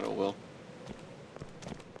 If not, it will.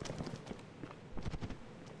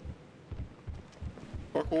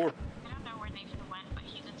 Parkour. I don't know where Nathan went, but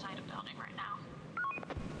he's inside a building right now.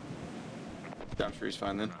 I'm sure he's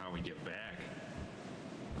fine I then. don't know how we get back.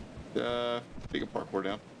 We can parkour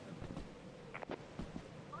down.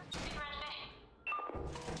 Where's the big red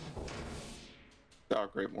thing? Oh,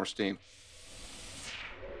 great, more steam.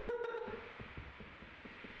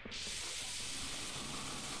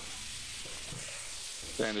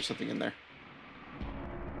 Damn, there's something in there.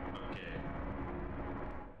 Okay.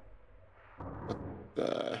 What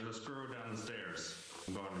the? There's a screw down the stairs.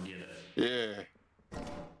 I'm going to get it. Yeah.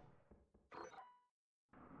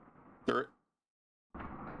 There.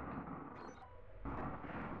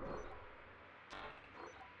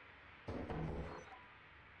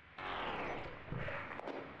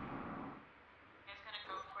 You guys gonna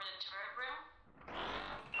go for the turret room?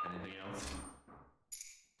 Anything else?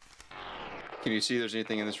 Can you see there's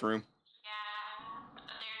anything in this room? Yeah,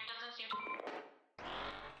 there doesn't seem to.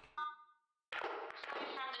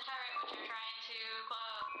 Aside from the turret, which you're trying to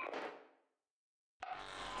close.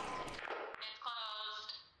 It's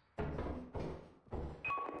closed.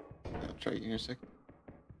 I'll try it in a sec.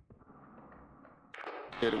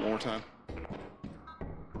 Hit it one more time.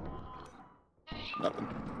 Nothing.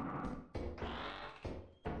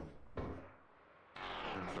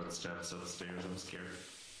 Footsteps upstairs. I'm scared.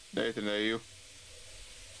 Nathan, are you?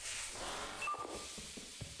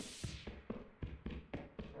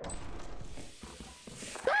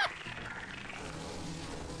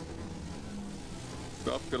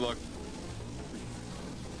 Well, good luck.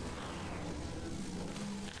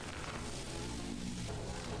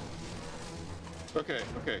 Okay.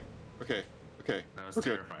 That was We're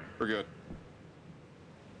good. terrifying. We're good.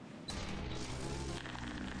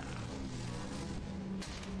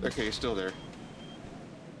 Okay, he's still there.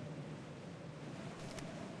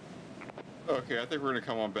 Okay, I think we're gonna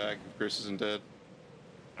come on back if Chris isn't dead.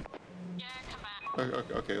 Yeah, come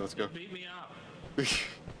back. Okay, let's go. Beat me up.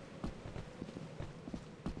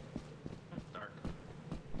 Dark.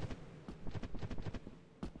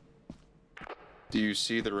 Do you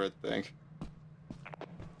see the red thing? It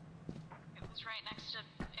was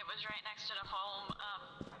right next to the home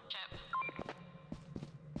chip.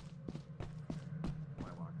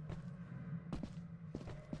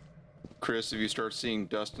 Chris, if you start seeing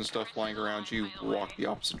dust and stuff flying around you, walk the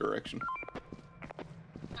opposite direction.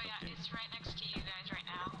 Oh yeah, it's right next to you guys right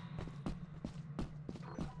now.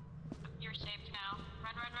 You're safe now.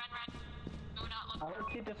 Run. Do not look. Our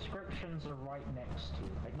key descriptions are right next to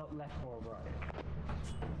you, like not left or right.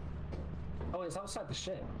 Oh, it's outside the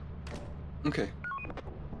ship. Okay.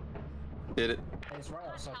 Hit it. It's right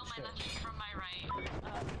outside Tell the my ship. left from my right.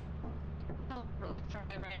 Oh, from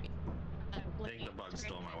my right. I think the bug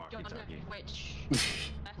stole my Don't know walkie-talkie. which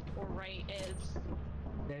left or right is.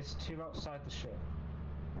 There's two outside the ship.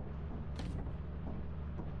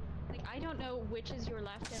 Like, I don't know which is your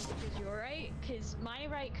left and which is your right, because my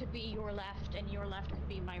right could be your left and your left could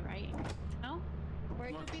be my right. No? Or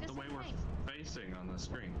it Look, could be the the way same we're thing. facing on the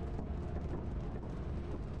screen.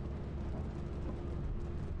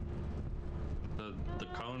 The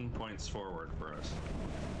cone points forward for us.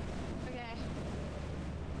 Okay.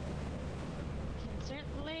 Can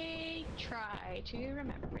certainly try to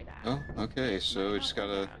remember that. Oh, okay. So we just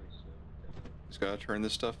gotta turn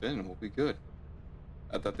this stuff in, and we'll be good.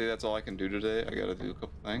 I think that's all I can do today. I gotta do a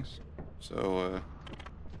couple things. So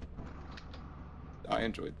I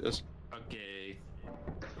enjoyed this. Okay.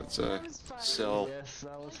 Let's That was fun. sell. Yes,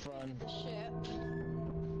 that was fun. The ship.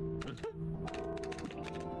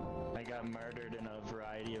 I got murdered in a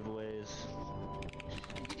variety of ways.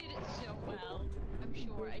 You did it so well. I'm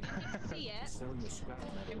sure. I didn't see it. Sell your scrap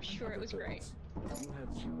metal. I'm sure it was great. You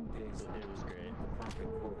have 2 days. It was great. Profit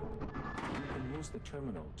portal. You can use the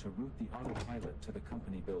terminal to route the autopilot to the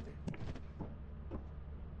company building.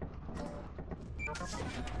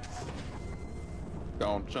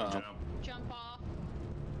 Don't jump. Jump off.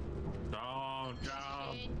 Don't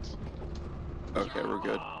jump. Hint. Okay, we're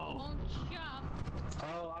good. Won't jump.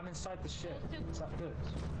 Oh, I'm inside the ship. Is that good?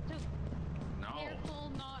 So No.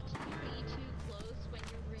 careful not to be too close when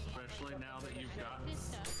you're Especially now that you've got this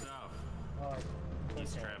stuff. stuff. Oh,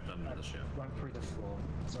 He's okay. trapped under the ship. Went through the floor.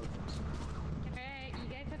 It's open. Alright, you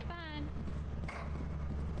guys have fun.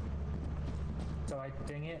 So I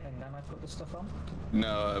ding it and then I put the stuff on?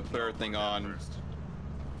 No, put everything on. First.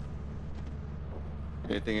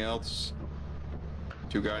 Anything else?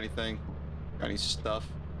 You got anything? Got any stuff?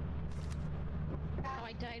 Oh,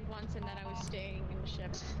 I died once and then I was staying in the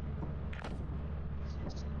ship.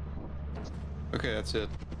 Okay, that's it.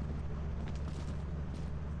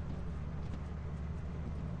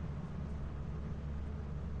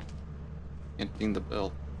 Emptying the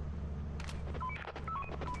bell.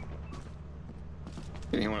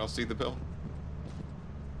 Anyone else see the bell?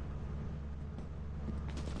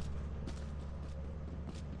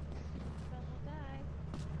 Well, we'll die.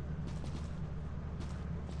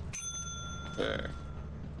 There.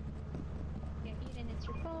 Get eaten, it's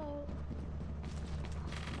your fault.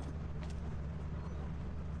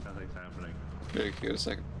 Nothing's happening. Okay, give it a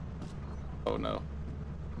second. Oh no.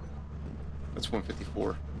 That's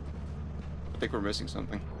 154. I think we're missing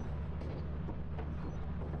something.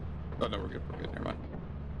 Oh no, we're good, never mind.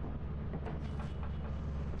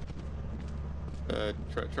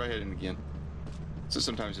 Try hitting again. So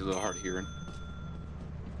sometimes it's a little hard of hearing.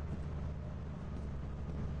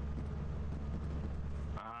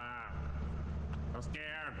 Ah, I'm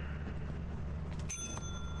scared.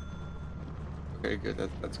 Okay, good,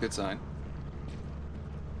 that's a good sign.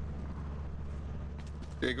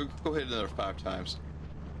 Yeah, go hit another 5 times.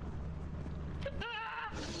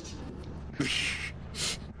 Okay.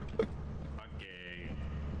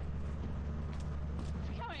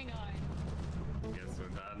 What's going on? Guess we're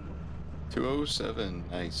done. 207,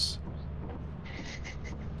 nice.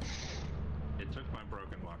 It took my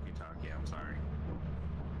broken walkie-talkie. I'm sorry.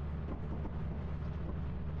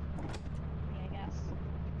 Yeah, I guess.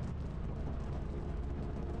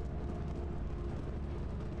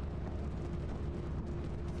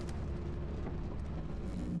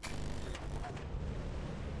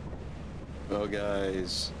 Well,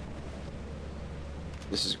 guys,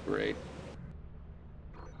 this is great.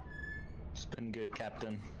 It's been good,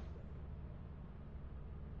 Captain.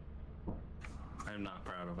 I'm not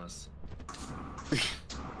proud of us.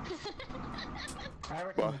 I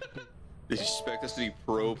reckon Well, they expect us to be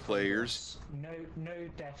pro players. no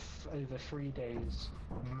death over 3 days.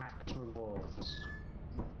 Max rewards.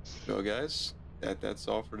 Well, guys, that's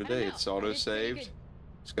all for today. know, It's auto it's pretty saved. good.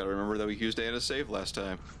 Just gotta remember that we used Anna save last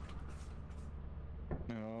time.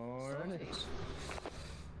 Alrighty.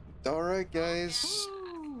 Alright, guys.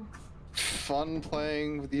 Fun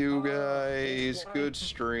playing with you guys. Good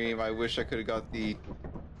stream. I wish I could have got the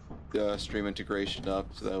stream integration up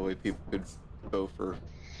so that way people could vote for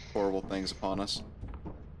horrible things upon us.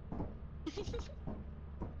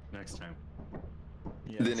 Next time.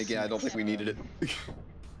 Yes, Then again, I don't think we needed it.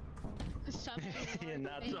 Yeah,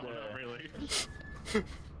 not No, not really.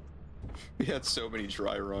 We had so many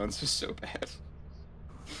dry runs. It's so bad.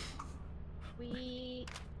 We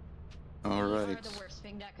Alright. are the worst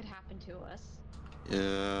thing that could happen to us.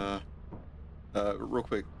 Yeah. Real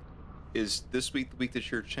quick. is this week the week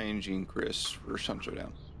that you're changing, Chris, for Sun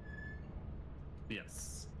Showdown?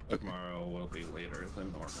 Yes. Okay. Tomorrow will be later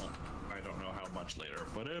than normal. I don't know how much later,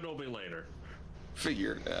 but it'll be later.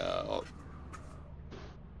 Figure it out.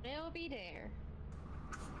 They'll be there.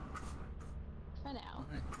 For now.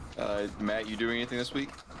 Matt, you doing anything this week?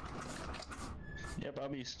 Yep, I'll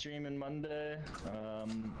be streaming Monday,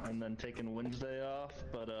 and then taking Wednesday off,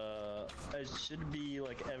 but it should be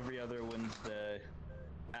like every other Wednesday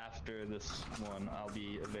after this one I'll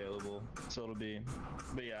be available. So it'll be,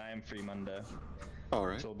 but yeah, I am free Monday.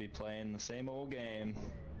 Alright. So we'll be playing the same old game.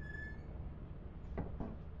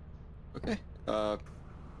 Okay.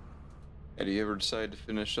 Have you ever decided to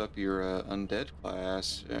finish up your undead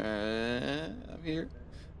class? I'm here.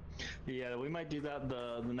 Yeah, we might do that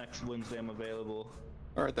the next Wednesday I'm available.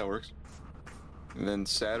 Alright, that works. And then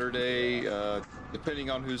Saturday, depending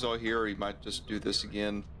on who's all here, we might just do this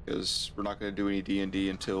again, because we're not going to do any D&D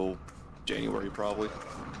until January, probably.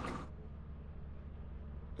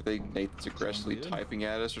 I think Nathan's aggressively typing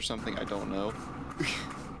at us or something, I don't know.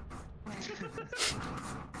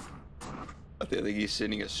 I think he's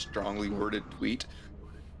sending a strongly worded tweet.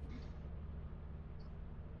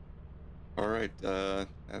 Alright,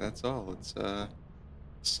 that's all. Let's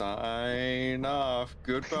sign off.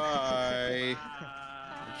 Goodbye.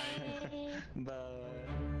 Bye.